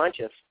to be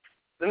conscious,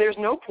 then there's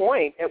no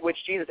point at which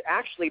Jesus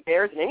actually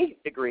bears in any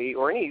degree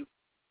or any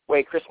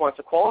way Chris wants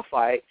to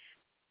qualify it.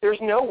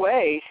 There's no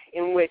way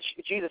in which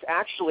Jesus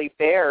actually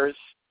bears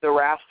the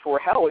wrath for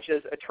hell, which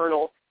is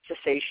eternal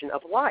cessation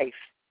of life,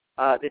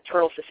 the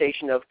eternal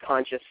cessation of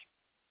conscious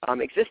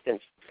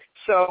existence.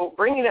 So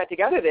bringing that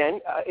together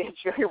then,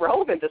 it's very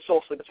relevant to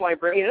soul sleep. That's why I'm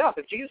bringing it up.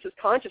 If Jesus is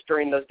conscious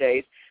during those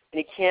days,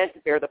 then he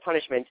can't bear the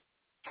punishment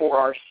for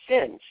our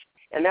sins.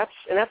 And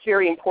that's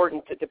very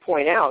important to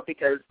point out,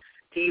 because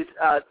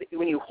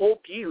when you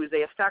hold views,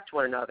 they affect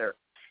one another.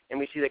 And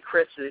we see that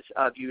Chris's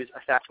views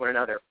affect one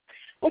another.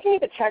 Looking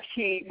at the text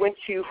he went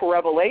to for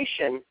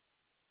Revelation,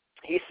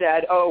 he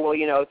said,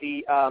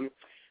 the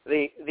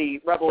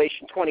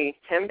Revelation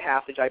 20:10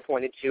 passage I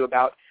pointed to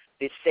about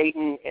the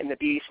Satan and the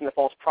beast and the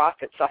false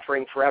prophet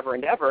suffering forever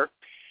and ever,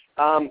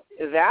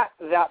 that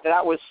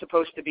was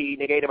supposed to be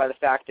negated by the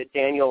fact that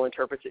Daniel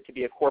interprets it to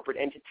be a corporate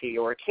entity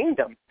or a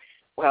kingdom.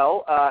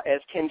 Well,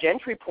 as Ken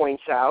Gentry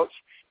points out,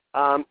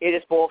 it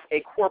is both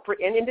a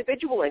corporate and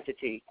individual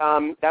entity.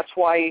 That's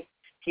why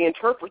he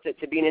interprets it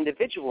to be an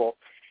individual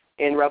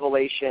in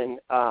Revelation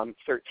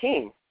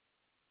 13.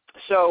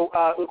 So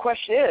the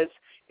question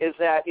is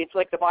that it's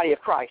like the body of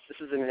Christ. This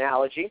is an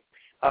analogy.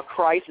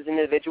 Christ is an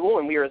individual,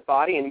 and we are his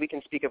body, and we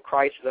can speak of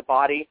Christ as a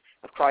body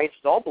of Christ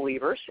as all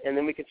believers, and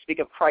then we can speak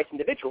of Christ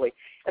individually.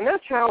 And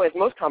that's how, as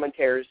most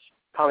commentators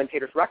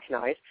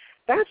recognize,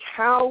 that's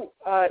how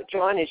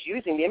John is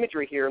using the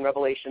imagery here in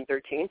Revelation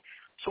 13.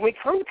 So when we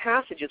come to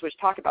passages which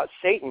talk about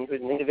Satan,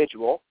 who's an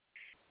individual,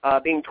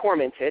 being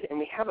tormented, and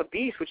we have a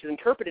beast which is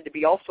interpreted to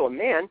be also a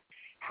man,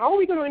 how are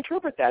we going to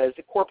interpret that? As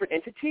a corporate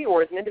entity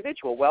or as an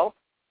individual? Well,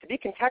 to be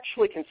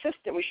contextually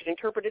consistent, we should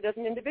interpret it as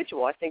an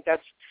individual. I think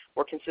that's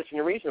more consistent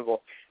and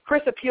reasonable.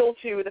 Chris appealed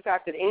to the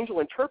fact that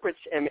angel interprets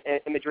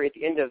imagery at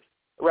the end of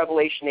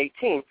Revelation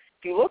 18.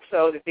 If you look,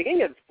 though, at the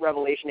beginning of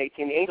Revelation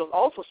 18, the angel is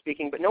also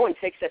speaking, but no one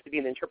takes that to be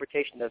an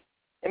interpretation of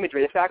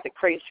imagery. The fact that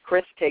Chris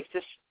takes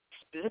this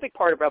specific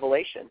part of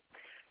Revelation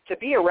to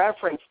be a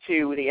reference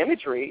to the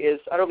imagery is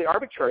utterly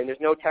arbitrary, and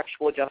there's no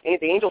textual adjustment.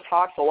 The angel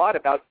talks a lot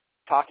about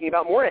talking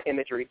about more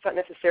imagery. It's not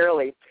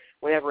necessarily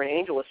whenever an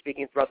angel is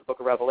speaking throughout the book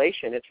of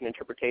Revelation, it's an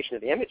interpretation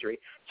of the imagery.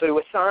 So to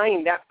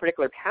assign that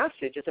particular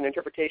passage as an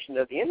interpretation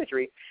of the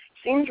imagery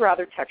seems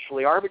rather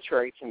textually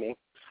arbitrary to me.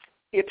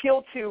 He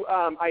appealed to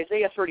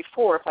Isaiah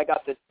 34, if I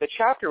got the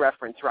chapter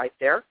reference right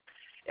there.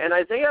 And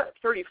Isaiah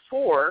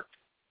 34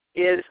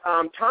 is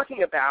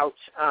talking about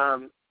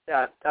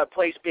a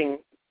place being,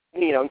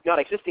 not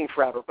existing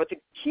forever. But the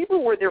Hebrew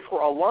word there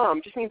for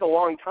olam just means a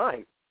long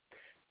time.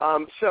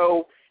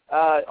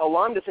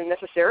 Olam doesn't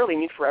necessarily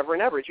mean forever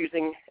and ever. It's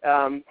using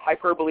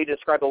hyperbole to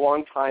describe a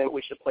long time at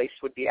which the place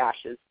would be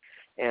ashes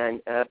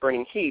and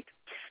burning heap.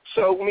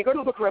 So when we go to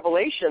the book of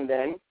Revelation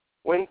then,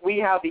 when we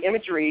have the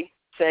imagery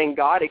saying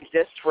God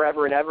exists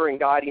forever and ever and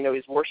God,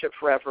 is worshipped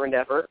forever and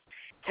ever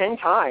 10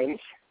 times,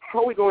 how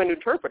are we going to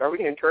interpret? Are we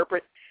going to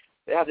interpret,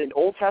 have the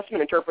Old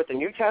Testament interpret the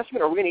New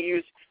Testament, or are we going to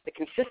use the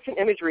consistent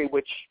imagery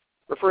which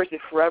refers to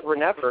forever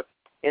and ever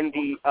in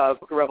the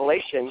book of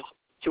Revelation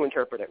to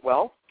interpret it?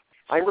 Well,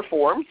 I'm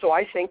Reformed, so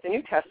I think the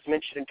New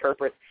Testament should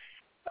interpret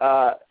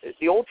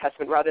the Old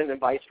Testament rather than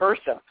vice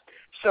versa.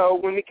 So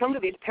when we come to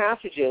these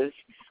passages,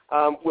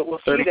 we'll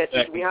see that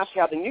seconds. We have to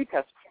have the New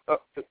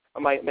Testament.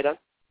 Am I done?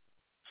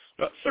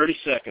 About 30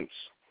 seconds.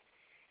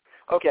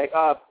 Okay,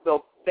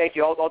 Bill, thank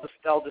you. I'll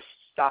just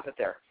stop it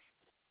there.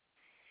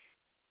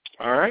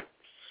 All right.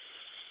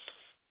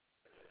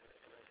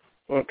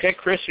 Okay,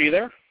 Chris, are you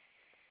there?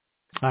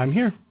 I'm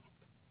here.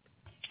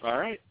 All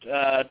right.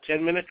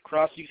 10-minute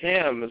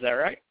cross-exam, is that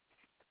right?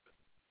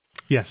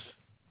 Yes.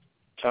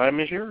 Time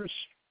is yours.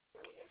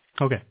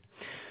 Okay.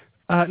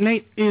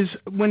 Nate,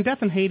 when death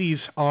and Hades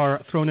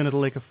are thrown into the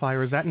lake of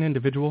fire, is that an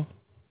individual?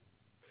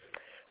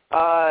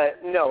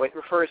 No, it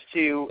refers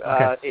to,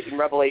 in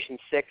Revelation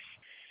 6,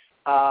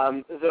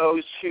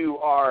 those who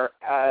are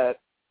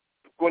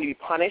going to be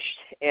punished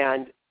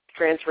and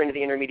transfer into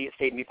the intermediate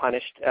state and be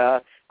punished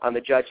on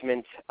the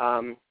judgment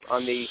on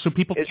the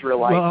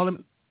Israelites. Well,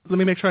 let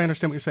me make sure I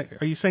understand what you're saying.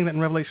 Are you saying that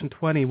in Revelation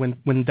 20,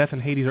 when death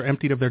and Hades are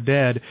emptied of their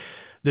dead,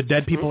 the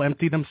dead people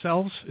empty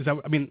themselves? Is that?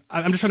 I mean,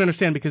 I'm just trying to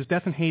understand because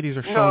death and Hades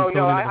are shown.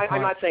 No,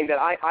 I'm not saying that.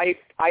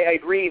 I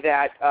agree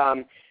that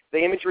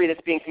the imagery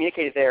that's being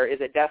communicated there is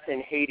that death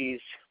and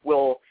Hades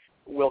will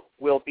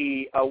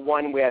be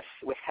one with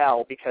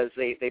hell because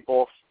they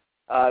both,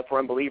 for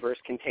unbelievers,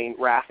 contain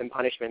wrath and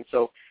punishment.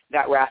 So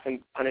that wrath and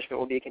punishment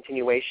will be a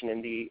continuation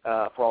in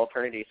for all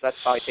eternity. So that's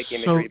how I take the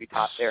imagery to be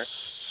taught there.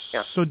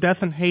 Yeah. So death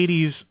and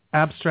Hades,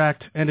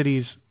 abstract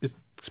entities,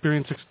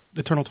 experience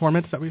eternal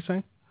torment. Is that what you're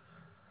saying?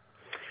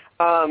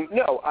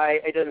 No,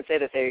 it doesn't say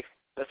that they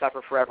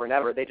suffer forever and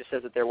ever. They just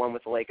says that they're one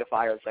with the lake of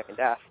fire and second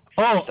death.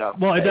 Oh, so,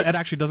 well, it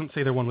actually doesn't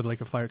say they're one with the lake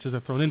of fire. It says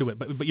they're thrown into it.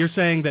 But you're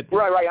saying that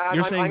right.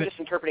 I'm just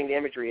interpreting the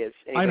imagery as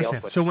anybody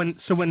else would. So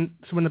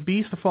when the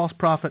beast, the false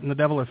prophet, and the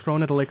devil are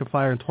thrown into the lake of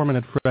fire and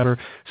tormented forever,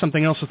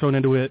 something else is thrown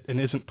into it and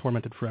isn't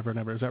tormented forever and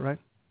ever. Is that right?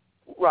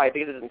 Right,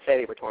 because it doesn't say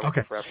they were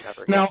tormented forever and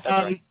ever. Now, yes,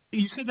 right.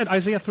 You said that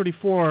Isaiah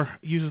 34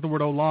 uses the word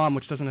olam,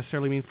 which doesn't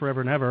necessarily mean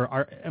forever and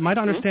ever. Am I to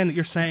understand that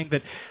you're saying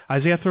that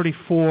Isaiah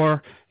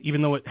 34,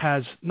 even though it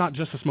has not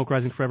just the smoke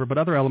rising forever, but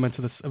other elements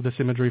of this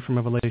imagery from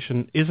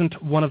Revelation,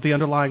 isn't one of the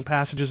underlying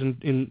passages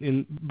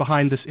in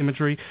behind this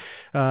imagery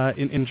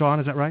in John?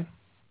 Is that right?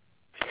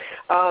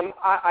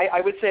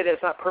 I would say that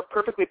it's not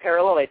perfectly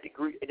parallel. I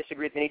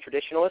disagree with many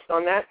traditionalists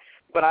on that.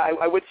 But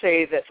I would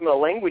say that some of the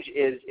language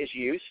is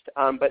used,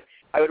 but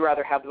I would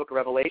rather have the book of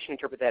Revelation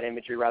interpret that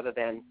imagery rather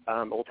than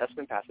Old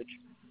Testament passage.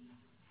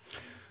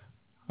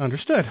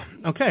 Understood.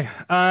 Okay.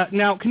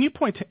 Now, can you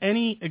point to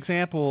any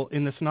example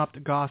in the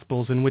Synoptic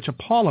Gospels in which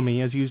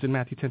apolomy, as used in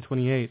Matthew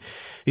 10:28,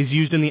 is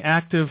used in the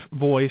active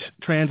voice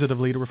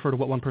transitively to refer to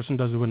what one person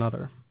does to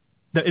another,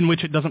 in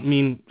which it doesn't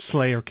mean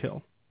slay or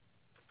kill?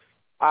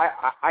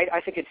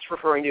 I think it's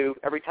referring to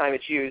every time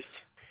it's used,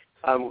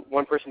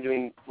 one person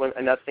doing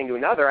another thing to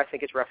another. I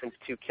think it's reference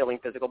to killing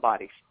physical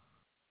bodies,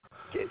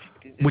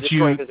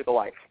 destroying physical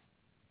life.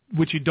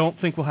 Which you don't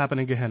think will happen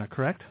in Gehenna,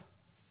 correct?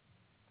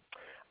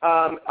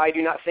 I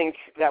do not think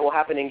that will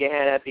happen in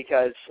Gehenna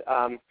because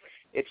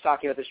it's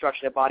talking about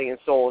destruction of body and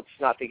soul. It's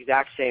not the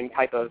exact same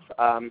type of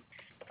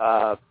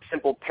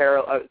simple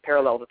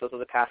parallel that those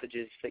other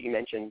passages that you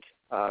mentioned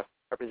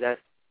represent.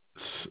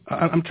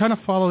 I'm trying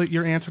to follow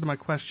your answer to my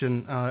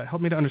question.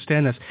 Help me to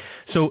understand this.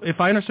 So if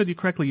I understood you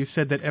correctly, you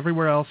said that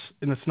everywhere else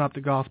in the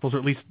Synoptic Gospels, or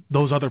at least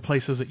those other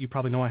places that you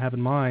probably know I have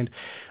in mind,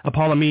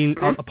 apolomy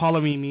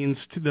means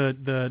to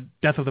the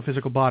death of the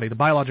physical body, the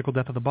biological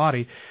death of the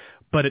body,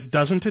 but it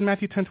doesn't in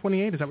Matthew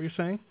 10:28. Is that what you're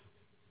saying?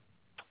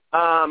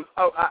 I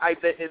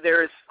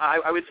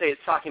would say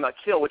it's talking about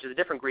kill, which is a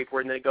different Greek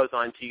word, and then it goes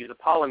on to use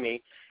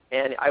apolomy.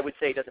 And I would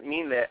say it doesn't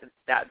mean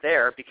that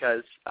there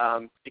because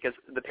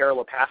the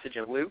parallel passage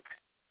in Luke,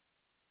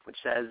 which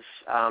says,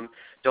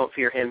 "Don't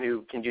fear him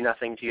who can do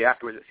nothing to you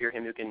afterwards, but fear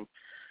him who can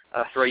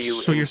throw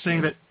you." So you're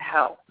saying that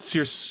hell.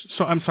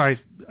 So I'm sorry,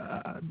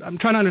 I'm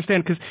trying to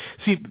understand because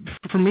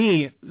for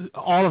me,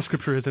 all of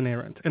Scripture is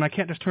inerrant, and I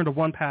can't just turn to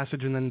one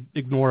passage and then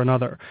ignore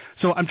another.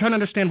 So I'm trying to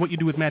understand what you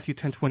do with Matthew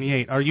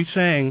 10:28. Are you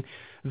saying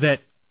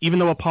that even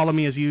though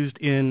apolomy is used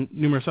in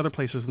numerous other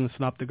places in the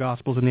Synoptic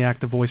Gospels in the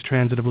active voice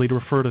transitively to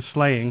refer to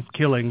slaying,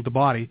 killing the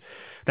body,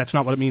 that's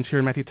not what it means here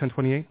in Matthew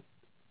 10:28?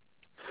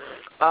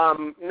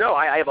 No,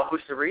 I have a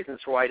host of reasons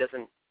for why it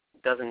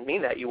doesn't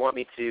mean that. You want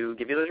me to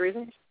give you those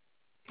reasons?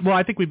 Well,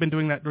 I think we've been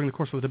doing that during the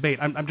course of the debate.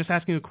 I'm just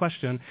asking you a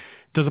question.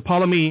 Does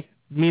apolomy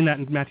mean that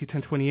in Matthew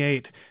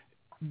 10:28,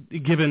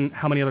 given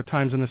how many other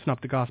times in the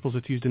Synoptic Gospels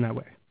it's used in that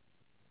way?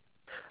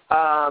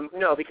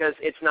 No, because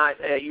it's not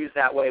used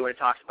that way when it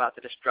talks about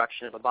the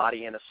destruction of a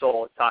body and a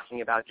soul. It's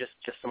talking about just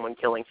someone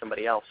killing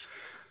somebody else.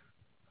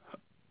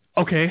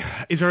 Okay.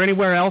 Is there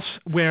anywhere else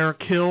where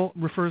kill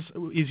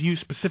is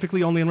used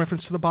specifically only in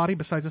reference to the body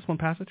besides this one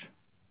passage?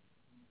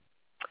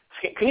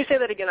 Can you say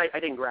that again? I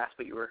didn't grasp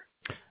what you were...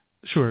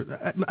 Sure.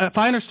 If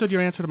I understood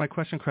your answer to my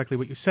question correctly,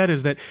 what you said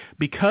is that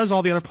because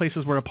all the other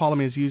places where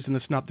apollomy is used in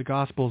the Synoptic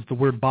Gospels, the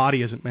word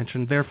body isn't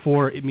mentioned,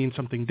 therefore it means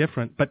something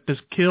different. But does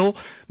kill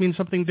mean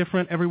something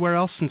different everywhere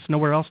else, since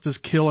nowhere else does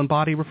kill and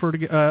body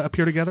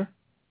appear together?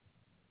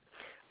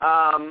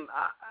 I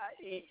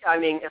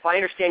mean, if I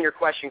understand your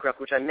question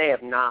correctly, which I may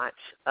have not,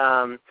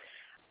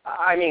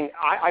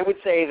 I would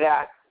say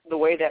that the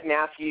way that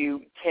Matthew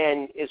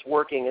 10 is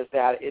working is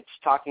that it's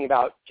talking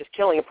about just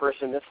killing a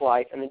person in this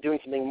life and then doing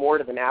something more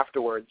to them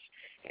afterwards.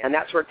 And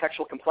that sort of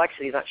textual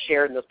complexity is not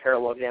shared in those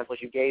parallel examples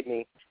you gave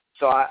me.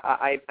 So,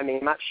 I'm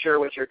not sure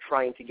what you're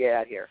trying to get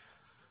at here.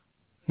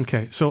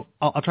 Okay, so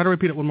I'll try to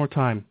repeat it one more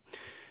time.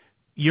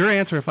 Your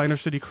answer, if I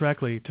understood you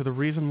correctly, to the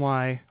reason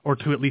why, or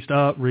to at least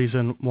a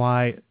reason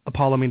why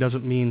apollomy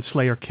doesn't mean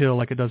slay or kill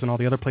like it does in all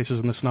the other places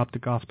in the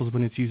Synoptic Gospels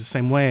when it's used the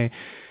same way,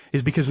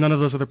 is because none of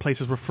those other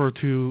places refer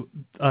to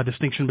a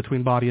distinction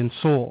between body and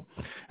soul.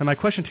 And my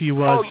question to you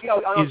was...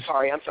 I'm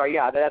sorry.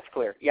 Yeah, that's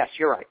clear. Yes,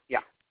 you're right. Yeah.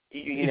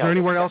 Is there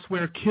anywhere else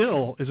where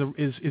kill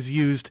is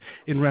used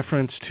in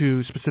reference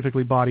to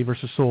specifically body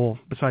versus soul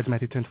besides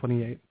Matthew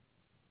 10:28?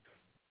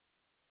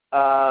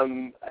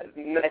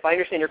 If I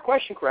understand your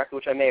question correctly,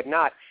 which I may have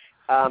not,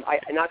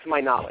 not to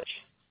my knowledge.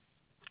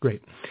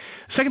 Great.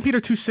 2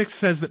 Peter 2:6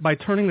 says that by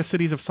turning the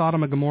cities of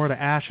Sodom and Gomorrah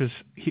to ashes,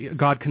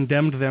 God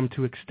condemned them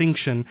to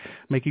extinction,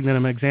 making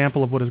them an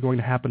example of what is going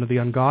to happen to the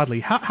ungodly.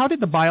 How did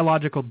the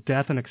biological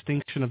death and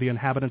extinction of the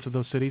inhabitants of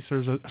those cities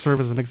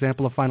serve as an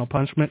example of final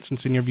punishment,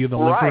 since in your view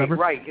they'll live forever?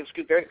 Right. It's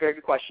a very, very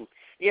good question.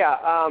 Yeah,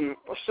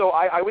 so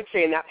I would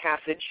say in that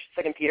passage,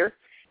 2 Peter,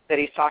 that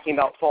he's talking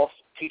about false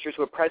teachers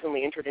who have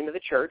presently entered into the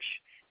church,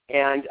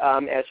 and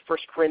as 1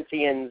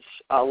 Corinthians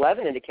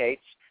 11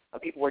 indicates,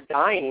 people were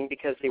dying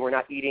because they were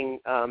not eating,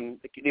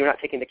 they were not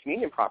taking the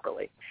communion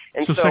properly.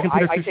 And so 2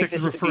 Peter 2:6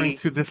 is referring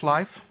to this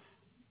life?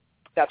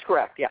 That's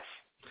correct, yes.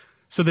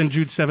 So then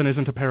Jude 7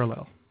 isn't a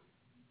parallel?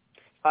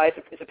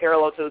 It's a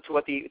parallel to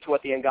what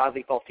the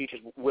ungodly false teachers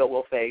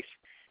will face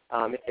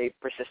if they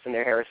persist in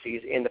their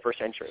heresies in the first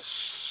century.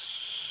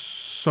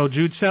 So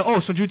Jude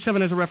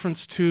 7 is a reference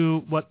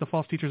to what the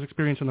false teachers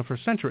experienced in the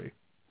first century?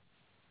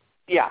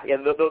 Yeah,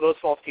 those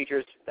false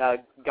teachers,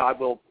 God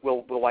will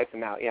wipe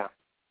them out, yeah.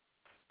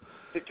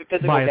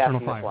 By eternal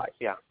fire. Life.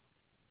 Yeah.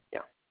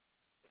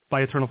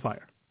 By eternal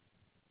fire.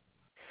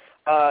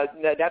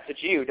 That's a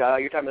Jude.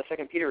 You're talking about 2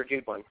 Peter or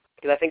Jude one,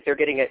 because I think they're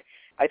getting it.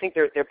 I think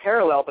they're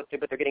parallel, but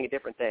they're getting at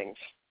different things.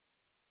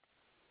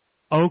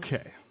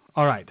 Okay.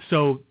 All right.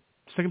 So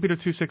 2 Peter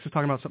 2:6 is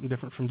talking about something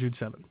different from Jude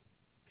 7.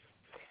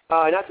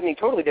 Not something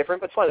totally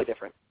different, but slightly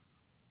different.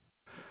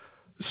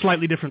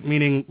 Slightly different,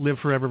 meaning live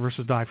forever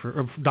versus die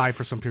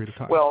for some period of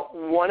time. Well,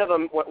 one of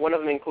them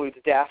includes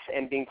death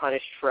and being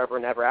punished forever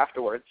and ever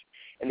afterwards,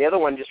 and the other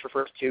one just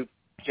refers to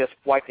just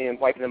wiping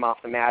them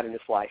off the mat in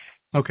this life.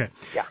 Okay.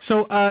 Yeah.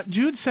 So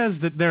Jude says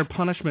that their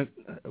punishment,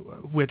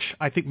 which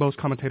I think most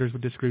commentators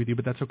would disagree with you,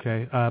 but that's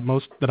okay.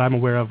 Most that I'm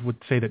aware of would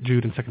say that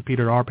Jude and 2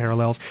 Peter are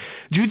parallels.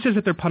 Jude says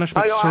that their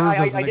punishment serves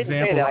as an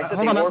example.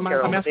 Hold on,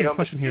 I'm asking a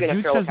question here.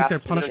 Jude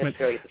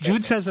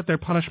says that their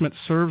punishment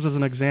serves as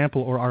an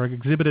example or are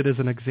exhibited as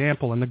an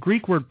example, and the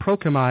Greek word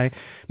prokemai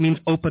means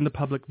open to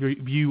public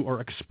view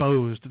or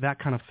exposed, that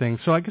kind of thing.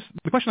 So I guess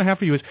the question I have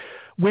for you is,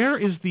 where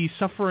is the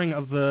suffering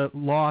of the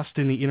lost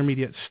in the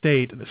intermediate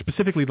state,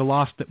 specifically the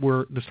lost that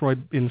were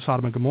destroyed in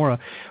Sodom and Gomorrah?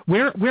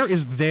 Where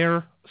is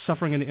their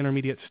suffering in the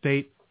intermediate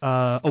state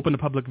open to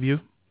public view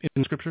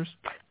in Scriptures?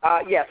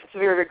 Yes, it's a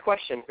very good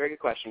question. Very good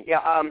question.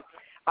 Yeah,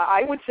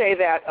 I would say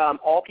that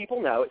all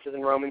people know, it says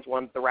in Romans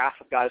 1, the wrath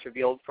of God is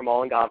revealed from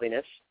all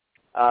ungodliness.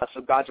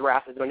 So God's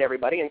wrath is known to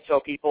everybody, and so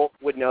people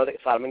would know that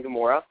Sodom and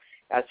Gomorrah,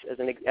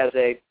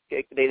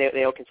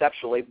 they know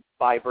conceptually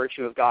by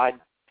virtue of God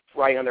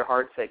writing on their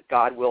hearts that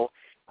God will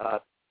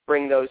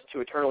bring those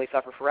to eternally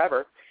suffer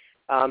forever,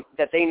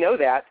 that they know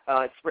that.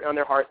 It's written on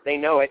their heart. They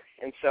know it,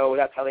 and so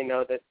that's how they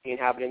know that the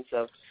inhabitants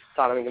of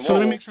Sodom and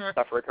Gomorrah will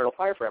suffer eternal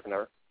fire forever and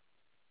ever.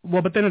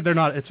 Well, but then they're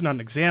not. It's not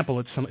an example.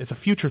 It's a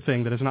future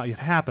thing that has not yet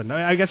happened.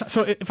 I guess.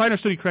 So if I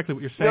understood you correctly,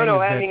 what you're saying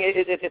No, is I mean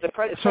it's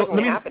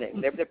presently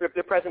happening.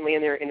 They're presently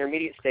in their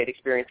intermediate state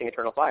experiencing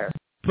eternal fire.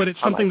 But it's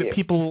something that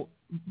people.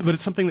 But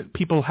it's something that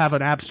people have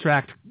an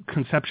abstract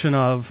conception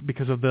of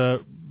because of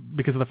the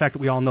fact that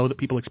we all know that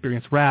people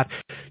experience wrath.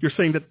 You're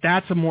saying that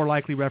that's a more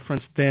likely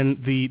reference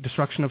than the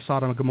destruction of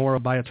Sodom and Gomorrah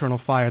by eternal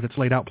fire that's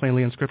laid out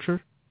plainly in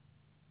Scripture?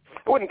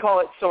 I wouldn't call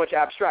it so much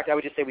abstract. I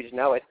would just say we just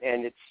know it,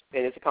 and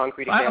it's a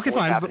concrete example of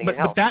what's happening in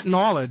hell. But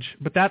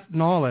that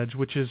knowledge,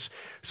 which is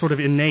sort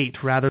of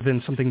innate rather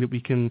than something that we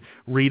can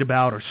read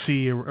about or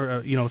see,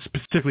 or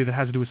specifically that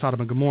has to do with Sodom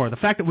and Gomorrah. The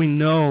fact that we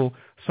know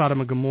Sodom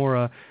and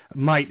Gomorrah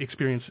might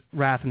experience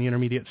wrath in the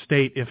intermediate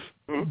state if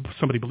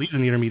somebody believes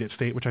in the intermediate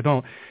state, which I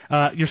don't.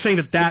 You're saying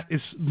that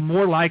is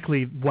more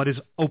likely what is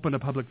open to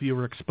public view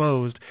or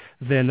exposed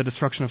than the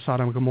destruction of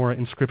Sodom and Gomorrah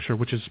in Scripture,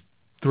 which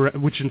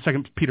in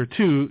 2 Peter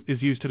 2 is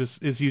used as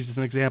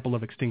an example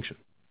of extinction.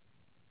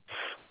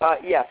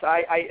 Yes,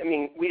 I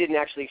mean we didn't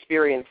actually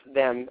experience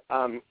them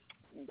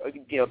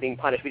being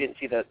punished. We didn't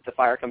see the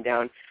fire come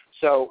down.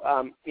 So,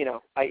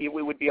 it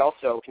would be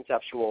also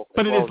conceptual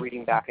as well,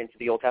 reading back into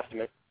the Old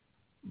Testament.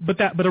 But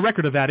a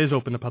record of that is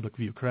open to public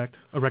view, correct?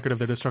 A record of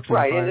their destruction.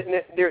 Right,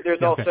 and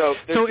there's also...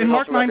 So in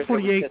Mark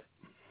 9:48,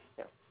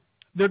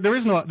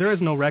 there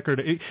is no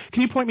record.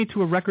 Can you point me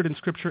to a record in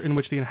Scripture in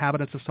which the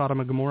inhabitants of Sodom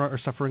and Gomorrah are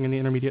suffering in the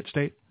intermediate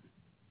state?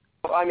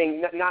 I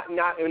mean,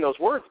 not in those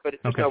words, but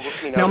it's okay.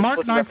 Now,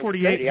 Mark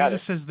 9:48,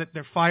 Jesus says that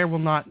their fire will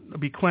not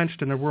be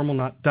quenched and their worm will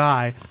not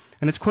die,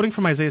 and it's quoting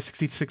from Isaiah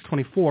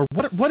 66:24.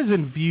 What is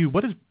in view?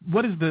 What is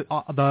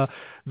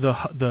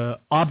the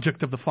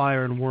object of the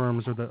fire and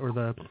worms, or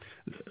the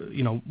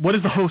what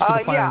is the host of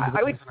the fire?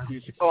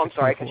 I'm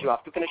sorry, I cut you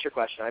off. To finish your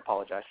question, I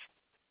apologize.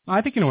 I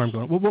think you know where I'm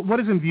going. What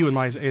is in view in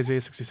Isaiah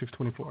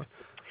 66:24?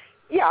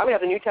 Yeah, we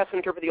have the New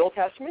Testament interpret the Old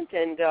Testament,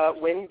 and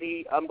when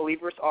the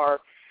unbelievers are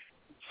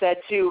said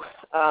to,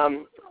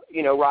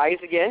 rise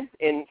again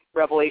in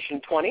Revelation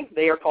 20,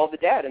 they are called the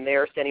dead, and they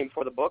are standing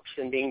before the books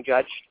and being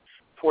judged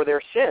for their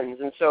sins.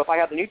 And so if I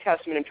have the New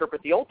Testament interpret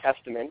the Old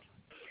Testament,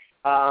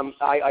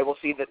 I will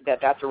see that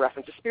that's a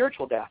reference to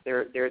spiritual death.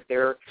 They're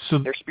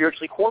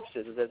spiritually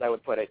corpses, as I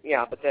would put it.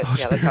 Yeah, but that's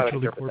how I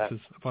interpret corpses.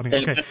 that. Funny.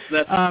 Okay.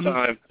 That's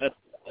time.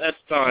 That's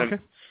time.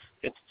 Okay.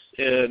 It's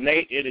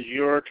Nate. It is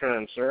your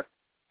turn, sir.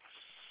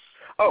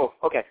 Oh,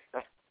 okay.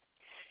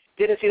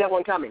 Didn't see that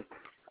one coming.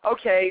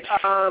 Okay,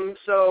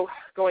 so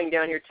going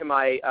down here to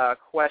my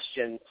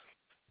questions,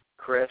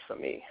 Chris, let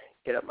me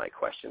get up my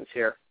questions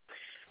here.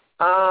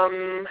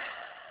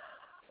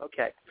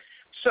 Okay,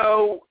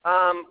 so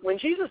when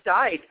Jesus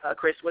died,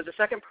 Chris, was the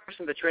second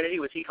person of the Trinity,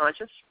 was he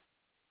conscious?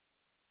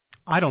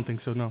 I don't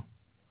think so, no.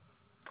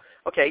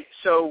 Okay,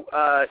 so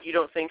you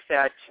don't think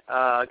that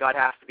God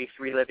has to be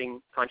three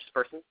living conscious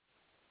persons?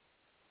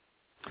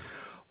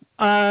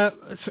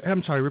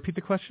 I'm sorry, repeat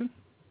the question?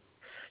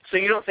 So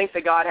you don't think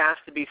that God has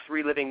to be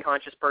three living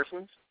conscious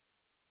persons?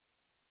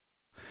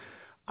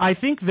 I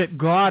think that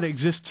God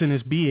exists in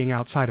his being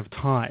outside of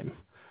time.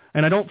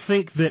 And I don't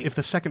think that if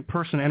the second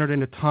person entered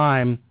into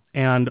time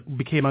and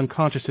became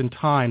unconscious in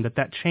time,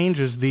 that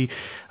changes the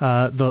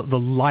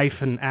life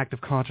and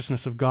active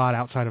consciousness of God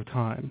outside of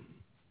time.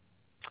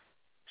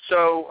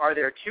 So are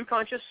there two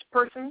conscious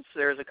persons?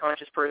 There's a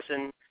conscious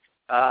person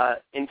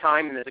in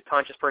time, and there's a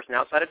conscious person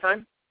outside of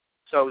time?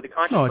 So the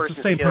conscious person... No, it's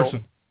the same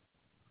person.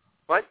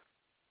 What?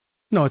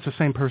 No, it's the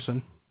same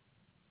person.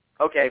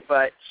 Okay,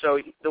 but so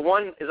the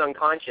one is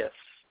unconscious,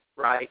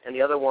 right? And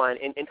the other one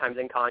in time is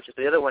unconscious.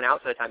 The other one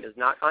outside of time is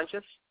not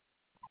conscious?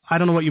 I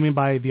don't know what you mean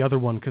by the other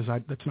one, because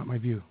that's not my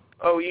view.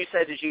 Oh, you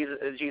said that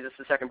Jesus,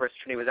 the second person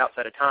Trinity, was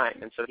outside of time,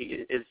 and so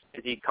is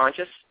he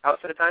conscious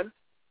outside of time?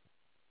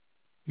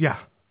 Yeah.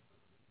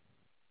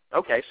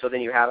 Okay, so then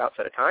you have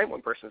outside of time,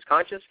 one person is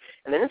conscious,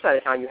 and then inside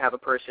of time you have a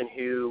person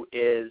who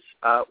is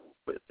a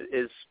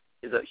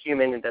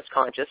human and that's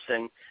conscious,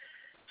 and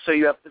so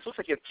this looks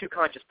like you have two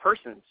conscious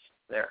persons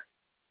there.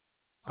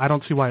 I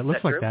don't see why it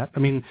looks like that. I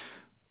mean,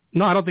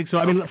 no, I don't think so.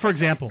 I mean, for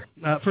example,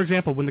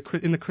 when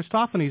in the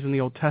Christophanies in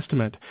the Old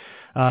Testament,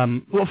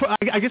 I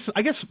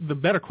guess the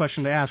better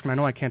question to ask, and I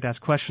know I can't ask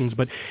questions,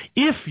 but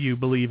if you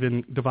believe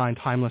in divine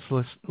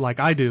timelessness like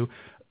I do,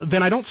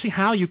 then I don't see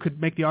how you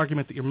could make the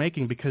argument that you're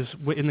making, because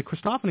in the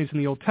Christophanies in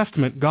the Old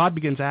Testament, God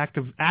begins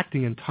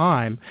acting in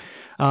time.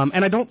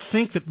 And I don't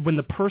think that when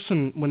the first,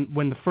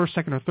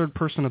 second, or third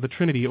person of the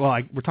Trinity,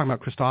 we're talking about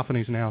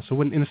Christophanies now, so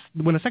when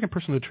the second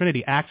person of the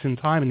Trinity acts in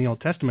time in the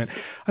Old Testament,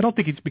 I don't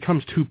think it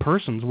becomes two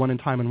persons, one in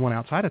time and one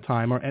outside of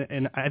time,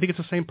 and I think it's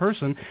the same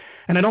person,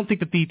 and I don't think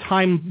that the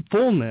time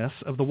fullness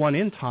of the one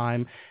in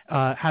time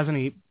has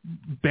any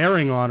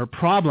bearing on or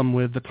problem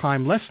with the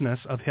timelessness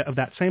of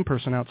that same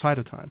person outside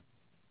of time.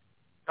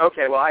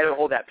 Okay, well, I don't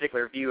hold that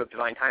particular view of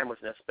divine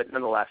timelessness, but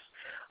nonetheless,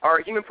 are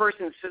human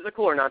persons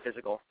physical or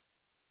non-physical?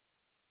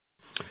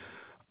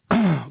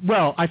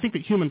 Well, I think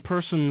that human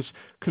persons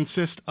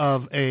consist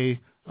of a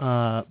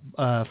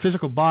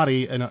physical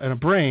body and a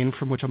brain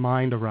from which a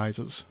mind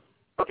arises.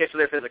 Okay, so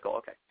they're physical,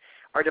 okay.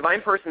 Are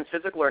divine persons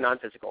physical or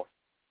non-physical?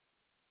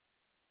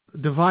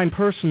 Divine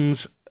persons...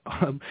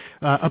 all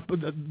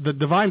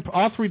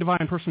three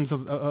divine persons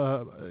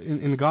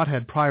in the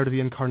Godhead prior to the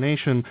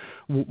incarnation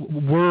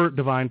were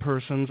divine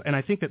persons, and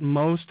I think that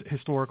most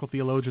historical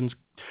theologians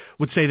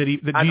would say that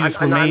Jesus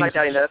remains... I'm not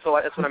doubting that.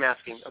 That's what I'm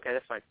asking. Okay,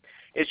 that's fine.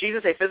 Is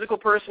Jesus a physical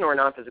person or a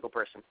non-physical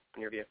person,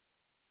 in your view?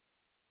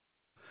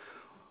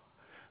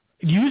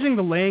 Using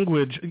the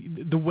language,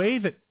 the way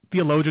that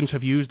theologians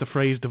have used the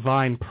phrase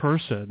divine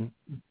person,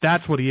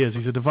 that's what he is.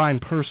 He's a divine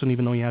person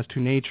even though he has two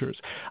natures.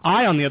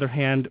 I, on the other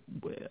hand,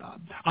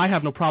 I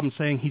have no problem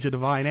saying he's a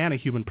divine and a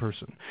human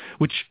person,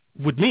 which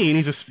would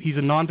mean he's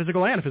a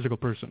non-physical and a physical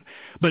person.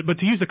 But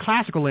to use the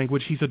classical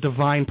language, he's a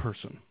divine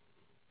person.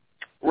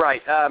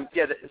 Right.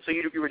 So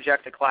you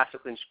reject the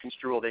classical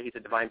construal that he's a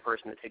divine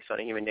person that takes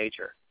on a human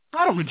nature.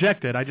 I don't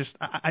reject it.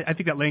 I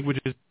think that language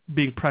is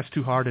being pressed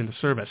too hard into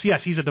service. Yes,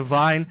 he's a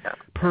divine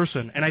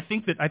person, and I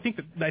think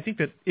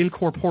that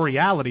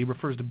incorporeality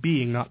refers to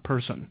being, not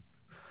person.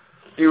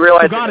 Do you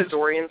realize that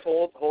Nestorians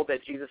hold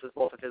that Jesus is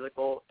both a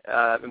physical,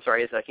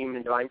 is a human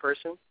and divine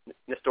person?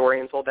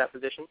 Nestorians hold that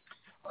position?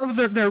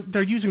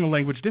 They're using the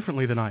language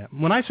differently than I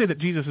am. When I say that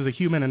Jesus is a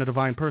human and a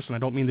divine person, I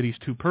don't mean that he's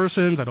two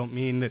persons. I don't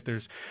mean that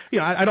there's,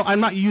 I'm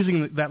not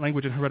using that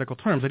language in heretical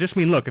terms. I just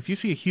mean, look, if you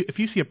see a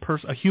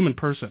human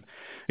person,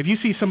 if you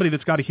see somebody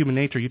that's got a human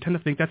nature, you tend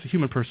to think that's a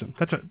human person.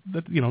 That's a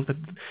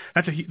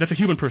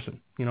human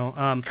person.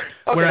 Okay,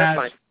 whereas,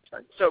 that's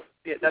fine. So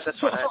that's fine.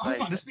 So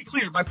hold on, just to be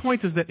clear, my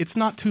point is that it's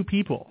not two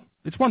people.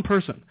 It's one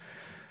person.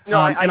 No,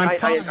 I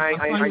understand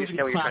what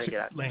you're trying to get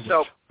at. Language.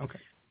 So, okay.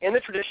 In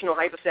the traditional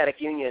hypostatic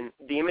union,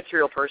 the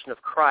immaterial person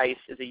of Christ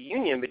is a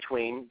union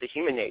between the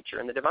human nature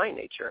and the divine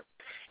nature.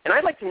 And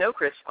I'd like to know,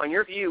 Chris, on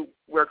your view,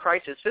 where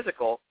Christ is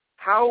physical,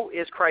 how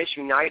is Christ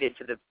united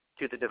to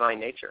the divine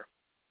nature?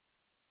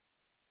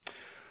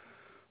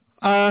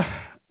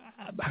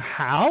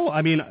 How?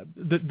 I mean,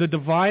 the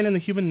divine and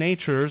the human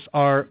natures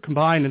are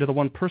combined into the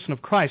one person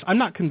of Christ. I'm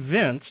not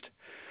convinced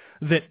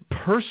that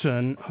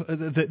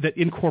that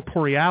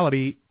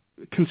incorporeality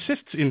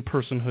consists in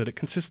personhood. It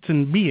consists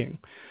in being,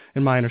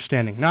 in my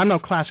understanding. Now, I'm no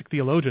classic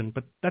theologian,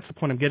 but that's the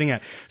point I'm getting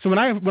at. So when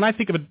I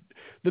think of it,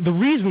 the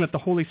reason that the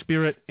Holy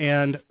Spirit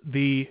and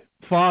the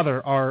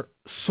Father are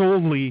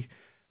solely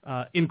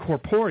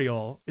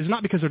incorporeal is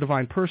not because they're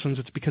divine persons.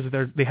 It's because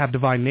they have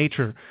divine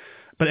nature,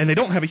 and they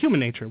don't have a human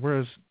nature,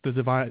 whereas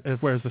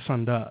the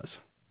Son does.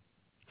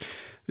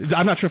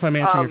 I'm not sure if I'm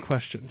answering your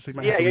question. So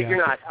you're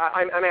not.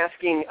 I'm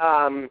asking.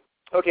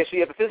 Okay, so you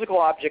have a physical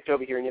object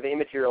over here, and you have an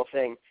immaterial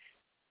thing.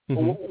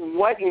 Mm-hmm.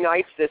 What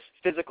unites this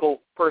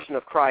physical person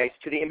of Christ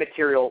to the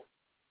immaterial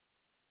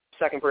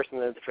second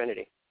person of the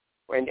Trinity,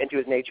 and to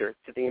his nature,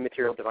 to the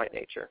immaterial divine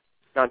nature,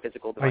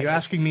 non-physical divine? Are you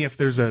asking me if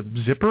there's a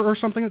zipper or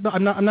something?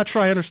 I'm not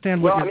sure I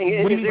understand. Well,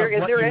 is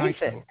there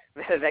anything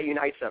that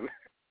unites them?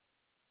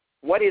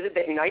 What is it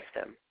that unites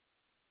them?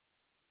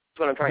 That's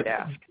what I'm trying to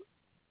ask.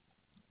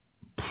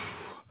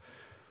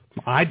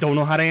 I don't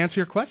know how to answer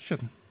your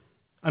question.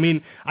 I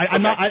mean,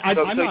 I'm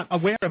not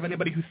aware of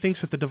anybody who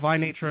thinks that the divine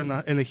nature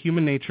and the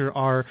human nature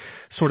are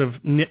sort of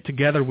knit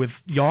together with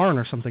yarn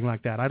or something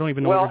like that. I don't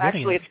even know what you're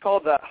getting at. Actually, it's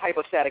called the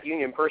hypostatic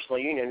union, personal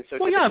union. So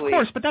of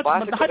course, but the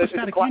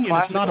hypostatic union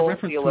is not a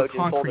reference to a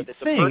concrete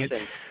thing.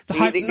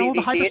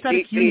 The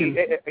hypostatic union...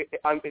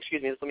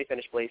 Excuse me, let me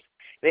finish, please.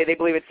 They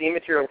believe it's the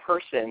immaterial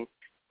person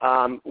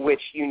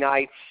which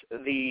unites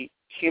the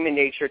human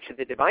nature to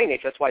the divine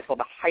nature. That's why it's called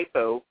the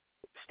hypostatic.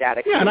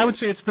 Yeah, and I would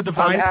say it's the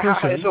divine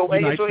person. So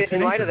in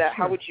light of that,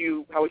 how would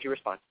you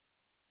respond?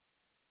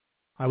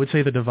 I would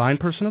say the divine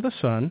person of the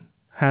Son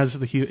has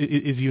the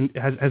human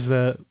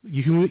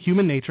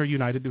nature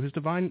united to his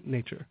divine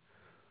nature.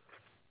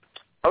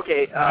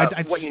 Okay,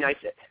 what unites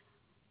it?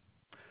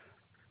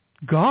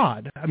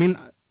 God. I mean,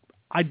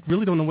 I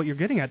really don't know what you're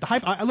getting at.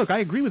 Look, I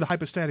agree with the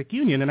hypostatic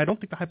union, and I don't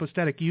think the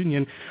hypostatic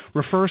union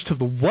refers to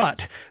the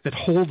what that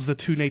holds the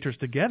two natures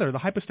together. The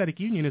hypostatic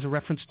union is a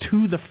reference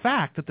to the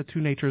fact that the two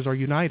natures are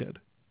united.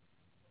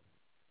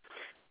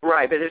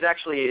 Right, but there's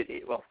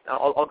actually, well,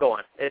 I'll go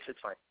on. It's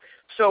fine.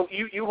 So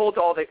you hold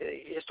all the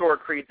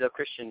historic creeds of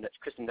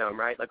Christendom,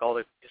 right? Like all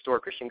the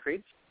historic Christian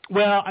creeds?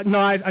 Well, no,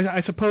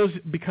 I suppose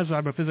because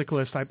I'm a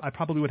physicalist, I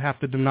probably would have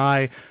to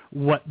deny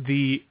what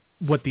the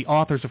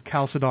authors of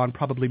Chalcedon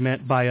probably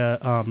meant by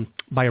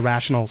a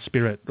rational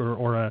spirit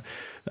or a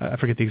I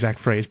forget the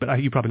exact phrase,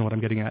 but you probably know what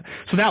I'm getting at.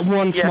 So that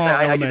one small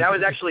element. That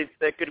was actually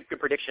a good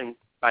prediction,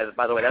 by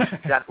the way. That's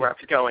exactly where I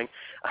was going.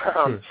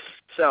 Sure.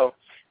 So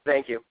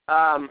thank you.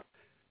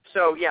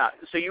 So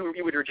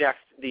you would reject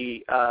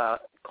the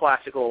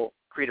classical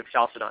creed of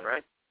Chalcedon,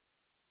 right?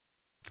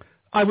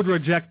 I would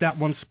reject that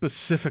one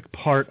specific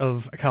part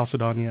of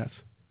Chalcedon, yes.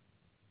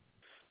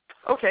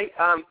 Okay.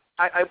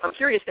 I'm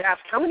curious to ask,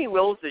 how many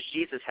wills does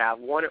Jesus have?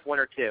 One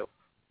or two?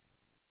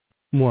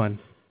 One.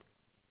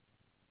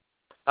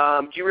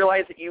 Do you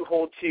realize that you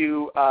hold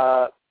to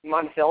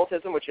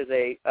monothelitism, which is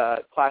a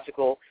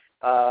classical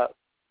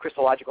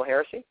Christological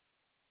heresy?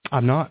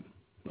 I'm not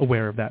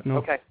aware of that, no.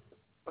 Okay,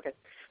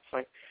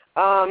 fine.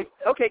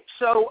 Okay,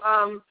 so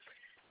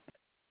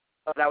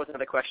that was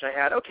another question I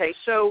had. Okay,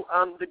 so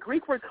the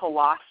Greek word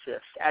kolossus,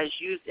 as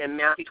used in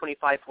Matthew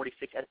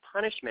 25:46 as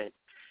punishment,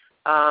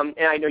 and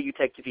I know you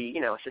take to be,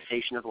 a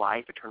cessation of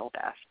life, eternal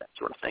death, that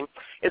sort of thing.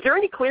 Is there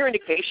any clear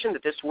indication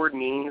that this word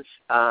means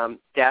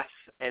death,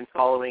 and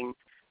following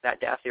that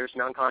death there's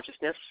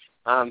non-consciousness,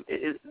 and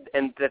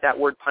that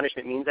word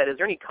punishment means that? Is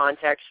there any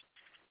context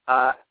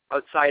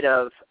outside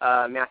of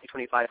Matthew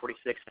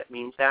 25:46 that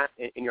means that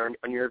in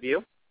your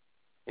view,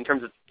 in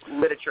terms of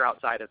literature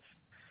outside of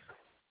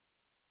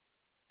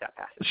that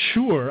passage?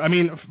 Sure. I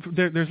mean,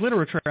 there's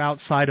literature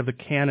outside of the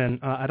canon.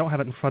 I don't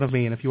have it in front of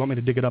me, and if you want me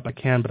to dig it up, I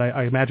can, but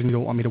I imagine you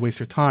don't want me to waste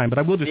your time. But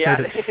I will just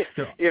say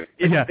that... You're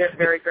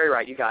very, very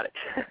right. You got it.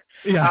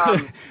 Yeah.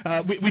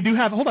 We do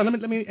have... Hold on.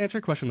 Let me answer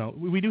your question, though.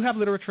 We do have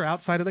literature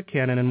outside of the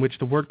canon in which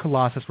the word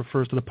colossus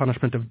refers to the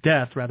punishment of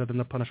death rather than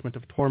the punishment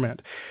of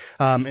torment,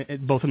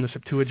 both in the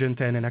Septuagint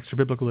and in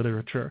extra-biblical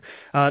literature.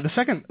 The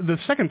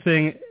second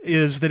thing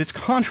is that it's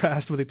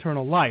contrast with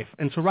eternal life.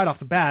 And so right off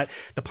the bat,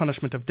 the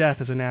punishment of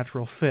death is a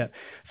natural fit.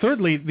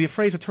 Thirdly, the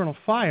phrase eternal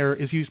fire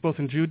is used both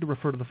in Jude to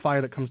refer to the fire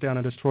that comes down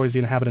and destroys the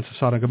inhabitants of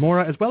Sodom and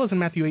Gomorrah, as well as in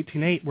Matthew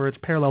 18:8, where it's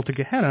parallel to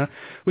Gehenna,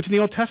 which in the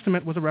Old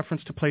Testament was a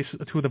reference to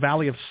the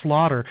valley of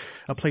slaughter,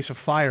 a place of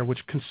fire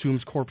which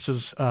consumes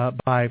corpses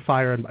by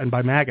fire and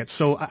by maggots.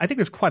 So I think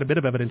there's quite a bit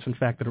of evidence, in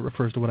fact, that it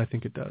refers to what I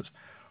think it does.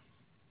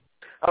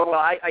 Oh,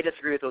 well, I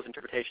disagree with those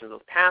interpretations of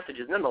those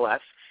passages.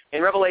 Nonetheless,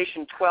 in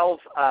Revelation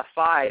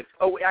 12:5,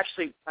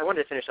 actually, I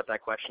wanted to finish up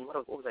that question.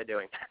 What was I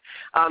doing?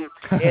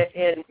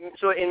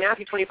 So in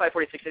Matthew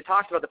 25:46, it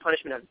talks about the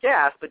punishment of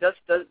death, but does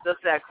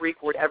that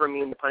Greek word ever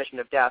mean the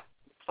punishment of death,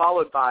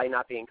 followed by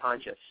not being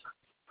conscious?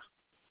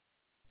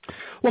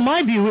 Well,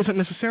 my view isn't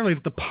necessarily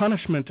that the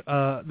punishment,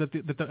 that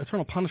the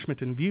eternal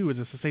punishment in view is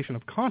a cessation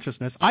of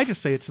consciousness. I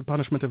just say it's the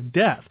punishment of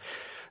death.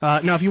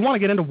 Now, if you want to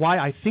get into why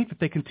I think that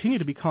they continue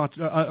to be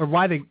or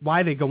why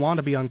they go on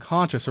to be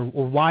unconscious, or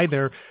why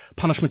their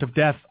punishment of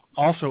death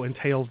also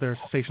entails their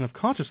cessation of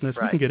consciousness,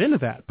 we can get into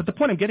that. But the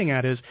point I'm getting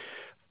at is,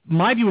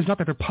 my view is not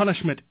that their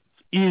punishment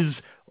is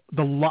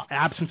the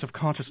absence of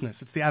consciousness.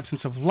 It's the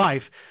absence of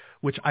life,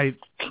 which I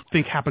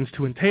think happens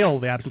to entail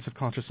the absence of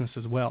consciousness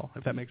as well,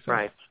 if that makes sense.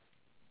 Right.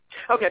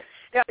 Okay.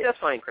 Yeah, that's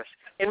fine, Chris.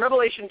 In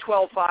Revelation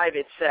 12:5,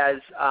 it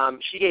says,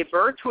 she gave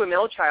birth to a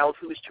male child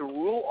who is to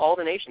rule all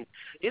the nations.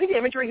 Do you think the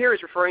imagery here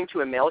is referring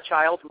to a male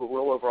child who will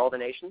rule over all the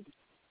nations?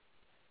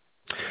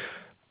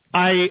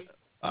 I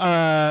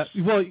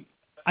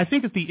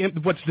think that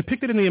what's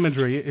depicted in the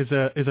imagery is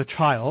a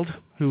child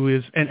who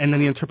is, and then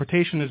the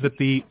interpretation is that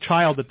the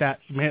child that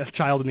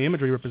child in the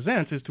imagery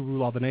represents is to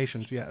rule all the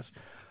nations. Yes.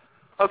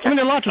 Okay. I mean,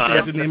 there are lots of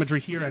things in the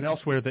imagery here and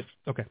elsewhere that.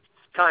 Okay.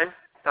 Time.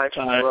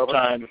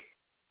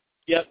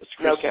 Yep.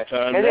 Okay.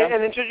 Time, and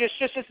then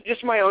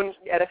just my own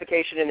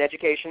edification and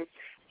education.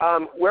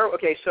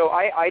 So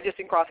I just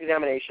in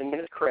cross-examination,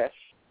 then it's Chris,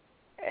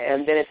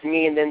 and then it's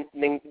me, and then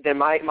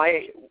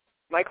my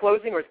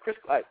closing, or is Chris?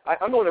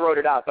 I'm the one that wrote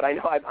it out, but I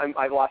know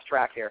I've lost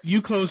track here.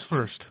 You close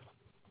first.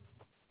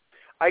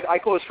 I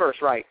close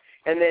first, right?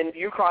 And then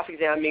you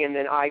cross-examine me, and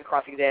then I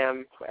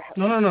cross-examine.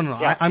 No.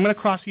 Yeah. I'm going to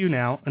cross you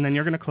now, and then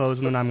you're going to close,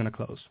 and then I'm going to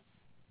close.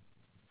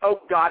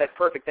 Oh, got it.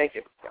 Perfect. Thank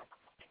you. Yeah.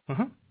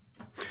 Uh-huh.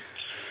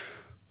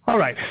 All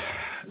right.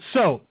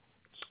 So,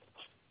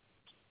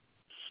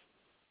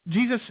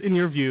 Jesus, in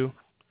your view,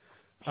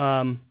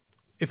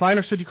 if I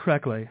understood you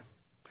correctly,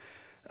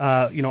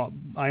 I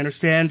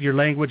understand your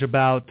language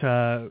about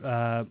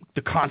the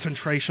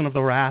concentration of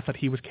the wrath that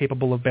he was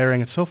capable of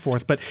bearing and so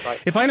forth. But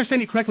if I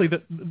understand you correctly,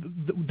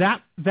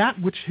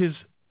 that which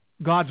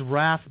God's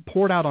wrath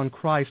poured out on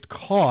Christ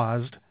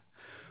caused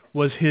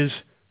was his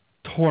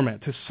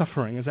torment, his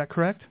suffering. Is that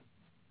correct?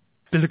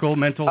 Physical,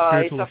 mental,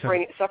 spiritual,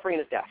 suffering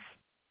is death.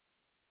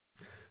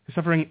 His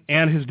suffering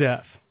and his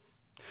death.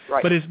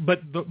 Right. But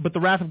the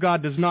wrath of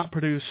God does not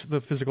produce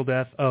the physical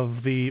death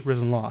of the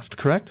risen lost,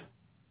 correct?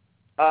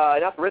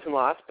 Not the risen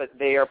lost, but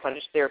they are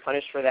punished. They are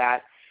punished for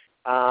that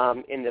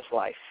in this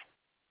life.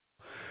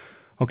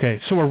 Okay,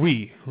 so are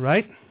we,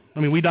 right? I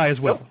mean, we die as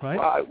well,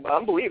 right?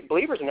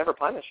 Believers are never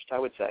punished. I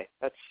would say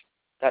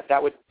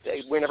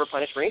we're never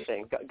punished for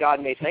anything.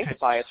 God may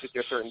sanctify us with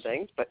certain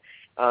things, but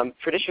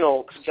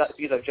traditional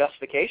views of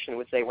justification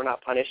would say we're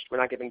not punished. We're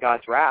not given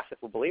God's wrath if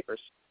we're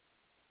believers.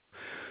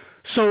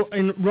 So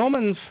in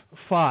Romans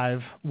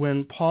 5,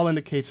 when Paul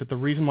indicates that the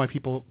reason why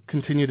people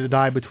continue to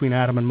die between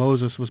Adam and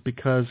Moses was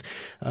because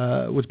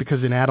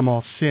in Adam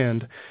all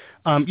sinned,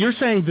 you're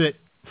saying that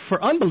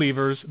for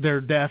unbelievers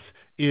their death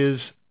is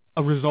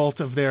a result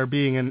of their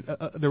being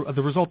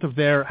the result of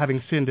their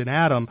having sinned in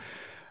Adam,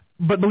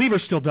 but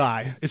believers still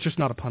die. It's just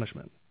not a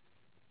punishment.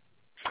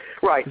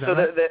 Right. So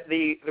right?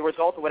 the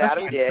result of what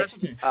Adam did, as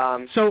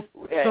God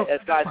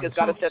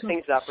has set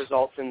things up,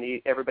 results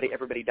in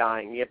everybody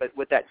dying. Yeah, but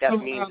what that death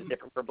means is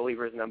different for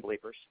believers and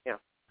unbelievers. Yeah.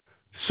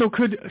 So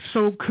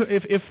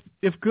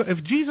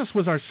if Jesus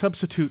was our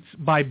substitute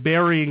by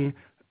bearing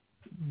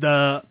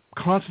the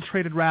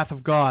concentrated wrath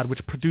of God, which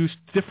produced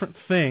different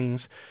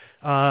things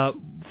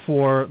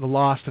for the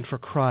lost and for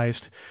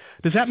Christ,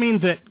 does that mean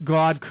that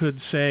God could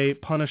say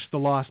punish the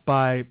lost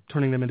by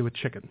turning them into a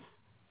chicken?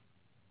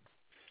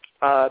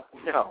 No,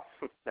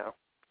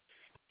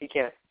 he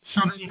can't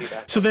do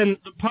that. So then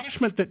the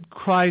punishment that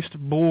Christ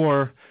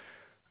bore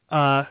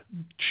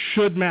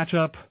should match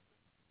up,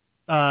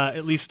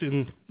 at least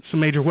in some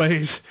major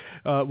ways,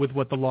 with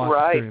what the law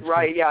experienced.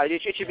 Right, yeah.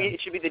 It should be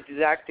the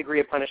exact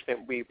degree of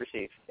punishment we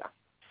receive. Yeah.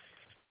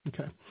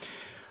 Okay.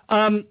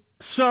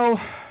 So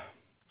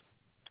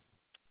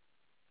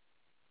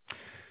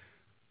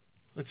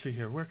let's see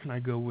here. Where can I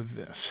go with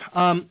this?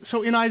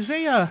 So in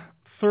Isaiah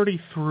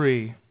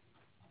 33.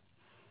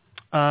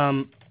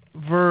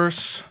 Verse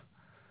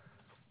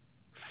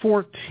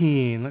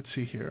 14, let's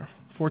see here.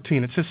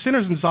 14, it says,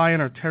 sinners in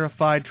Zion are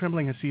terrified,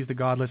 trembling has seized the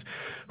godless.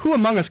 Who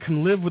among us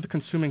can live with the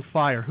consuming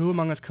fire? Who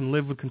among us can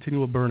live with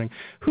continual burning?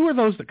 Who are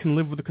those that can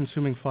live with the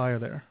consuming fire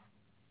there?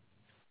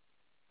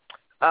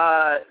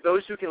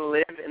 Those who can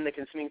live in the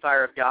consuming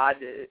fire of God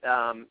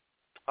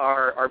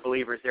are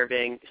believers. They're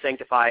being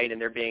sanctified, and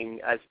they're being,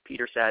 as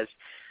Peter says,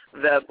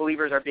 the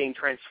believers are being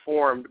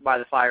transformed by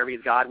the fire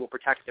because God will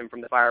protect them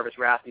from the fire of his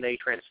wrath, and they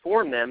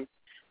transform them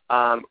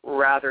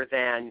rather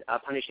than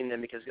punishing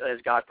them because as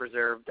God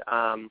preserved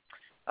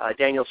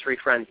Daniel's 3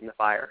 friends in the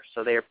fire.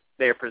 So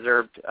they are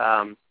preserved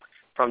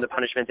from the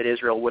punishment that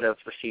Israel would have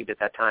received at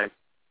that time.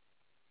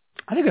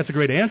 I think that's a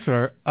great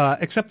answer,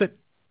 except that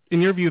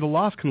in your view the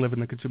lost can live in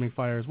the consuming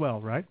fire as well,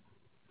 right?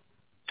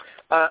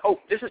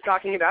 This is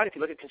talking about, if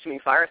you look at consuming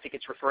fire, I think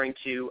it's referring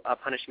to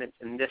punishment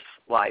in this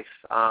life,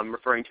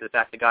 referring to the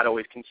fact that God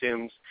always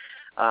consumes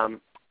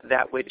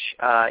that which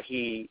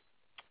he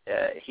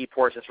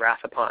pours his wrath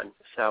upon.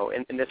 So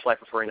in this life,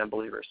 referring to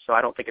unbelievers. So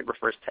I don't think it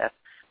refers to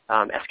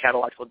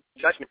eschatological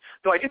judgment,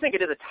 though I do think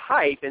it is a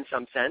type in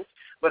some sense.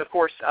 But of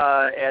course,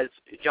 as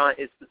John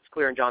is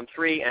clear in John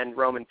 3 and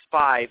Romans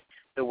 5,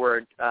 the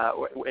word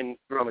in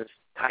Romans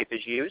type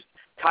is used.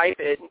 Type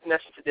is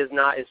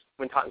not, is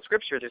when taught in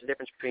Scripture, there's a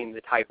difference between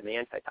the type and the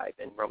antitype.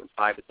 In Romans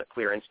 5, it's a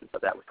clear instance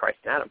of that with Christ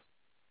and Adam.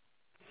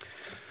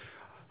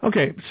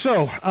 Okay,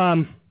 so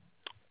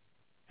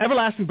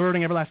everlasting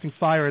burning, everlasting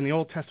fire in the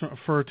Old Testament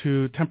refer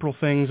to temporal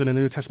things, and in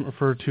the New Testament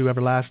refer to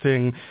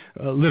everlasting,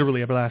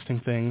 literally everlasting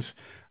things.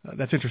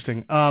 That's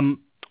interesting.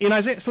 In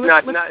Isaiah, so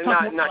not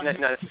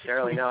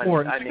necessarily. No,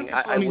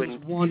 I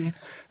wouldn't.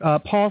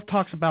 Paul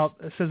talks about,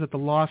 says that the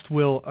lost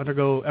will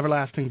undergo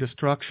everlasting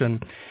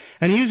destruction,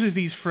 and he uses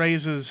these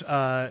phrases.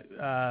 Let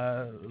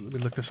me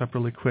look this up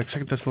really quick.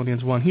 2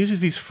 Thessalonians 1. He uses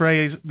these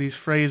phrases.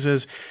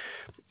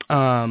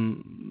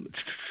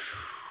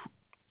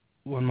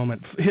 One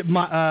moment.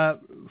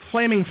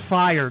 Flaming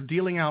fire,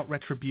 dealing out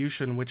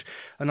retribution, which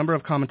a number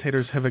of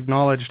commentators have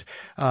acknowledged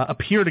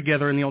appear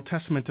together in the Old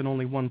Testament in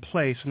only one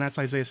place, and that's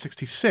Isaiah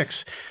 66,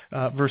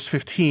 verse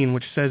 15,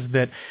 which says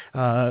that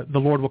the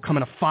Lord will come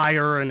in a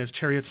fire and his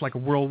chariots like a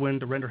whirlwind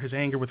to render his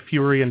anger with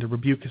fury and to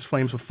rebuke his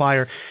flames with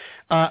fire.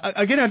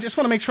 Again, I just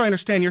want to make sure I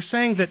understand. You're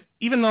saying that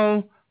even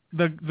though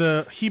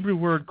the Hebrew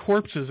word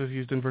corpses is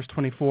used in verse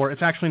 24,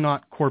 it's actually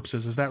not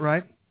corpses. Is that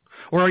right?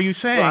 Or are you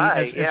saying?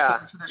 Right.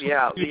 Yeah.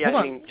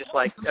 I mean, just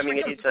like I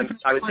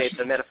would say it's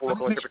a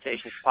metaphorical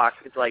interpretation.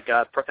 It's like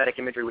prophetic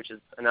imagery, which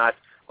is not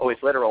always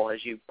literal,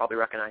 as you probably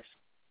recognize.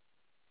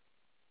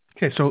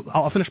 Okay, so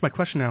I'll finish my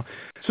question now.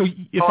 So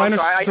if I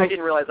didn't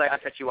realize I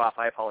cut you off.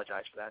 I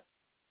apologize for that.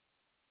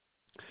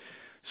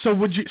 So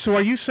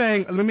are you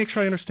saying? Let me make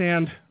sure I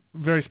understand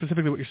very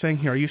specifically what you're saying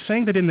here. Are you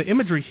saying that in the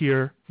imagery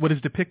here, what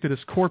is depicted as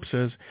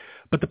corpses,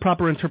 but the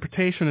proper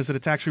interpretation is that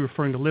it's actually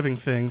referring to living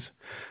things,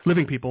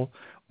 living people?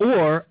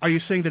 Or are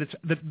you saying that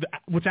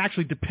what's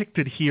actually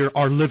depicted here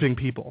are living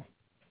people?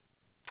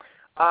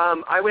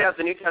 I would have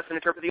the New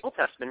Testament interpret the Old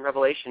Testament.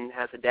 Revelation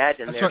has a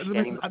dead in there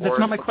standing before. That's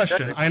not my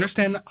question. I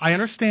understand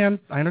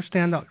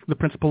the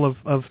principle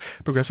of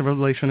progressive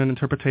revelation and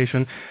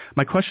interpretation.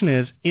 My question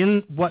is,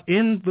 in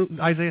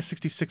Isaiah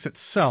 66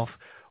 itself,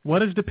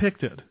 what is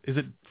depicted? Is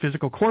it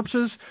physical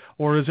corpses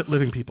or is it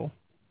living people?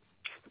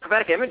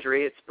 Prophetic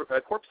imagery, it's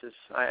corpses.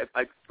 I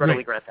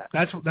readily grant that.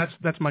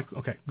 That's my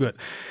okay. Good.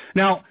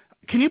 Now,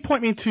 can you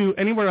point me to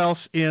anywhere else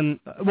in?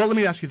 Well, let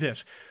me ask you this: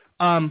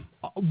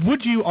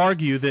 would you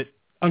argue that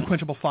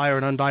unquenchable fire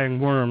and undying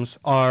worms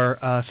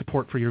are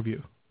support for your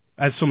view,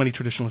 as so many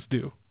traditionalists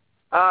do?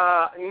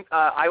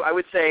 I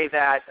would say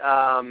that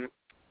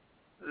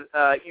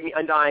you mean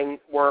undying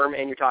worm,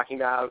 and you're talking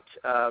about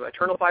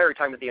eternal fire. Or you're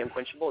talking about the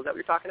unquenchable. Is that what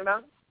you're talking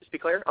about? Just to be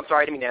clear. I'm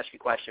sorry, I didn't mean to ask you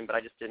a question, but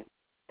I just didn't.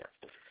 Yeah.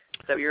 Is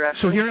that what you're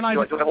asking? So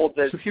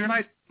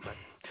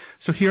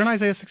here in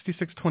Isaiah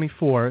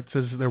 66:24, it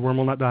says, "Their worm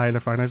will not die,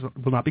 their fire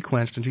will not be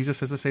quenched," and Jesus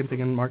says the same thing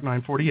in Mark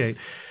 9:48.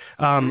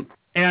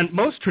 And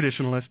most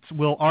traditionalists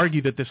will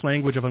argue that this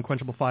language of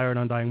unquenchable fire and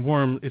undying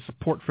worm is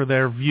support for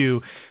their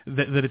view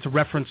that it's a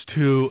reference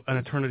to an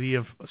eternity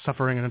of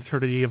suffering, an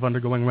eternity of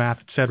undergoing wrath,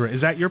 etc.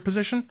 Is that your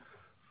position?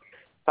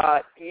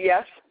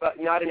 Yes, but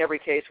not in every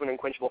case when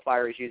unquenchable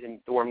fire is used and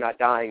the worm not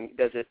dying,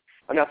 does it?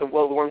 The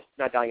worm's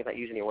not dying is not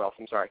used anywhere else,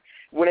 I'm sorry.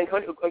 When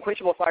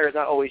unquenchable fire is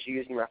not always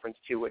used in reference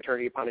to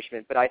eternity of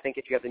punishment, but I think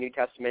if you have the New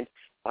Testament,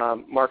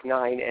 Mark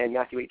 9 and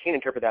Matthew 18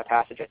 interpret that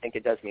passage, I think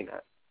it does mean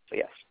that. So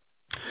yes,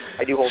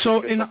 I do hold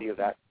the view of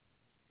that.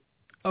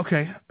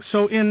 Okay,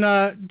 so in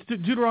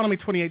Deuteronomy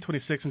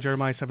 28:26 and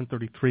Jeremiah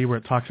 7:33, where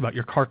it talks about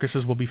your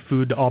carcasses will be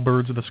food to all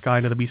birds of the sky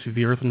and to the beasts of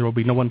the earth, and there will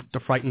be no one to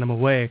frighten them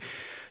away.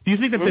 Do you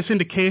think that this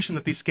indication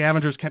that these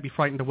scavengers can't be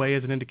frightened away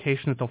is an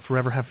indication that they'll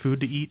forever have food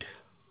to eat?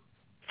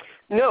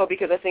 No,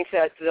 because I think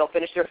that they'll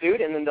finish their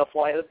food and then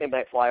they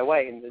might fly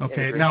away.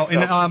 Okay. Now,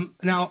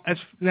 as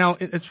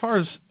far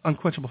as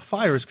unquenchable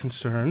fire is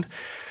concerned,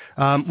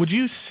 would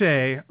you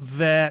say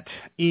that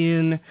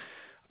in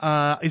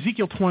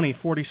Ezekiel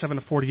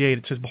 20:47-48,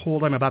 it says,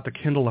 "Behold, I'm about to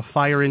kindle a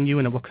fire in you,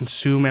 and it will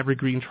consume every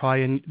green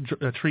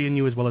tree in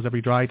you, as well as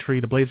every dry tree.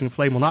 The blazing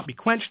flame will not be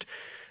quenched,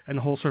 and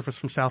the whole surface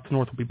from south to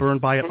north will be burned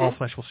by it. All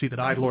flesh will see that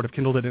I, the Lord, have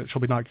kindled it, and it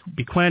shall not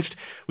be quenched."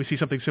 We see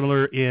something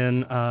similar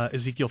in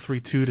Ezekiel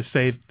 3:2 to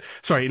say,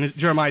 in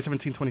Jeremiah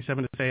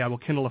 17:27 to say, "I will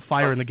kindle a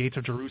fire in the gates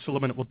of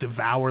Jerusalem, and it will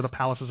devour the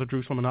palaces of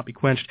Jerusalem and not be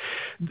quenched."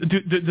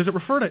 Does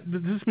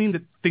this mean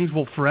that things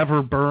will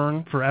forever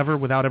burn, forever,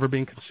 without ever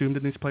being consumed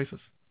in these places?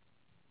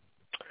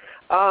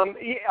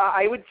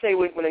 I would say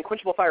when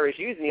unquenchable fire is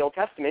used in the Old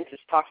Testament,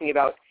 it's talking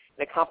about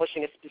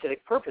accomplishing a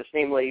specific purpose,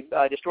 namely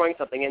destroying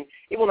something, and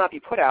it will not be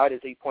put out, as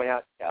you point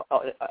out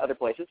other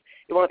places.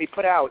 It will not be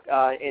put out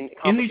in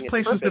accomplishing its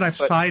purpose.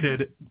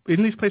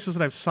 In these places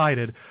that I've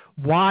cited,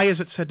 why is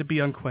it said to be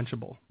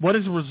unquenchable? What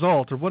is the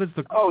result, or what is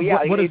the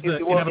what is the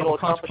inevitable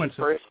consequence?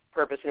 It will accomplish its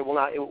purpose, and it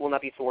will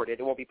not be thwarted.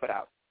 It won't be put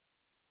out.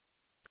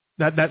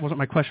 That wasn't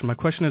my question. My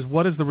question is,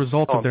 what is the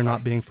result of their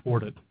not being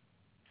thwarted?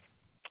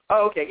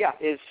 Oh, okay, yeah,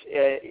 is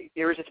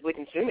irresistibly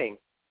consuming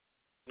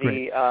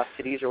the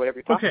cities or whatever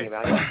you're talking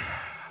about. Yeah.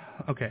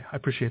 Okay, I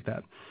appreciate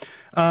that.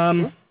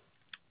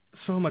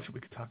 So much we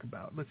could talk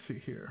about. Let's see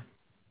here.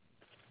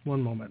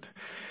 One moment.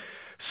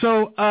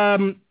 So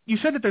you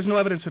said that there's no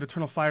evidence that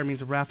eternal fire means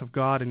the wrath of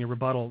God in your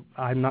rebuttal.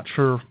 I'm not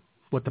sure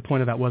what the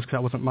point of that was, because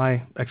that wasn't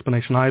my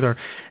explanation either.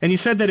 And you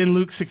said that in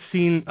Luke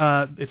 16,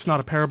 it's not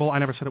a parable. I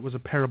never said it was a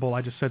parable.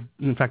 I just said,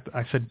 in fact,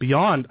 I said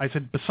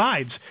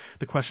besides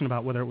the question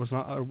about whether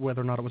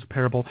or not it was a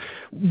parable.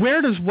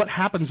 Where does what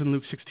happens in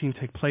Luke 16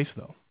 take place,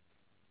 though?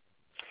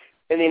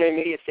 In the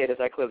intermediate state, as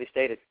I clearly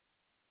stated.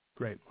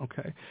 Great.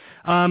 Okay.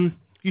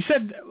 You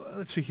said,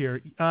 let's see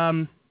here,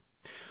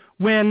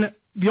 when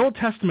the Old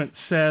Testament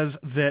says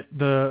that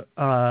the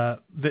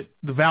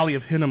Valley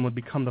of Hinnom would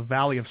become the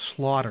Valley of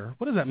Slaughter,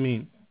 what does that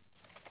mean?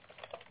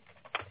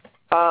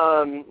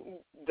 You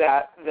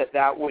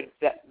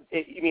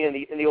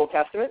mean in the Old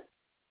Testament?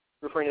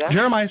 Referring to that?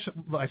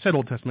 I said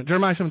Old Testament.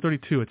 Jeremiah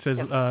 7:32. It says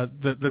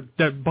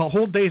the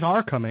whole days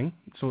are coming,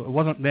 so it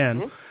wasn't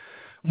then,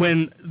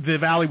 when the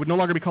valley would no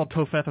longer be called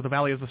Topheth, or the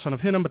Valley of the son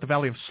of Hinnom, but the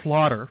Valley of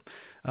Slaughter.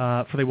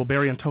 For they will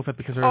bury in Topheth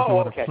because there is no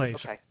other place.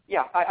 Okay.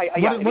 Yeah,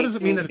 what does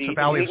it mean that it's a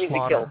Valley of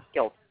Slaughter?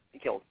 Killed,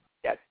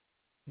 dead.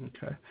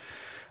 Okay.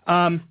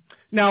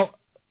 Now,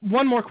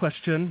 one more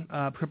question,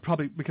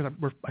 probably because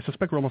I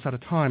suspect we're almost out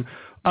of time.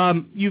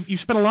 You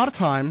spent a lot of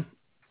time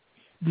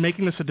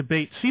making this a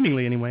debate,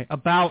 seemingly anyway,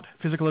 about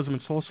physicalism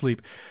and soul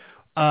sleep.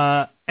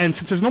 And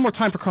since there's no more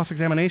time for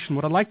cross-examination,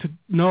 what I'd like to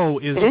know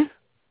is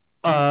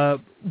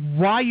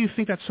why you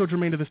think that's so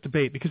germane to this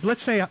debate. Because let's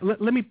say,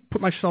 let me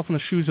put myself in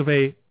the shoes of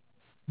a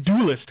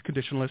dualist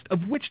conditionalist, of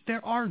which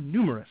there are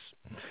numerous.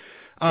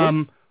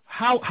 Why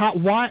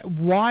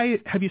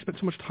have you spent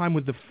so much time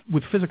with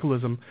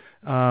physicalism,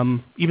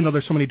 even though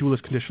there's so many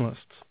dualist conditionalists?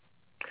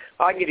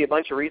 I can give you a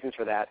bunch of reasons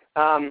for that.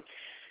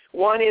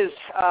 One is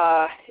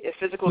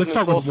physicalism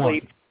and soul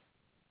sleep.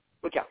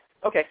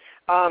 Okay.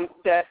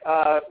 That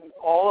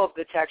all of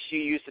the texts you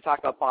use to talk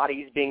about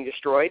bodies being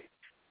destroyed,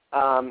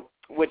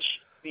 which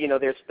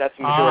that's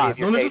the majority of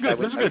your case.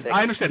 This is good.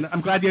 I understand.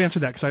 I'm glad you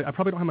answered that, because I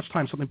probably don't have much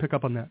time, so let me pick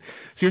up on that.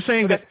 So you're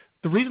saying that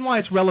the reason why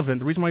it's relevant,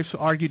 the reason why I've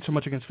argued so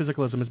much against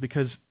physicalism is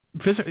because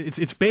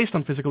it's based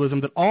on physicalism,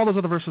 that all those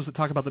other verses that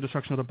talk about the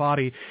destruction of the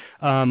body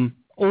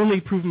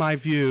only prove my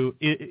view,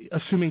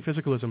 assuming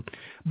physicalism.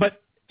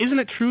 But isn't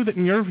it true that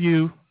in your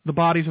view, the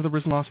bodies of the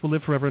risen lost will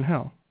live forever in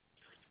hell?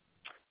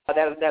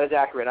 That is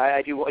accurate.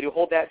 I do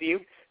hold that view.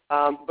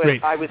 But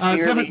Great. I was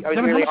merely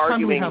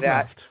arguing that.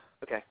 Left?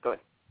 Okay, go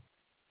ahead.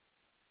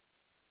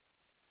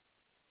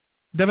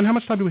 Devin, how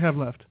much time do we have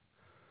left?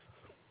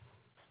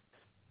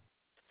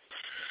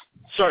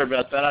 Sorry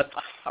about that.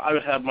 I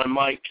would have my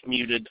mic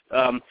muted.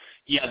 That's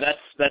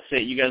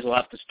it. You guys will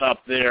have to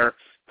stop there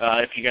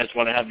if you guys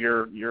want to have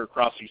your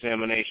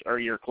cross-examination or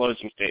your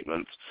closing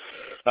statements.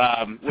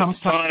 With the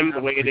time,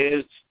 the way it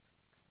is,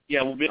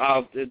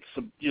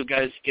 you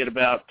guys get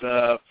about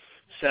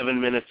 7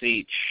 minutes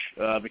each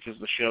because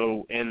the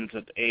show ends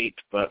at 8,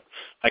 but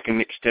I can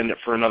extend it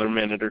for another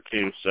minute or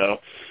two. So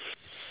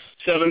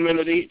 7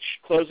 minutes each,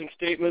 closing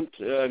statement.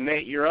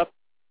 Nate, you're up.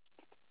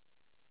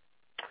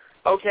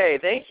 Okay,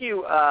 thank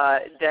you,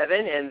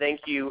 Devin, and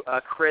thank you,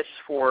 Chris,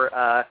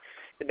 for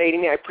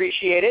debating me. I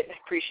appreciate it.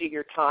 Appreciate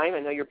your time. I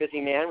know you're a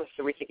busy man with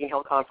the Rethinking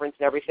Hell Conference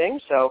and everything,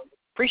 so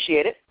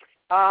appreciate it.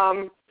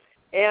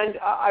 And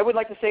I would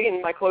like to say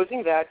in my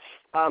closing that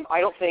I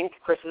don't think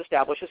Chris has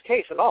established his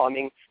case at all. I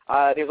mean,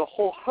 there's a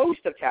whole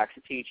host of texts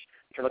that teach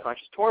eternal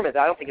conscious torment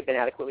that I don't think have been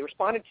adequately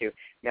responded to.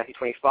 Matthew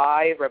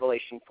 25,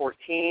 Revelation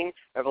 14,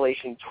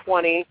 Revelation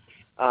 20,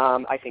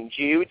 I think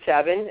Jude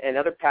 7, and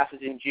other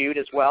passages in Jude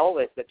as well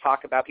that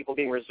talk about people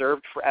being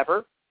reserved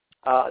forever,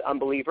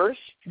 unbelievers.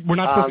 We're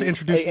not supposed to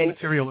introduce new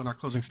material in our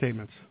closing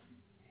statements.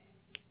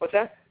 What's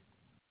that?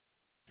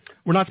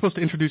 We're not supposed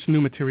to introduce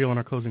new material in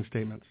our closing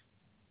statements.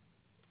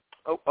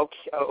 Oh,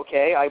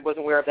 okay. I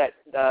wasn't aware of that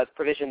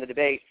provision in the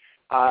debate.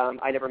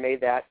 I never made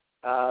that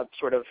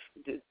sort of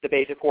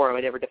debate decorum.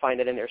 I never defined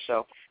it in there.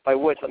 So if I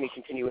would, let me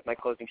continue with my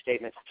closing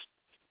statement.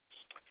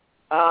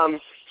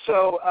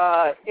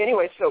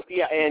 Anyway,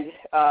 and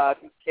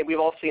we've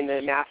all seen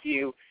that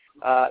Matthew,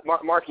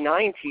 Mark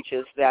 9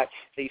 teaches that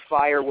the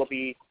fire will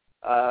be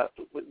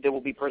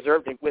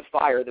preserved with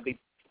fire.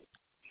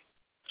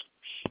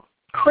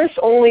 Chris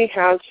only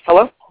has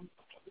hello.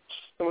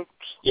 Someone?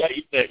 Yeah,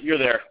 you're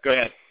there. Go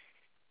ahead.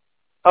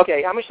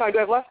 Okay, how much time do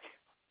I have left?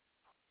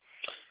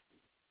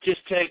 Just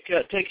take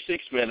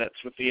 6 minutes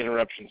with the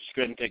interruptions.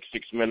 Go ahead and take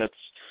 6 minutes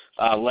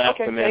left,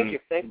 okay, and then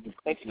thank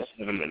you.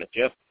 7 minutes.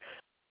 Yep.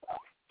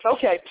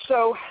 Okay,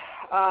 so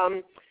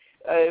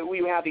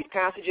we have these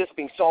passages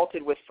being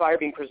salted with fire,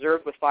 being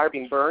preserved with fire,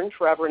 being burned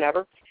forever and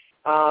ever,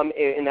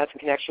 and that's in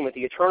connection with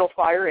the eternal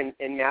fire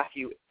in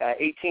Matthew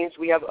 18.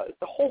 So we have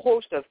a whole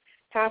host of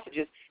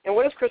passages. And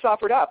what has Chris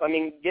offered up? I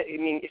mean,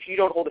 if you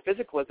don't hold a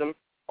physicalism,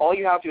 all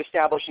you have to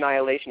establish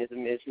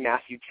annihilationism is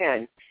Matthew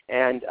 10.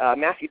 And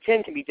Matthew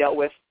 10 can be dealt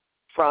with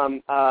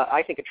from,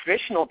 I think, a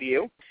traditional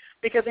view,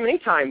 because many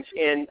times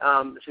in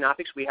the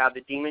Synoptics we have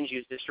the demons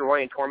use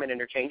destroy and torment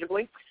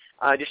interchangeably.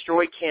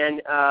 Destroy can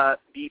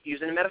be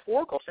used in a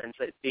metaphorical sense,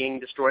 that it's being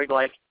destroyed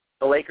like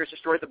the Lakers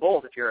destroyed the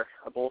Bulls. If you're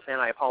a Bull fan,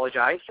 I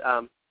apologize.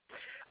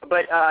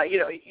 But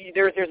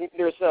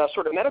there's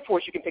sort of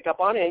metaphors you can pick up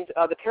on, and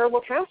the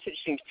parallel passage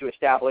seems to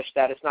establish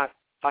that it's not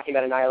talking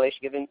about annihilation,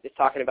 given it's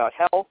talking about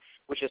hell,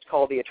 which is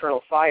called the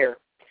eternal fire,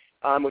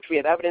 which we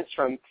have evidence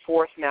from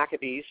 4th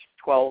Maccabees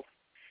 12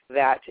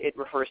 that it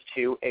refers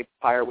to a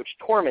fire which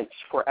torments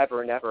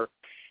forever and ever.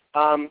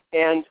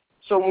 And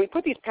so when we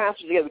put these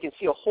passages together, we can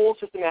see a whole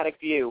systematic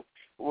view,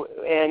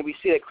 and we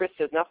see that Chris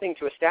has nothing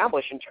to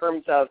establish in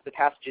terms of the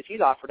passages he's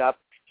offered up.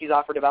 He's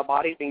offered about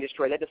bodies being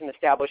destroyed. That doesn't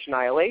establish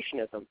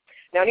annihilationism.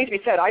 Now, it needs to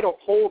be said, I don't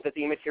hold that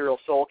the immaterial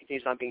soul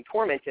continues on being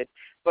tormented,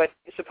 but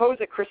suppose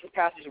that Chris's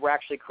passages were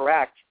actually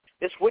correct,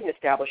 this wouldn't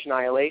establish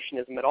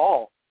annihilationism at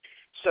all.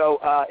 So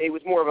it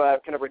was more of a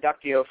kind of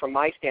reductio from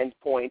my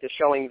standpoint, of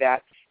showing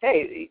that,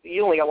 hey,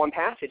 you only got one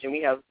passage, and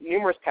we have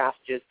numerous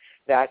passages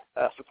that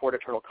support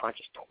eternal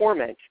conscious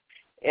torment.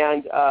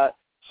 And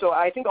so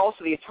I think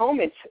also the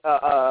atonement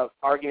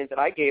argument that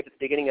I gave at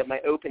the beginning of my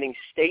opening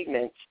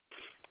statement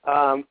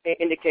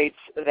indicates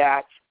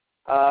that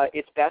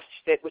it's best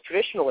fit with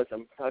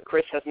traditionalism.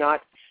 Chris has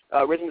not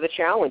risen to the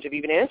challenge of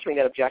even answering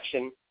that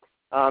objection.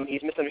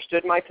 He's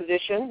misunderstood my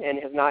position and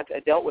has not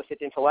dealt with it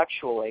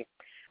intellectually.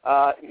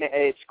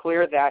 It's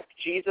clear that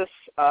Jesus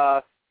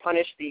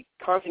punished the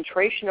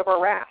concentration of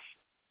our wrath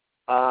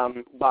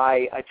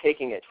by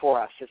taking it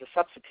for us as a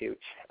substitute.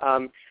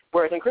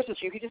 Whereas in Christ's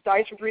view, he just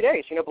dies for 3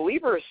 days.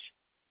 Believers,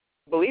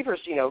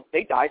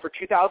 they die for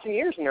 2,000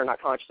 years and they're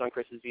not conscious on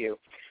Christ's view.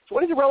 So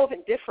what is the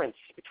relevant difference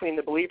between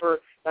the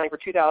believer dying for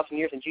 2,000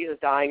 years and Jesus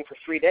dying for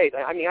 3 days?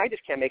 I mean, I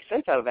just can't make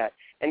sense out of that.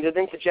 And to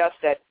then suggest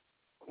that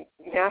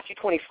Matthew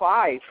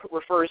 25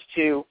 refers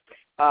to,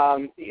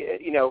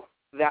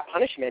 that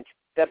punishment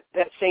that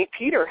St.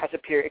 Peter has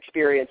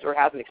experienced, or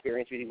hasn't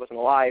experienced because he wasn't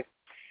alive,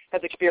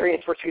 has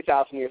experienced for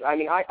 2,000 years. I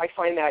mean, I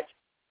find that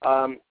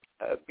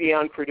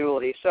beyond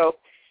credulity. So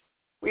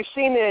we've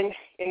seen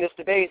in this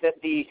debate that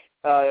the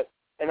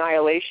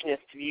annihilationist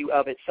view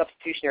of its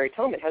substitutionary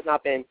atonement has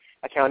not been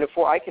accounted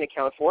for. I can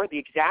account for the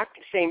exact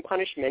same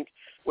punishment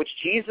which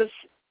Jesus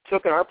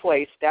took in our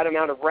place, that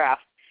amount of wrath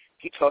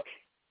he took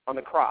on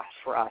the cross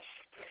for us.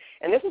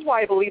 And this is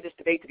why I believe this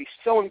debate to be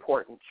so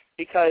important,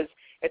 because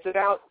it's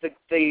about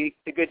the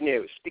good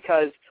news.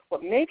 Because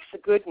what makes the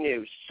good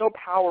news so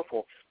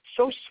powerful,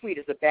 so sweet,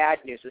 is the bad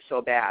news is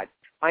so bad.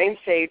 I am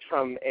saved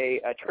from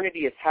a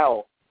eternity of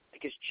hell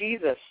because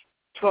Jesus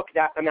took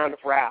that amount of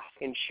wrath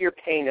in sheer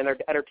pain and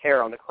utter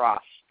terror on the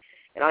cross.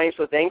 And I am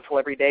so thankful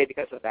every day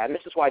because of that. And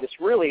this is why this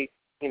really,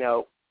 this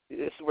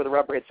is where the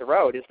rubber hits the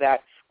road, is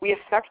that we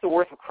affect the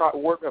work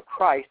of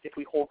Christ if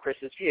we hold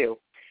Chris's view.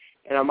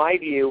 And on my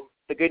view,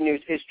 the good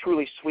news is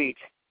truly sweet.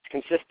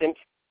 It's consistent,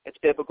 it's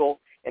biblical,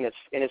 and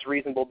it's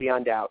reasonable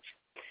beyond doubt.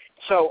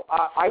 So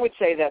I would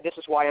say that this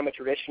is why I'm a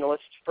traditionalist,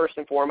 first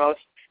and foremost.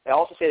 I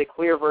also say the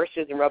clear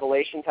verses in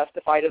Revelation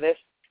testify to this,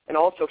 and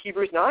also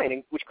Hebrews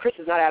 9, which Chris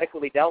has not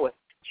adequately dealt with.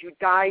 You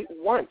die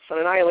once. On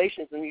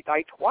annihilation, then you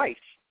die twice.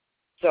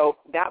 So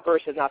that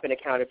verse has not been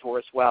accounted for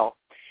as well.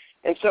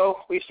 And so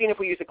we've seen if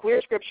we use a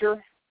clear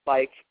scripture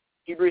like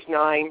Hebrews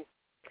 9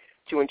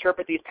 to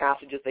interpret these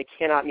passages, they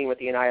cannot mean what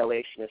the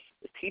annihilationist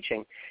is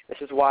teaching. This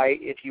is why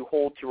if you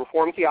hold to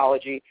Reformed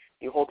theology,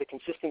 you hold the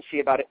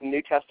consistency about it in the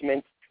New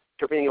Testament,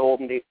 interpreting the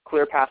Old and the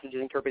clear passages,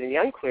 interpreting the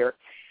unclear,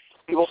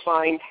 you will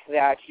find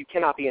that you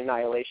cannot be an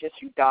annihilationist.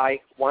 You die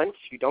once,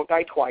 you don't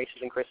die twice,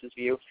 as in Chris's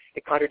view.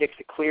 It contradicts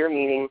the clear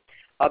meaning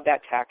of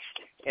that text.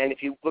 And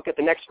if you look at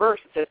the next verse,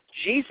 it says,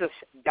 Jesus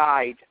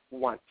died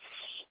once.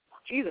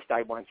 Jesus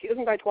died once. He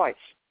doesn't die twice.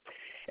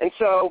 And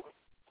so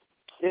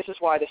this is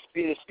why the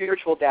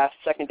spiritual death,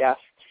 second death,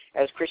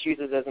 as Chris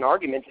uses as an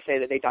argument to say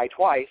that they die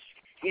twice,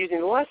 he's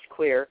using the less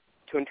clear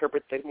to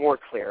interpret the more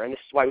clear. And this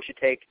is why we should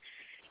take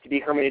to be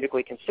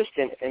hermeneutically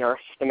consistent in our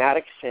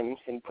systematics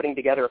and putting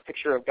together a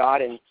picture of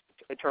God and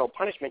eternal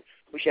punishment.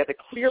 We should have the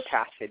clear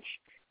passage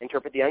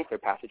interpret the unclear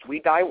passage.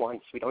 We die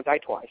once, we don't die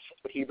twice.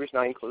 That's what Hebrews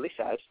 9 clearly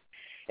says.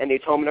 And the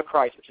atonement of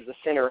Christ, which is the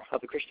center of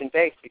the Christian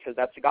faith, because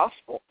that's the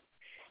gospel.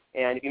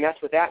 And if you mess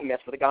with that, you mess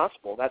with the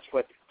gospel. That's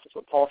what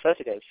Paul says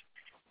it is.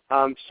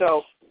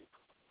 So,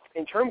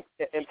 and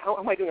how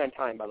am I doing on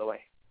time, by the way?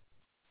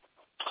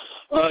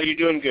 You're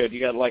doing good.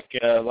 You got like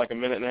a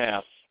minute and a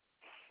half.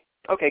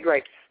 Okay,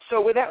 great. So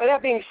with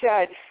that being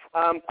said,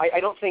 I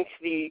don't think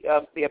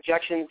the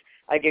objections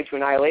I gave to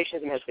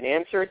annihilationism has been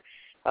answered.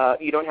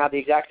 You don't have the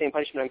exact same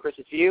punishment on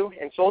Chris's view,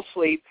 and soul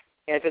sleep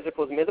and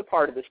physicalism is a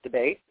part of this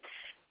debate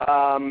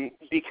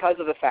because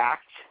of the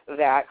fact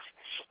that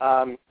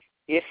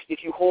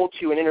if you hold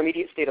to an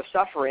intermediate state of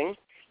suffering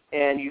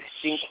and you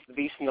think the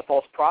beast and the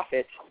false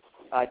prophet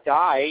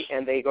die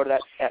and they go to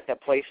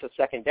that place of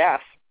second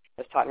death,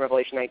 as taught in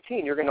Revelation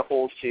 19, you're going to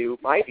hold to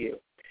my view.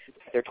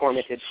 They're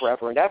tormented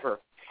forever and ever.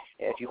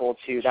 If you hold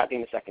to that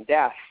being the second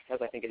death, as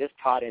I think it is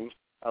taught in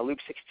Luke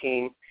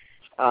 16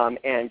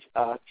 and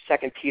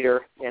 2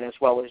 Peter, and as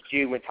well as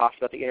Jude when it talks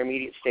about the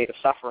intermediate state of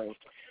suffering.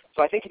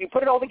 So I think if you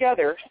put it all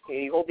together,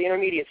 and you hold the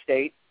intermediate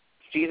state,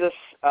 Jesus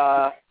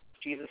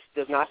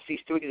does not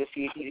cease to exist.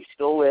 He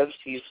still lives.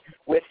 He's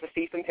with the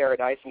thief in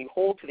paradise, and you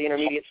hold to the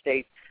intermediate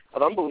state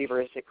of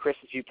unbelievers that, Chris,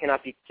 as you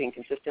cannot be seen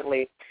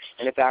consistently,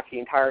 and in fact the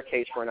entire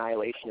case for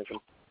annihilationism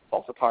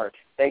falls apart.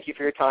 Thank you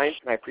for your time,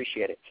 and I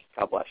appreciate it.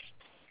 God bless.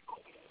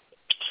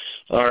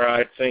 All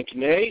right, thank you,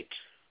 Nate.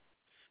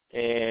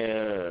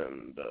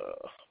 And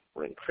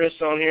bring Chris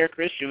on here.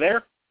 Chris, you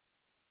there?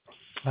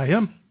 I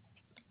am.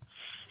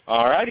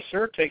 All righty,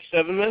 sir. Take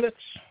 7 minutes.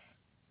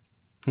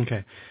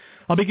 Okay.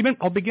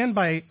 I'll begin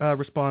by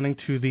responding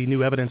to the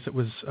new evidence that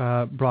was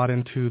brought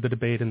into the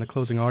debate in the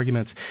closing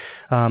arguments.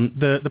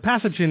 The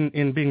passage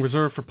in being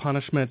reserved for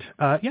punishment,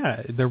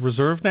 they're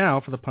reserved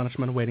now for the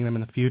punishment awaiting them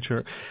in the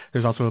future.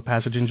 There's also a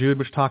passage in Jude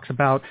which talks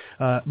about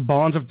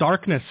bonds of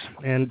darkness,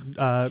 and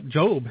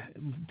Job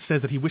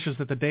says that he wishes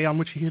that the day on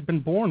which he had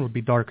been born would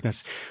be darkness.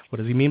 What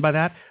does he mean by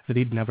that? That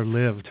he'd never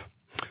lived.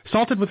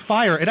 Salted with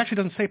fire. It actually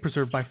doesn't say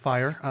preserved by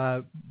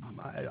fire.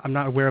 I'm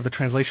not aware of a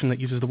translation that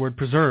uses the word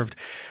preserved.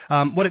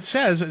 What it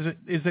says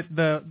is that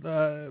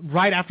the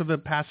right after the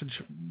passage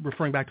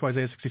referring back to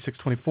Isaiah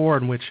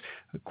 66:24, in which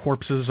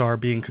corpses are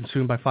being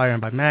consumed by fire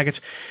and by maggots,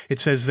 it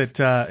says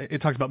that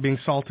it talks about being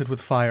salted with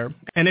fire.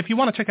 And if you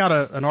want to check out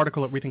an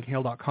article at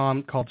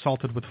rethinkinghill.com called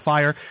Salted with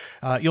Fire,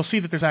 you'll see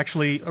that there's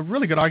actually a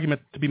really good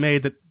argument to be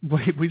made that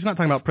he's not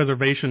talking about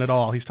preservation at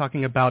all. He's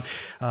talking about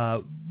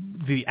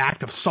the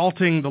act of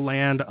salting the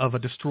land of a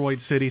destroyed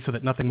city so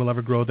that nothing will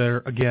ever grow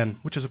there again,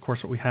 which is, of course,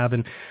 what we have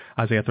in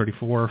Isaiah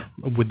 34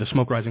 with the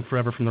smoke rising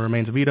forever from the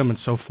remains of Edom and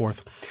so forth.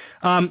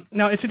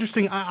 Now, it's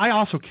interesting. I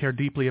also care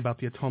deeply about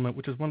the atonement,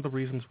 which is one of the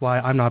reasons why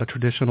I'm not a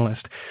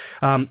traditionalist.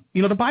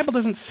 The Bible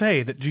doesn't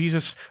say that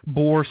Jesus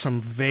bore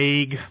some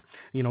vague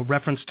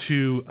reference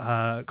to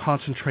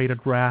concentrated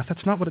wrath.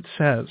 That's not what it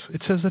says.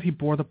 It says that he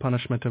bore the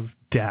punishment of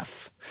death,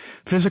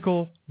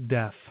 physical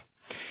death.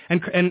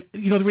 And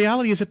the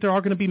reality is that there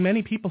are going to be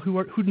many people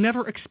who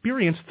never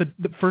experienced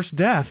the first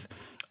death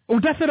or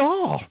death at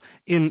all,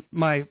 in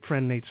my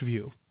friend Nate's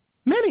view.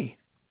 Many.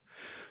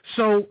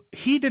 So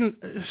he didn't.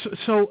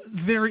 So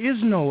there is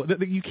no.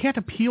 You can't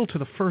appeal to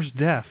the first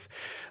death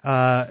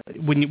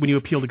when you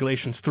appeal to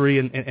Galatians 3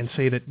 and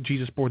say that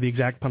Jesus bore the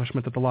exact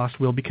punishment that the lost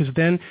will, because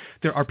then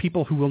there are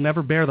people who will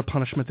never bear the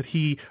punishment that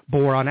he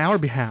bore on our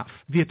behalf.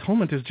 The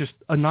atonement is just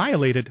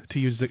annihilated,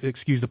 to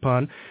excuse the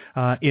pun,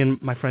 in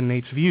my friend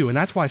Nate's view, and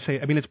that's why I say,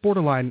 it's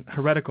borderline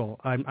heretical.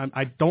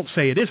 I don't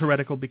say it is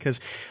heretical because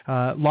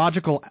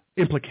logical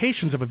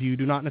implications of a view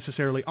isn't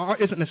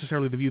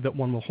necessarily the view that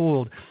one will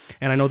hold,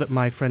 and I know that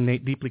my friend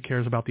Nate deeply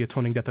cares about the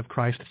atoning death of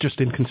Christ. It's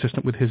just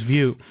inconsistent with his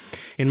view.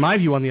 In my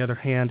view, on the other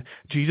hand,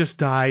 Jesus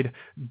died,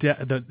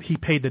 he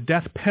paid the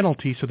death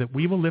penalty so that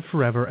we will live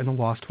forever and the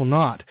lost will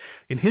not.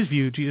 In his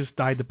view, Jesus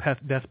died the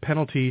death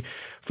penalty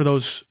for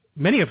those,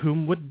 many of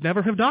whom would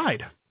never have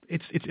died.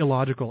 It's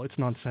illogical. It's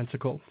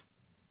nonsensical.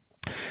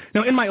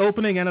 Now, in my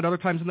opening and at other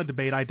times in the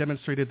debate, I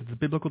demonstrated that the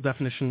biblical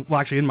definition,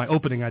 in my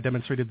opening, I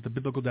demonstrated that the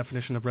biblical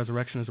definition of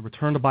resurrection is a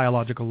return to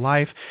biological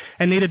life,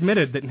 and Nate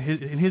admitted that in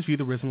his view,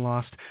 the risen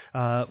lost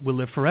will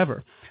live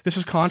forever. This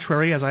is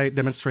contrary, as I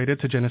demonstrated,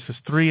 to Genesis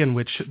 3, in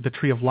which the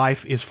tree of life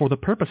is for the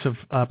purpose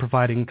of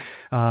providing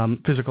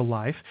physical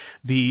life.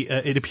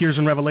 It appears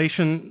in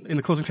Revelation, in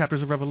the closing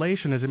chapters of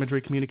Revelation, as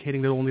imagery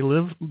communicating that only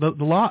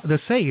the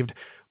saved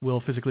will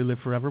physically live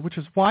forever, which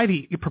is why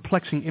the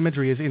perplexing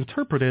imagery is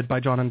interpreted by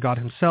John and God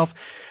himself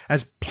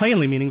as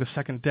plainly meaning the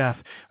second death,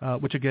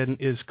 which again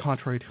is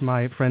contrary to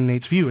my friend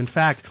Nate's view. In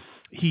fact,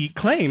 he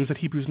claims that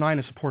Hebrews 9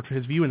 is support for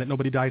his view and that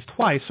nobody dies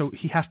twice, so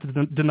he has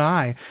to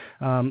deny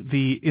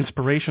the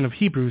inspiration of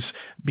Hebrews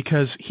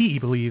because he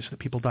believes that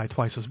people die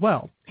twice as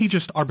well. He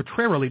just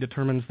arbitrarily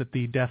determines that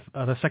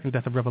the second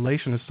death of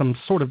Revelation is some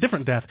sort of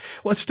different death.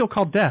 Well, it's still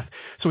called death.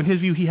 So in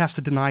his view, he has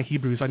to deny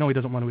Hebrews. I know he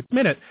doesn't want to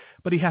admit it,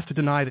 but he has to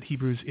deny that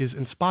Hebrews is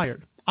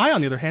inspired. I, on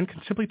the other hand,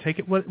 can simply take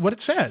it what it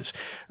says.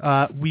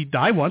 We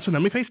die once and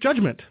then we face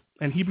judgment.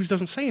 And Hebrews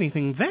doesn't say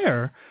anything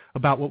there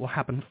about what will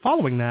happen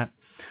following that.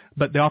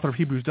 But the author of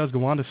Hebrews does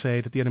go on to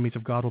say that the enemies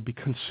of God will be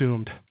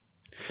consumed.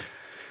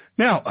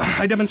 Now,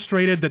 I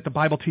demonstrated that the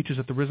Bible teaches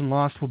that the risen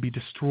lost will be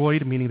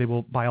destroyed, meaning they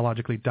will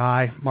biologically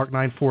die. Mark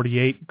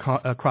 9:48,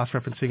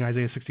 cross-referencing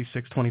Isaiah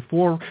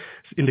 66:24,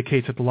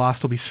 indicates that the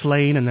lost will be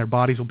slain and their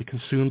bodies will be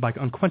consumed by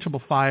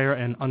unquenchable fire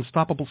and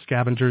unstoppable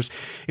scavengers,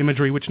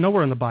 imagery which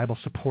nowhere in the Bible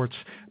supports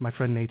my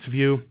friend Nate's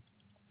view.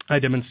 I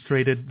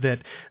demonstrated that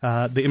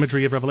the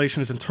imagery of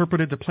Revelation is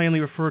interpreted to plainly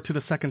refer to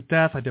the second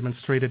death. I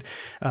demonstrated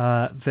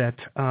that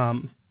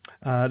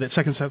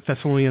 2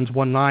 Thessalonians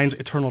 1:9's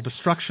eternal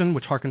destruction,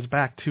 which harkens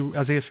back to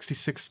Isaiah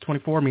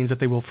 66:24, means that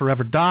they will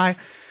forever die.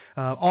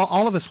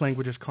 All of this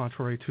language is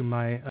contrary to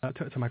my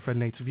friend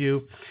Nate's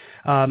view.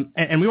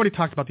 And we already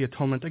talked about the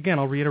atonement. Again,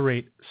 I'll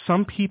reiterate,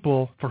 some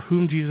people for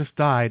whom Jesus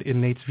died,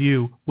 in Nate's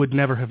view, would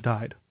never have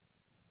died.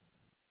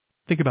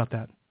 Think about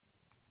that.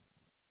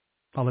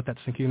 I'll let that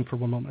sink in for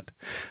one moment.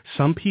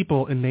 Some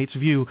people, in Nate's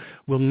view,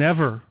 will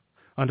never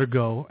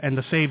undergo, and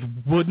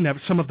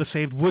some of the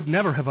saved would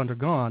never have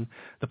undergone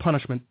the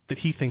punishment that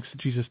he thinks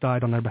that Jesus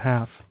died on their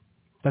behalf.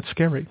 That's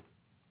scary.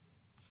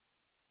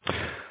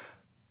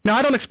 Now,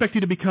 I don't expect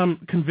you to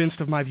become convinced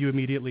of my view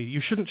immediately.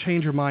 You shouldn't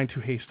change your mind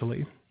too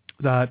hastily.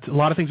 That a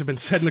lot of things have been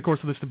said in the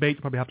course of this debate.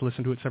 You probably have to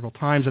listen to it several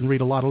times and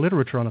read a lot of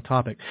literature on the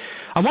topic.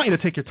 I want you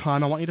to take your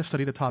time. I want you to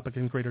study the topic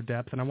in greater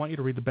depth, and I want you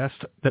to read the best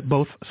that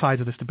both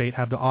sides of this debate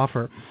have to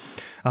offer.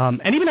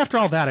 And even after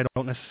all that, I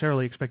don't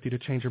necessarily expect you to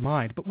change your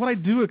mind. But what I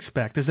do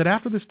expect is that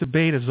after this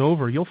debate is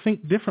over, you'll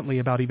think differently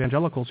about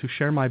evangelicals who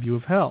share my view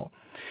of hell.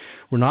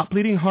 We're not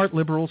bleeding heart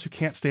liberals who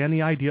can't stand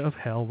the idea of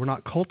hell. We're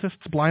not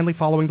cultists blindly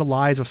following the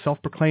lies of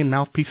self-proclaimed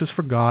mouthpieces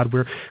for God.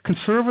 We're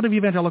conservative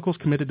evangelicals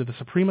committed to the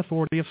supreme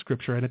authority of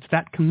Scripture, and it's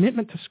that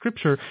commitment to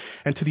Scripture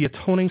and to the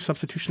atoning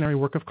substitutionary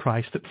work of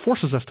Christ that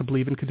forces us to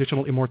believe in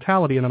conditional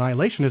immortality and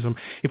annihilationism.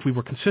 If we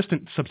were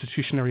consistent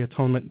substitutionary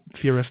atonement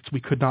theorists, we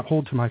could not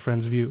hold to my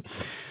friend's view.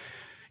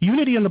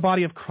 Unity in the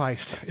body of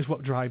Christ is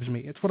what drives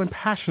me. It's what I'm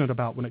passionate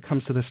about when it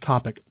comes to this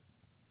topic.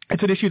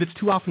 It's an issue that's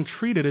too often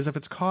treated as if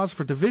it's cause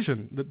for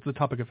division, the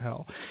topic of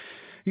hell.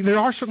 There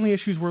are certainly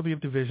issues worthy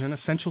of division,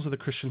 essentials of the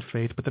Christian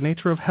faith, but the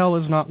nature of hell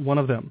is not one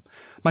of them.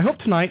 My hope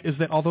tonight is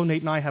that although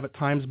Nate and I have at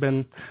times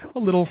been a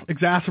little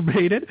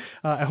exacerbated,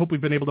 I hope we've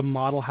been able to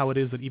model how it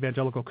is that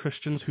evangelical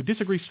Christians who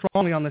disagree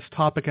strongly on this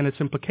topic and its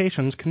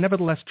implications can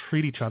nevertheless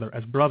treat each other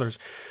as brothers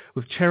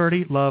with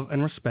charity, love,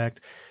 and respect,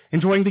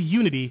 enjoying the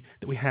unity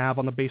that we have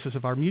on the basis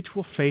of our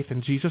mutual faith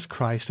in Jesus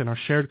Christ and our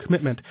shared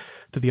commitment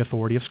to the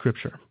authority of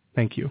Scripture.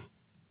 Thank you.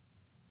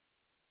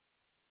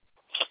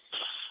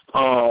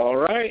 All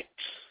right.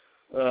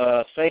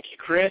 Thank you,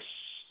 Chris.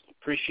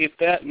 Appreciate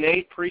that.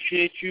 Nate,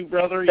 appreciate you,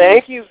 brother.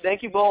 Thank you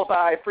both.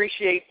 I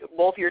appreciate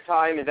both of your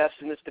time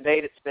invested in this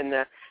debate. It's been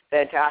a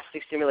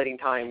fantastic, stimulating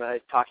time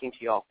talking to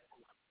you all.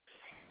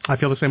 I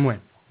feel the same way.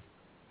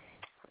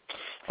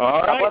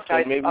 All right. Bless,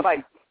 guys. Maybe Bye-bye.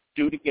 we'll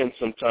do it again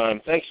sometime.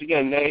 Thanks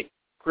again, Nate.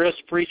 Chris,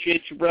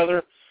 appreciate you,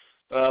 brother.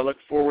 Look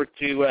forward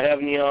to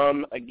having you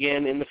on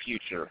again in the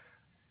future.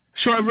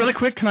 Sure. Really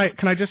quick, can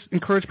I just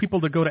encourage people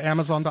to go to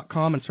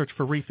Amazon.com and search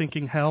for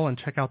Rethinking Hell and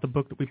check out the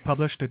book that we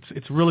published.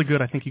 It's really good.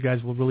 I think you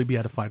guys will really be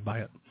edified by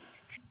it.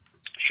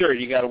 Sure.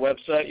 You got a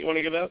website you want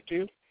to give out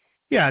to?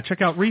 Yeah,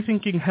 check out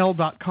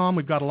rethinkinghell.com.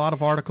 We've got a lot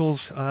of articles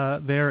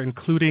there,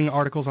 including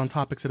articles on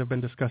topics that have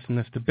been discussed in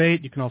this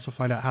debate. You can also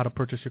find out how to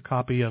purchase your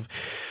copy of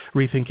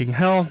Rethinking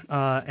Hell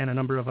and a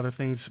number of other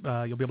things.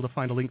 You'll be able to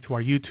find a link to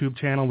our YouTube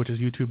channel, which is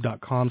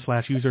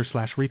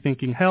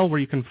youtube.com/user/rethinkinghell, where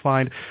you can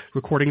find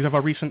recordings of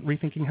our recent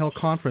Rethinking Hell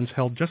conference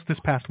held just this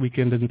past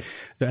weekend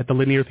at the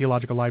Linear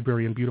Theological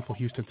Library in beautiful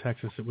Houston,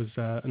 Texas. It was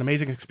an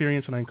amazing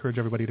experience, and I encourage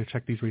everybody to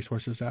check these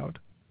resources out.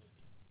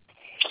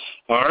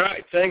 All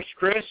right. Thanks,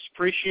 Chris.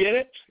 Appreciate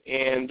it.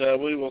 And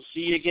we will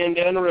see you again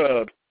down the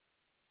road.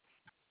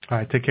 All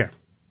right. Take care.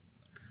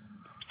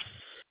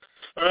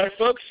 All right,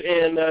 folks.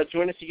 And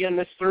join us again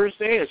this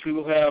Thursday as we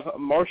will have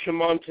Marcia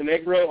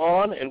Montenegro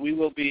on, and we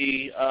will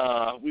be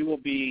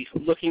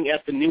looking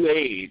at the New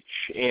Age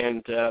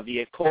and the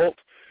occult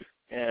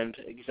and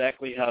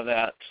exactly how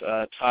that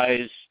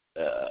ties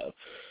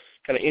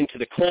kind of into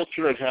the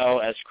culture and how,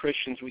 as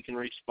Christians, we can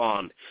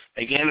respond.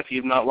 Again, if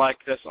you've not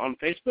liked us on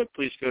Facebook,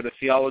 please go to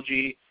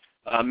Theology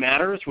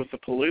Matters with the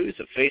Pellews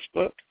at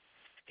Facebook.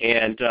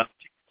 And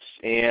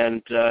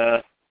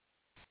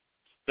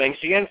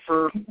thanks again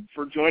for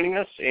joining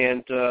us.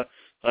 And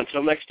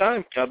until next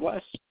time, God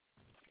bless.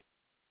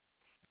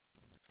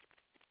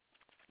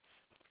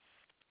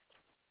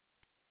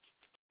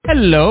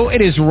 Hello,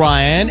 it is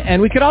Ryan,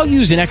 and we could all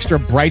use an extra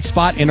bright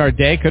spot in our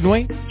day, couldn't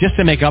we? Just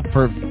to make up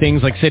for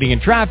things like sitting in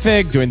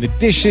traffic, doing the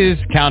dishes,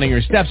 counting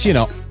your steps,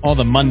 all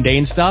the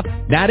mundane stuff.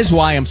 That is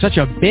why I'm such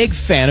a big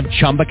fan of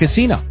Chumba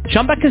Casino.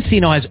 Chumba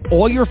Casino has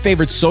all your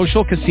favorite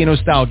social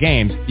casino-style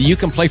games that you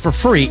can play for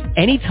free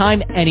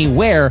anytime,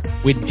 anywhere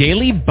with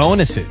daily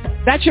bonuses.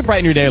 That should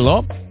brighten your day a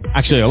little.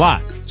 Actually, a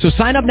lot. So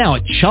sign up now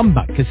at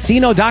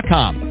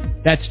ChumbaCasino.com.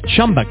 That's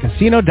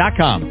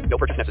ChumbaCasino.com. No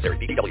purchase necessary.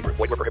 VGW Group.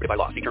 Void where prohibited by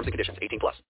law. See terms and conditions. 18+.